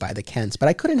adopted by the Kents. But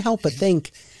I couldn't help but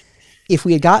think, if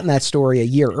we had gotten that story a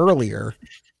year earlier,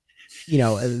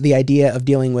 the idea of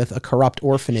dealing with a corrupt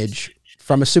orphanage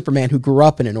from a Superman who grew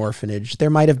up in an orphanage, there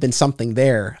might have been something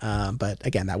there. But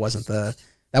again, that wasn't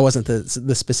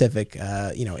the specific,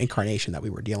 incarnation that we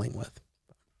were dealing with.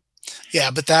 Yeah.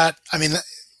 But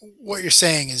what you're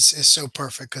saying is so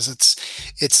perfect, because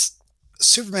it's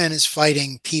Superman is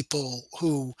fighting people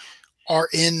who are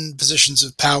in positions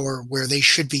of power where they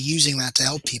should be using that to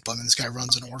help people. I mean, this guy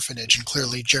runs an orphanage, and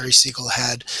clearly Jerry Siegel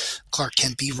had Clark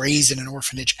Kent be raised in an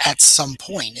orphanage at some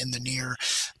point in the near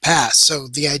past. So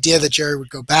the idea that Jerry would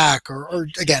go back, or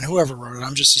again, whoever wrote it,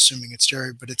 I'm just assuming it's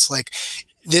Jerry, but it's like,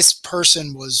 this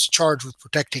person was charged with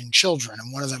protecting children,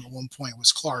 and one of them at one point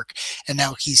was Clark, and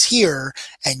now he's here,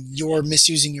 and you're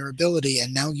misusing your ability,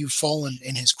 and now you've fallen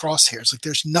in his crosshairs. Like,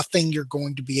 there's nothing you're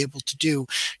going to be able to do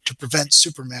to prevent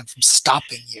Superman from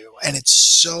stopping you. And it's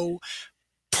so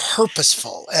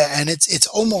purposeful, and it's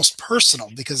almost personal,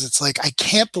 because it's like, I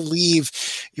can't believe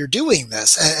you're doing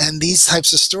this. And these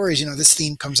types of stories, this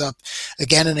theme comes up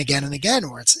again and again and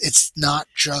again, where it's not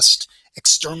just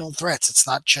external threats. It's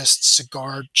not just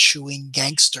cigar chewing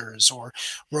gangsters or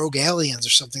rogue aliens or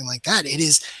something like that. It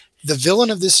is the villain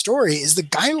of this story is the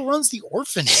guy who runs the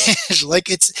orphanage. Like,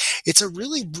 it's a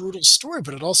really brutal story,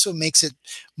 but it also makes it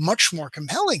much more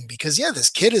compelling, because this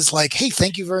kid is like, hey,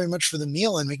 thank you very much for the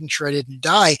meal and making sure I didn't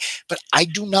die, but I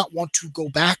do not want to go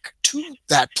back to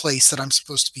that place that I'm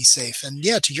supposed to be safe. And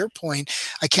to your point,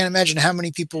 I can't imagine how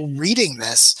many people reading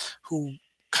this who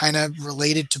kind of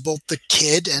related to both the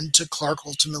kid and to Clark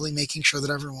ultimately making sure that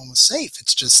everyone was safe.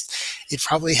 It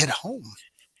probably hit home.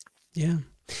 Yeah.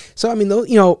 So, I mean,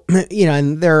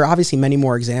 and there are obviously many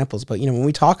more examples, but, when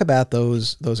we talk about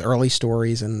those early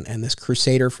stories and this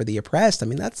crusader for the oppressed, I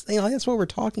mean, that's what we're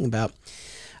talking about.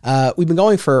 We've been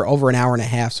going for over an hour and a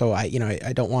half, so I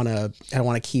don't want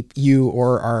to keep you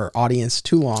or our audience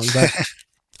too long, but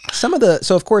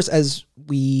so of course, as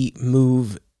we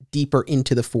move deeper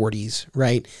into the 40s,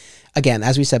 right? Again,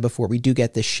 as we said before, we do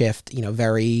get this shift,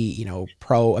 very,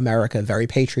 pro-America, very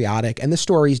patriotic, and the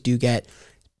stories do get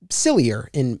sillier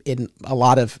in a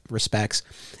lot of respects.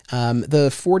 The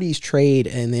 40s trade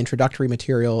and the introductory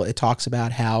material, it talks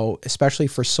about how, especially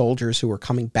for soldiers who were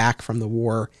coming back from the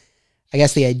war, I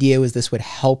guess the idea was this would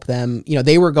help them.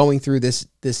 They were going through this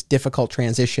difficult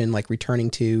transition, like returning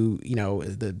to,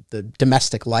 the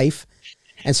domestic life.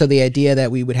 And so the idea that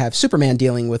we would have Superman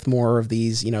dealing with more of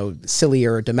these,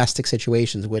 sillier domestic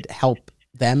situations would help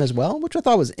them as well, which I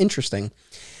thought was interesting.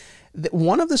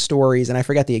 One of the stories, and I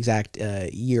forget the exact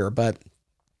year, but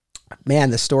man,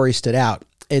 the story stood out.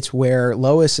 It's where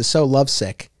Lois is so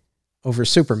lovesick over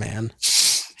Superman.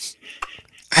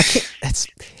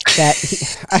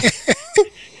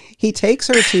 He takes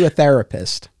her to a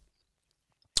therapist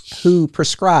who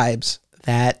prescribes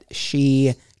that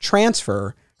she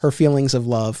transfer her feelings of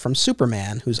love from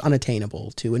Superman, who's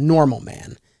unattainable, to a normal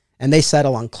man. And they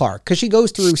settle on Clark, because she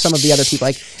goes through some of the other people,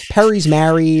 like Perry's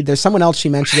married. There's someone else she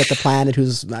mentioned at the planet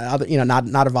who's not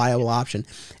a viable option,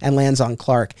 and lands on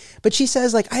Clark. But she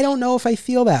says, like, I don't know if I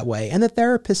feel that way. And the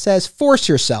therapist says, force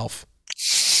yourself.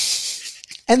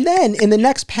 And then in the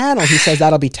next panel, he says,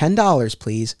 that'll be $10,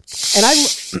 please.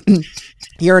 And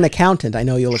you're an accountant. I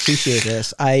know you'll appreciate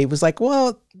this. I was like,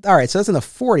 well, all right, so that's in the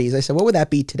 40s. I said, what would that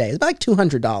be today? It's about like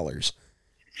 $200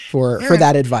 for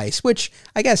that advice, which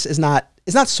I guess is not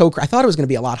so. I thought it was going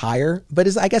to be a lot higher,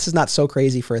 but I guess it's not so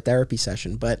crazy for a therapy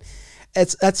session. But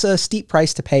that's a steep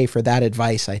price to pay for that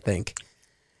advice, I think.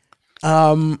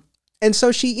 And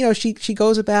so she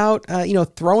goes about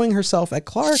throwing herself at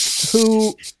Clark,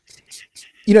 who,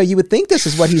 you would think this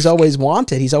is what he's always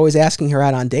wanted. He's always asking her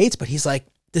out on dates, but he's like,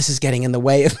 this is getting in the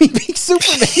way of me being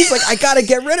Superman. He's like, I gotta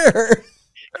get rid of her.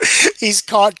 He's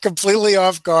caught completely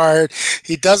off guard.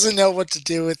 He doesn't know what to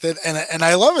do with it. And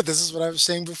I love it. This is what I was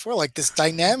saying before. Like, this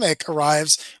dynamic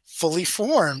arrives fully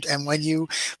formed. And when you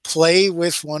play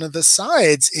with one of the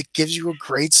sides, it gives you a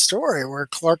great story where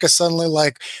Clark is suddenly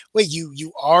like, wait,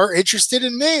 you are interested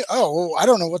in me? Oh, well, I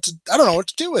don't know what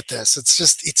to do with this. It's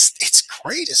just it's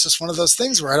great. It's just one of those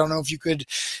things where I don't know if you could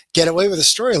get away with a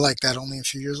story like that only a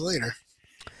few years later.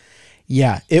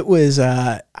 Yeah, it was,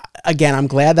 again, I'm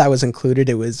glad that was included.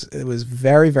 It was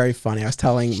very, very funny. I was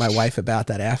telling my wife about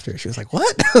that after. She was like,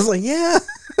 what? I was like, yeah.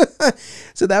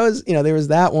 So that was, there was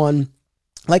that one.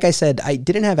 Like I said, I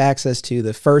didn't have access to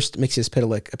the first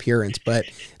Mxyzptlk appearance, but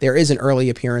there is an early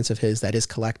appearance of his that is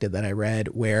collected that I read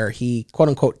where he, quote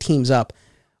unquote, teams up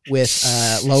with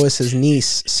Lois's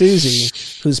niece, Susie,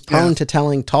 who's prone to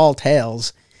telling tall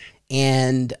tales.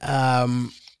 And, I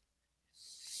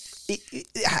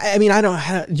mean, I don't.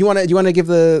 Do you want to give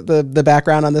the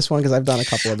background on this one, because I've done a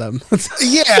couple of them.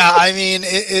 Yeah, I mean,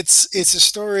 it's a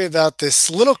story about this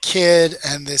little kid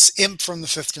and this imp from the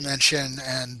fifth dimension,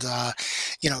 and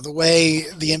the way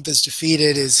the imp is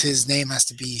defeated is his name has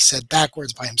to be said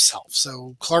backwards by himself.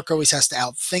 So Clark always has to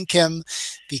outthink him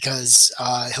because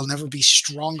he'll never be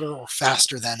stronger or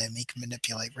faster than him. He can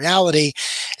manipulate reality.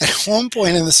 At one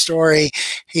point in the story,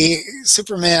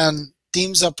 Superman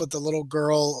teams up with the little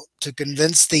girl to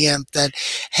convince the imp that,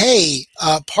 hey,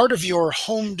 part of your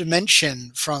home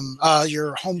dimension from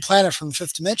your home planet from the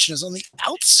fifth dimension is on the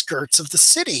outskirts of the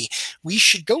city. We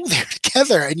should go there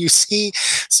together. And you see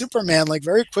Superman like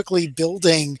very quickly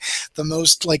building the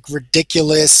most like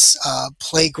ridiculous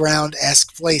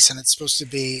playground-esque place, and it's supposed to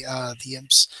be the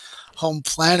imp's home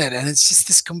planet, and it's just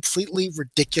this completely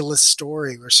ridiculous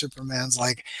story where Superman's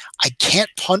like, I can't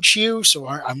punch you, so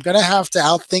I'm gonna have to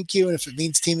outthink you, and if it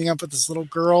means teaming up with this little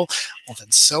girl, well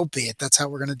then so be it. That's how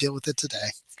we're gonna deal with it today.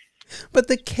 But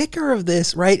the kicker of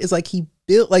this, right, is like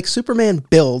Superman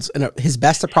builds his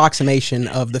best approximation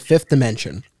of the fifth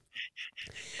dimension,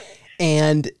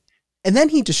 and then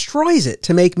he destroys it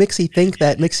to make Mixie think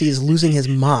that Mixie is losing his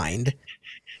mind.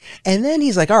 And then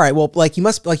he's like, all right, well, like you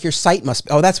must, like your sight must,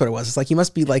 oh, that's what it was. It's like, you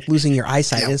must be like losing your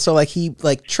eyesight. And so like he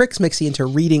like tricks Mixie into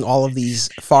reading all of these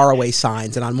faraway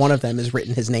signs. And on one of them is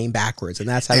written his name backwards. And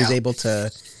that's how he's able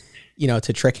to,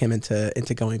 to trick him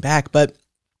into going back. But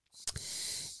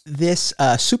this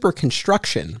super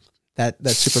construction that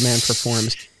Superman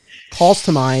performs calls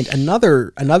to mind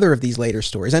another of these later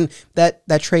stories. And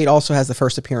that trade also has the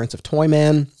first appearance of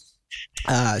Toyman.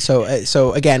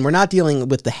 So again, we're not dealing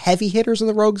with the heavy hitters in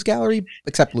the Rogues Gallery,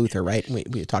 except Luthor, right?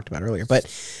 We talked about earlier, but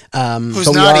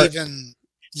who's not even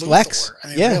Luthor. Lex. I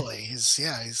mean, really,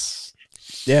 he's.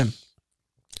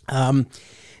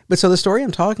 But so the story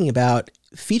I'm talking about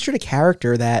featured a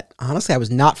character that honestly I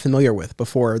was not familiar with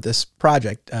before this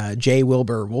project. J.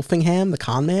 Wilbur Wolfingham, the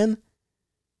con man.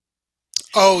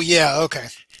 Oh yeah, okay.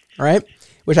 All right.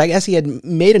 Which I guess he had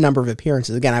made a number of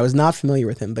appearances. Again, I was not familiar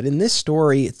with him, but in this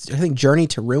story, it's, I think, Journey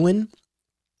to Ruin.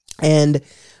 And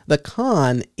the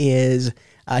con is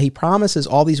he promises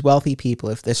all these wealthy people,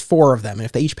 if there's 4 of them, and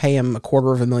if they each pay him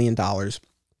 $250,000,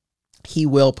 he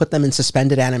will put them in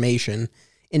suspended animation,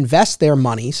 invest their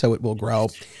money so it will grow,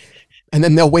 and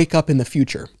then they'll wake up in the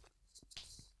future.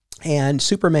 And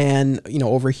Superman,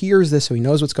 overhears this, so he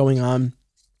knows what's going on.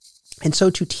 And so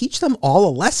to teach them all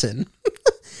a lesson,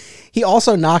 he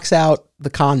also knocks out the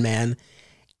con man,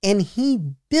 and he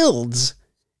builds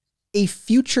a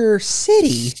future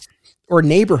city, or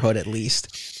neighborhood at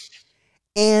least,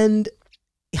 and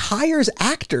hires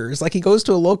actors. Like he goes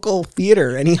to a local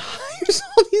theater and he hires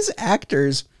all these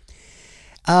actors.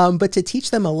 But to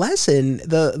teach them a lesson,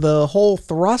 the whole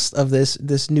thrust of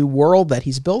this new world that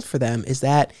he's built for them is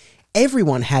that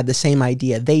everyone had the same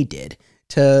idea they did.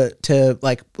 To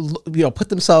like, put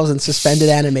themselves in suspended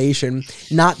animation,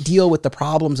 not deal with the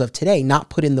problems of today, not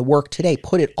put in the work today,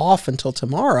 put it off until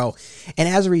tomorrow. And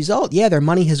as a result, their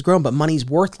money has grown, but money's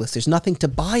worthless. There's nothing to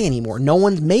buy anymore. No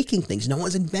one's making things. No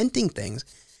one's inventing things.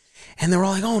 And they're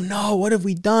all like, oh no, what have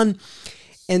we done?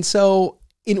 And so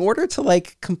in order to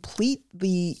like complete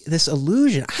this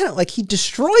illusion, he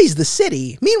destroys the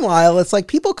city. Meanwhile, it's like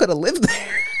people could have lived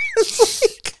there. It's like,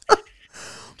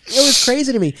 it was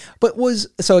crazy to me, but it was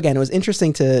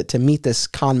interesting to meet this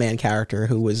con man character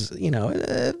who was,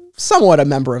 somewhat a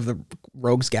member of the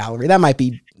Rogues Gallery. That might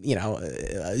be,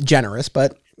 generous,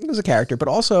 but it was a character. But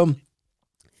also,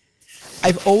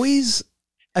 I've always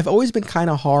been kind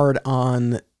of hard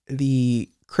on the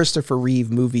Christopher Reeve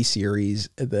movie series,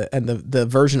 the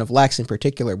version of Lex in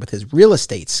particular with his real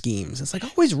estate schemes. It's like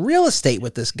always real estate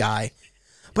with this guy.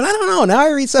 But I don't know. Now I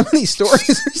read some of these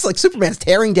stories. It's like Superman's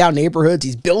tearing down neighborhoods.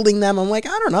 He's building them. I'm like, I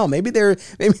don't know. Maybe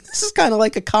this is kind of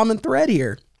like a common thread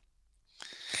here.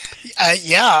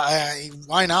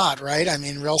 Why not, right? I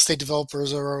mean, real estate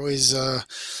developers are always,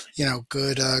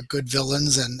 good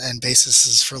villains and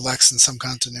bases for Lex and some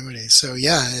continuity. So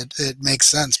yeah, it makes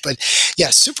sense. But yeah,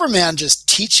 Superman just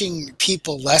teaching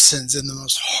people lessons in the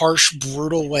most harsh,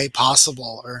 brutal way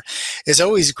possible, or is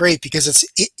always great because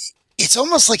it's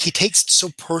almost like he takes it so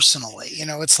personally.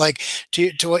 It's like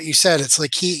to what you said. It's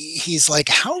like he's like,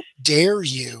 how dare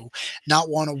you not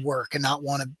want to work and not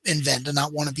want to invent and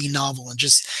not want to be novel and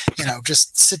just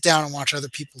sit down and watch other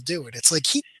people do it. It's like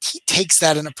he takes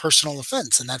that in a personal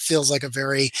offense, and that feels like a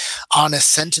very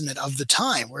honest sentiment of the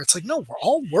time, where it's like, no, we're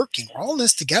all working, we're all in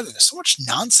this together. There's so much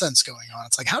nonsense going on.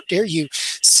 It's like, how dare you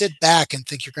sit back and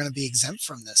think you're going to be exempt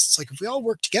from this? It's like, if we all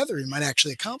work together, we might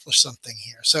actually accomplish something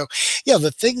here. So yeah,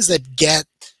 the things that get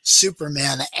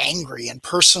Superman angry and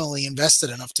personally invested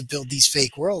enough to build these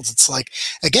fake worlds, it's like,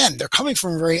 again, they're coming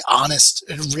from a very honest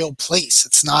and real place.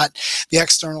 It's not the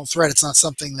external threat. It's not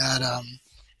something that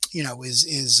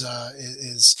is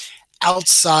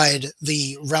outside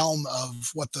the realm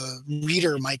of what the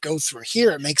reader might go through.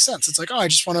 Here it makes sense. It's like, oh, I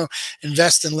just want to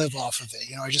invest and live off of it.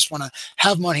 I just want to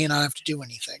have money and not have to do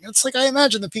anything. It's like, I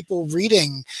imagine the people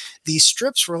reading these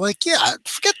strips were like, yeah,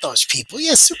 forget those people.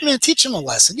 Yeah, Superman, teach them a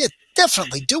lesson. Yeah,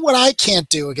 definitely do what I can't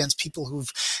do against people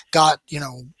who've got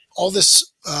all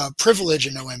this privilege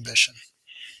and no ambition.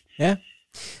 Yeah.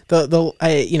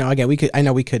 Again, we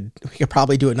could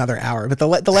probably do another hour, but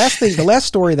the last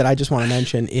story that I just want to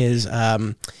mention is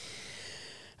the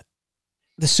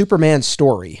Superman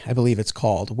story, I believe it's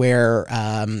called, where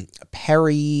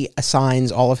Perry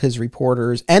assigns all of his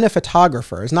reporters and a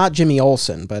photographer. It's not Jimmy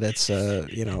Olsen, but it's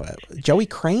Joey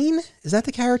Crane. Is that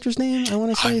the character's name? I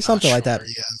want to say something like that.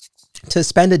 Yeah. To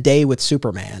spend a day with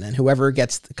Superman, and whoever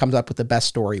comes up with the best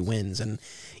story wins. And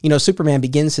Superman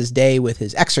begins his day with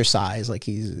his exercise, like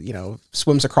he's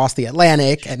swims across the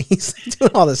Atlantic and he's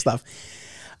doing all this stuff.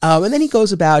 And then he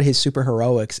goes about his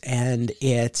superheroics, and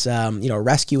it's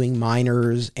rescuing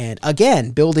miners and again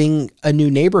building a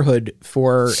new neighborhood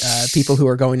for people who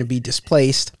are going to be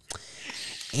displaced,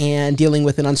 and dealing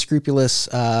with an unscrupulous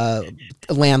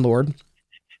landlord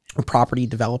or property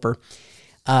developer.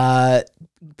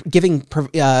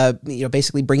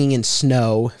 Basically bringing in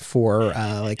snow for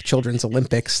like children's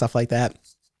Olympics, stuff like that.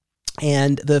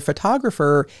 And the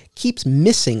photographer keeps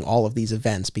missing all of these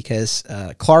events because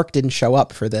Clark didn't show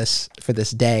up for this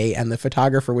day, and the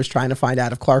photographer was trying to find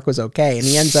out if Clark was okay, and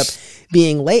he ends up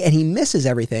being late and he misses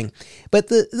everything. But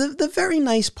the very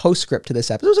nice postscript to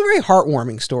this episode, it was a very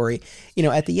heartwarming story.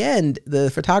 At the end, the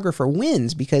photographer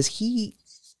wins because he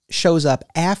shows up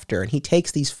after, and he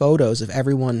takes these photos of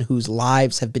everyone whose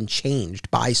lives have been changed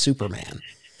by Superman.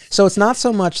 So it's not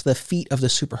so much the feat of the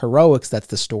superheroics that's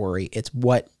the story, it's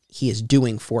what he is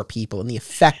doing for people and the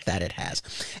effect that it has.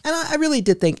 And I really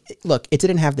did think, look, it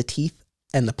didn't have the teeth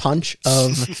and the punch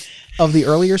of the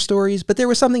earlier stories, but there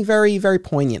was something very, very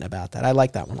poignant about that. I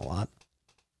like that one a lot.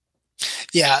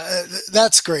 Yeah,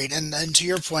 that's great. And to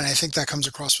your point, I think that comes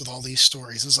across with all these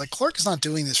stories. It's like Clark is not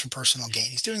doing this for personal gain.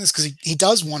 He's doing this because he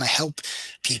does want to help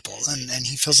people, and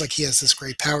he feels like he has this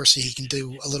great power, so he can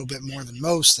do a little bit more than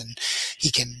most, and he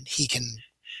can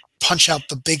punch out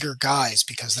the bigger guys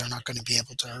because they're not going to be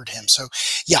able to hurt him. So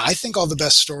yeah, I think all the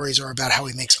best stories are about how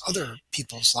he makes other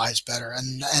people's lives better.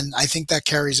 And I think that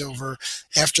carries over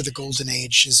after the golden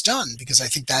age is done, because I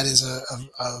think that is a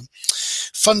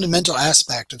fundamental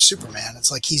aspect of Superman.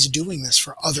 It's like he's doing this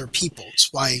for other people.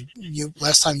 It's why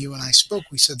last time you and I spoke,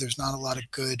 we said there's not a lot of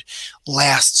good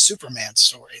last Superman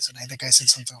stories. And I think I said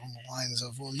something along the lines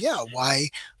of, well, yeah,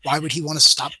 why would he want to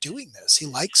stop doing this? He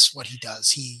likes what he does.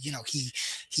 He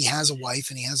has a wife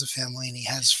and he has a family and he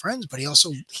has friends, but he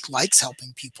likes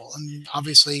helping people. And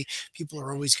obviously people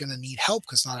are always going to need help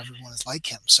because not everyone is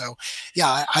like him. So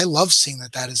yeah, I love seeing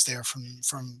that is there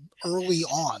from early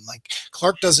on. Like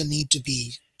Clark doesn't need to be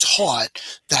taught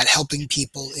that helping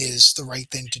people is the right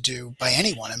thing to do by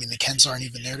anyone. I mean, the Kens aren't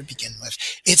even there to begin with.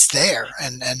 It's there.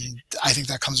 And I think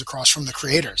that comes across from the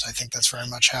creators. I think that's very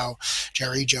much how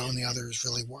Jerry, Joe, and the others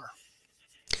really were.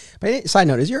 But side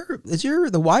note, is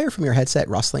the wire from your headset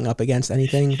rustling up against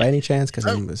anything by any chance? Because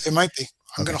it might be.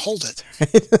 I'm going to hold it.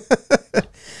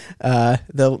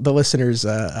 The listeners,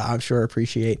 I'm sure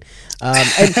appreciate.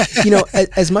 And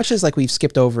as much as like we've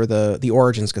skipped over the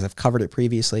origins because I've covered it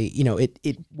previously,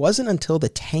 it wasn't until the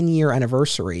 10-year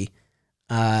anniversary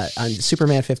on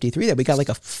Superman 53 that we got like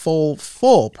a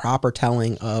full proper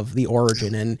telling of the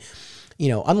origin. And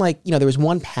unlike, there was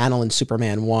one panel in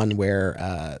Superman 1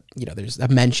 where, there's a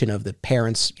mention of the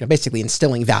parents, basically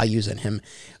instilling values in him.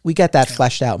 We get that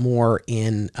fleshed out more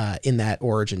in that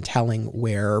origin telling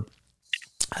where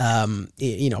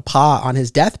Pa on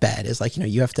his deathbed is like,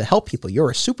 you have to help people.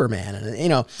 You're a Superman.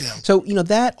 And, so,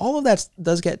 that all of that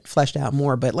does get fleshed out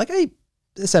more. But like I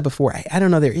said before, I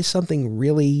don't know, there is something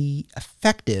really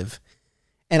effective.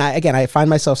 And I find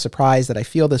myself surprised that I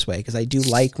feel this way, because I do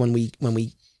like when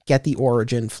we get the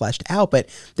origin fleshed out, but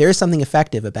there is something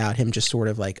effective about him just sort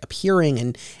of like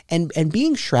appearing and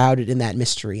being shrouded in that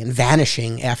mystery and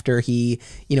vanishing after he,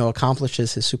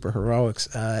 accomplishes his super heroics.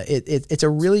 It's a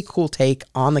really cool take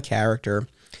on the character.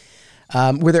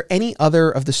 Were there any other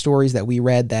of the stories that we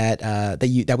read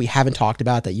that we haven't talked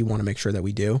about that you want to make sure that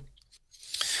we do?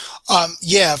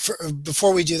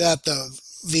 Before we do that though,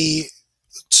 the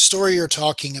story you're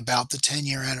talking about, the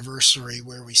 10-year anniversary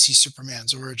where we see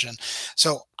Superman's origin.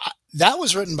 So that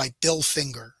was written by Bill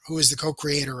Finger, who is the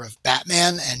co-creator of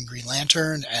Batman and Green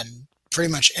Lantern and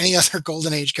pretty much any other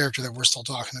Golden Age character that we're still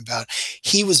talking about.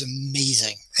 He was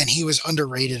amazing, and he was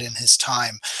underrated in his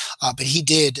time. But he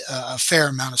did a fair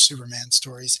amount of Superman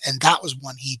stories, and that was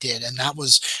one he did, and that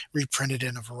was reprinted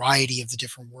in a variety of the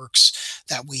different works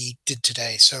that we did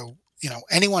today. So,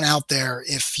 anyone out there,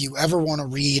 if you ever want to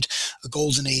read a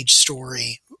Golden Age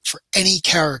story for any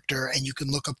character, and you can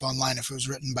look up online if it was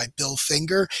written by Bill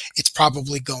Finger, it's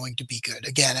probably going to be good.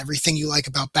 Again, everything you like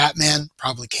about Batman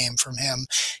probably came from him.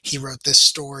 He wrote this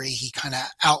story. He kind of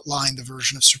outlined the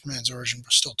version of Superman's origin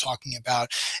we're still talking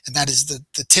about, and that is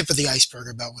the tip of the iceberg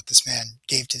about what this man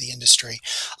gave to the industry.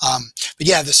 But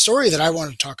yeah, the story that I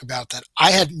wanted to talk about that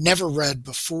I had never read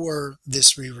before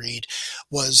this reread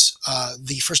was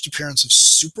the first appearance of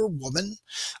Superwoman,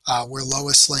 where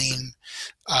Lois Lane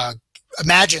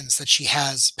imagines that she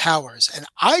has powers. And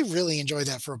I really enjoy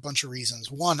that for a bunch of reasons.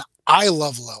 One, I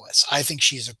love Lois. I think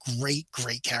she's a great,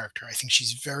 great character. I think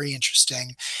she's very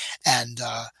interesting. And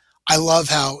I love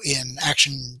how in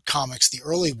Action Comics, the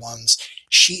early ones,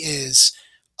 she is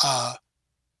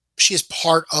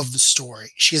part of the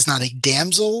story. She is not a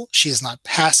damsel. She is not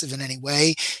passive in any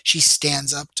way. She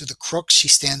stands up to the crooks. She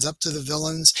stands up to the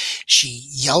villains. She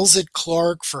yells at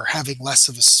Clark for having less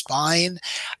of a spine.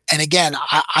 And again,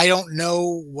 I don't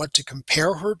know what to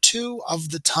compare her to of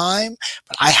the time,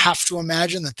 but I have to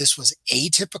imagine that this was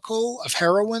atypical of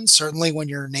heroines, certainly when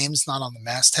your name's not on the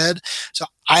masthead. So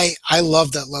I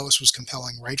love that Lois was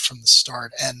compelling right from the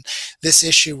start. And this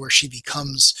issue where she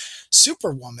becomes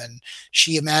Superwoman,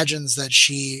 she imagines that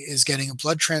she is getting a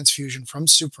blood transfusion from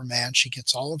Superman. She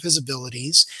gets all of his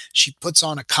abilities. She puts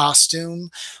on a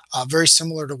costume very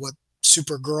similar to what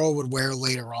Supergirl would wear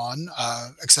later on,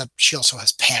 except she also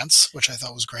has pants, which I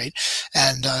thought was great.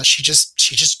 And she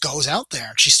just goes out there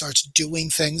and she starts doing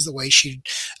things the way she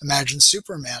imagines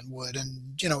Superman would.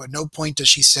 And, at no point does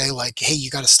she say like, hey, you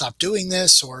got to stop doing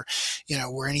this, or,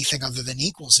 we're anything other than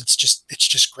equals. It's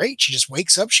just great. She just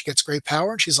wakes up, she gets great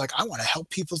power, and she's like, I want to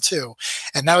help people too.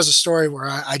 And that was a story where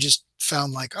I just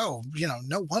found like, oh,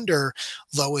 no wonder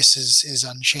Lois is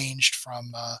unchanged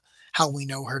from, how we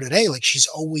know her today. Like, she's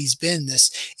always been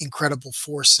this incredible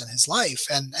force in his life.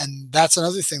 And that's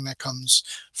another thing that comes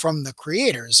from the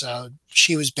creators.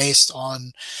 She was based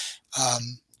on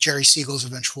Jerry Siegel's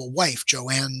eventual wife,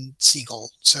 Joanne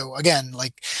Siegel. So again,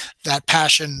 like, that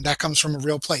passion that comes from a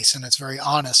real place, and it's very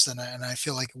honest. And I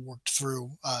feel like it worked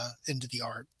through into the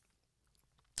art.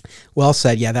 Well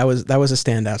said. Yeah, that was a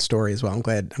standout story as well. I'm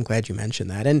glad you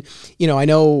mentioned that. And, I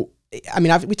know,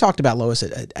 we talked about Lois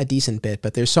a decent bit,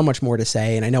 but there's so much more to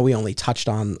say. And I know we only touched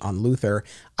on Luthor.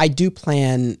 I do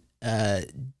plan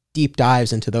deep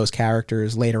dives into those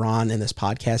characters later on in this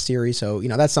podcast series. So,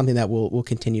 that's something that we'll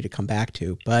continue to come back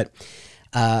to. But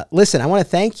listen, I want to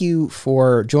thank you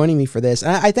for joining me for this.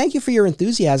 And I thank you for your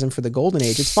enthusiasm for the Golden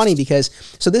Age. It's funny because,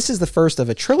 so this is the first of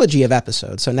a trilogy of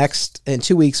episodes. So in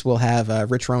 2 weeks, we'll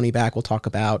have Rich Roney back. We'll talk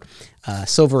about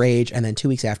Silver Age. And then 2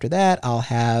 weeks after that, I'll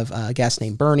have a guest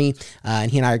named Bernie.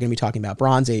 And he and I are going to be talking about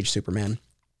Bronze Age Superman.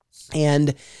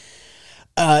 And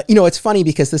it's funny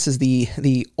because this is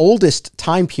the oldest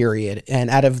time period, and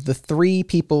out of the three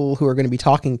people who are going to be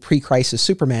talking pre-crisis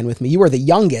Superman with me, you are the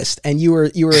youngest, and you were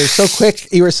so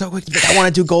quick. You were so quick to be like, I want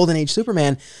to do Golden Age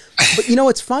Superman. But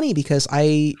it's funny because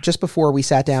just before we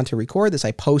sat down to record this,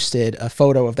 I posted a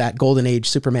photo of that Golden Age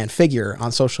Superman figure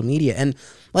on social media, and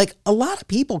like a lot of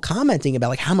people commenting about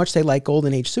like how much they like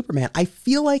Golden Age Superman. I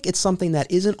feel like it's something that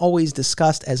isn't always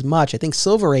discussed as much. I think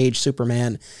Silver Age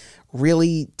Superman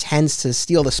really tends to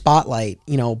steal the spotlight,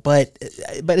 but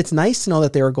it's nice to know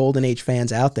that there are Golden Age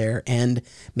fans out there, and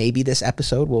maybe this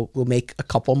episode will make a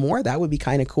couple more. That would be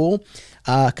kind of cool,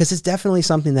 because it's definitely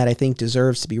something that I think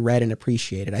deserves to be read and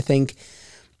appreciated. I think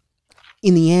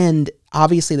in the end,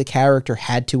 obviously the character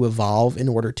had to evolve in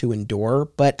order to endure,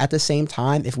 but at the same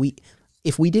time, if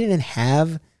we didn't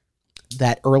have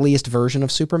that earliest version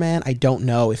of Superman, I don't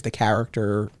know if the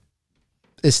character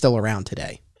is still around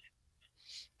today.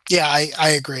 Yeah, I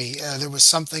agree. There was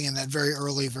something in that very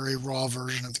early, very raw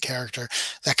version of the character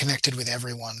that connected with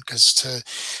everyone. Because to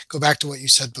go back to what you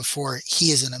said before,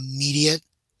 he is an immediate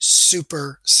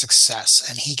super success,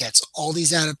 and he gets all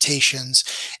these adaptations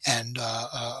and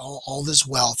all this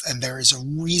wealth, and there is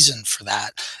a reason for that.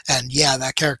 And yeah,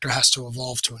 that character has to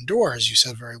evolve to endure, as you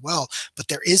said very well. But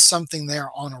there is something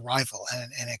there on arrival,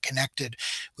 and it connected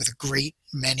with a great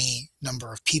many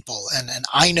number of people. And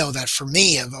I know that for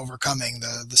me, of overcoming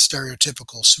the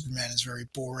stereotypical Superman is very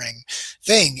boring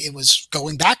thing, it was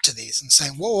going back to these and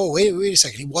saying, whoa, wait a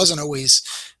second, he wasn't always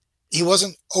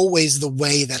the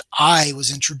way that I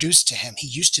was introduced to him. He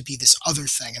used to be this other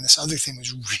thing, and this other thing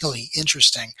was really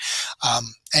interesting.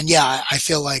 And yeah, I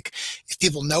feel like if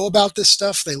people know about this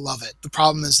stuff, they love it. The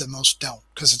problem is that most don't,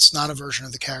 because it's not a version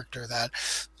of the character that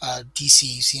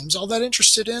DC seems all that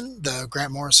interested in. The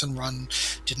Grant Morrison run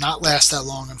did not last that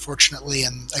long, unfortunately.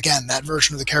 And again, that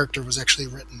version of the character was actually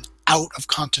written out of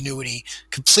continuity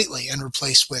completely and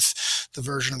replaced with the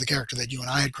version of the character that you and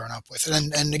I had grown up with.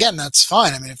 And again, that's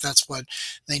fine. I mean, if that's what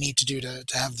they need to do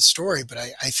to have the story. But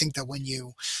I think that when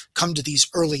you come to these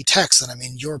early texts, and I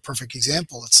mean, you're a perfect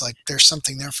example, it's like there's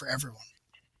something there for everyone.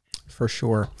 For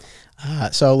sure.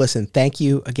 So listen, thank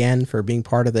you again for being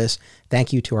part of this.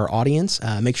 Thank you to our audience.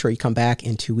 Make sure you come back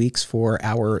in 2 weeks for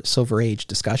our Silver Age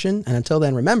discussion. And until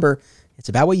then, remember, it's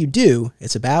about what you do.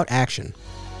 It's about action.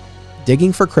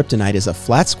 Digging for Kryptonite is a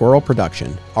Flat Squirrel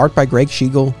production. Art by Greg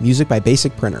Schiegel, music by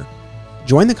Basic Printer.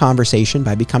 Join the conversation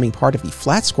by becoming part of the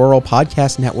Flat Squirrel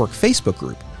Podcast Network Facebook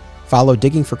group. Follow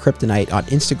Digging for Kryptonite on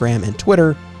Instagram and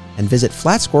Twitter, and visit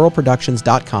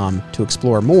flatsquirrelproductions.com to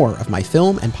explore more of my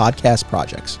film and podcast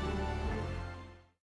projects.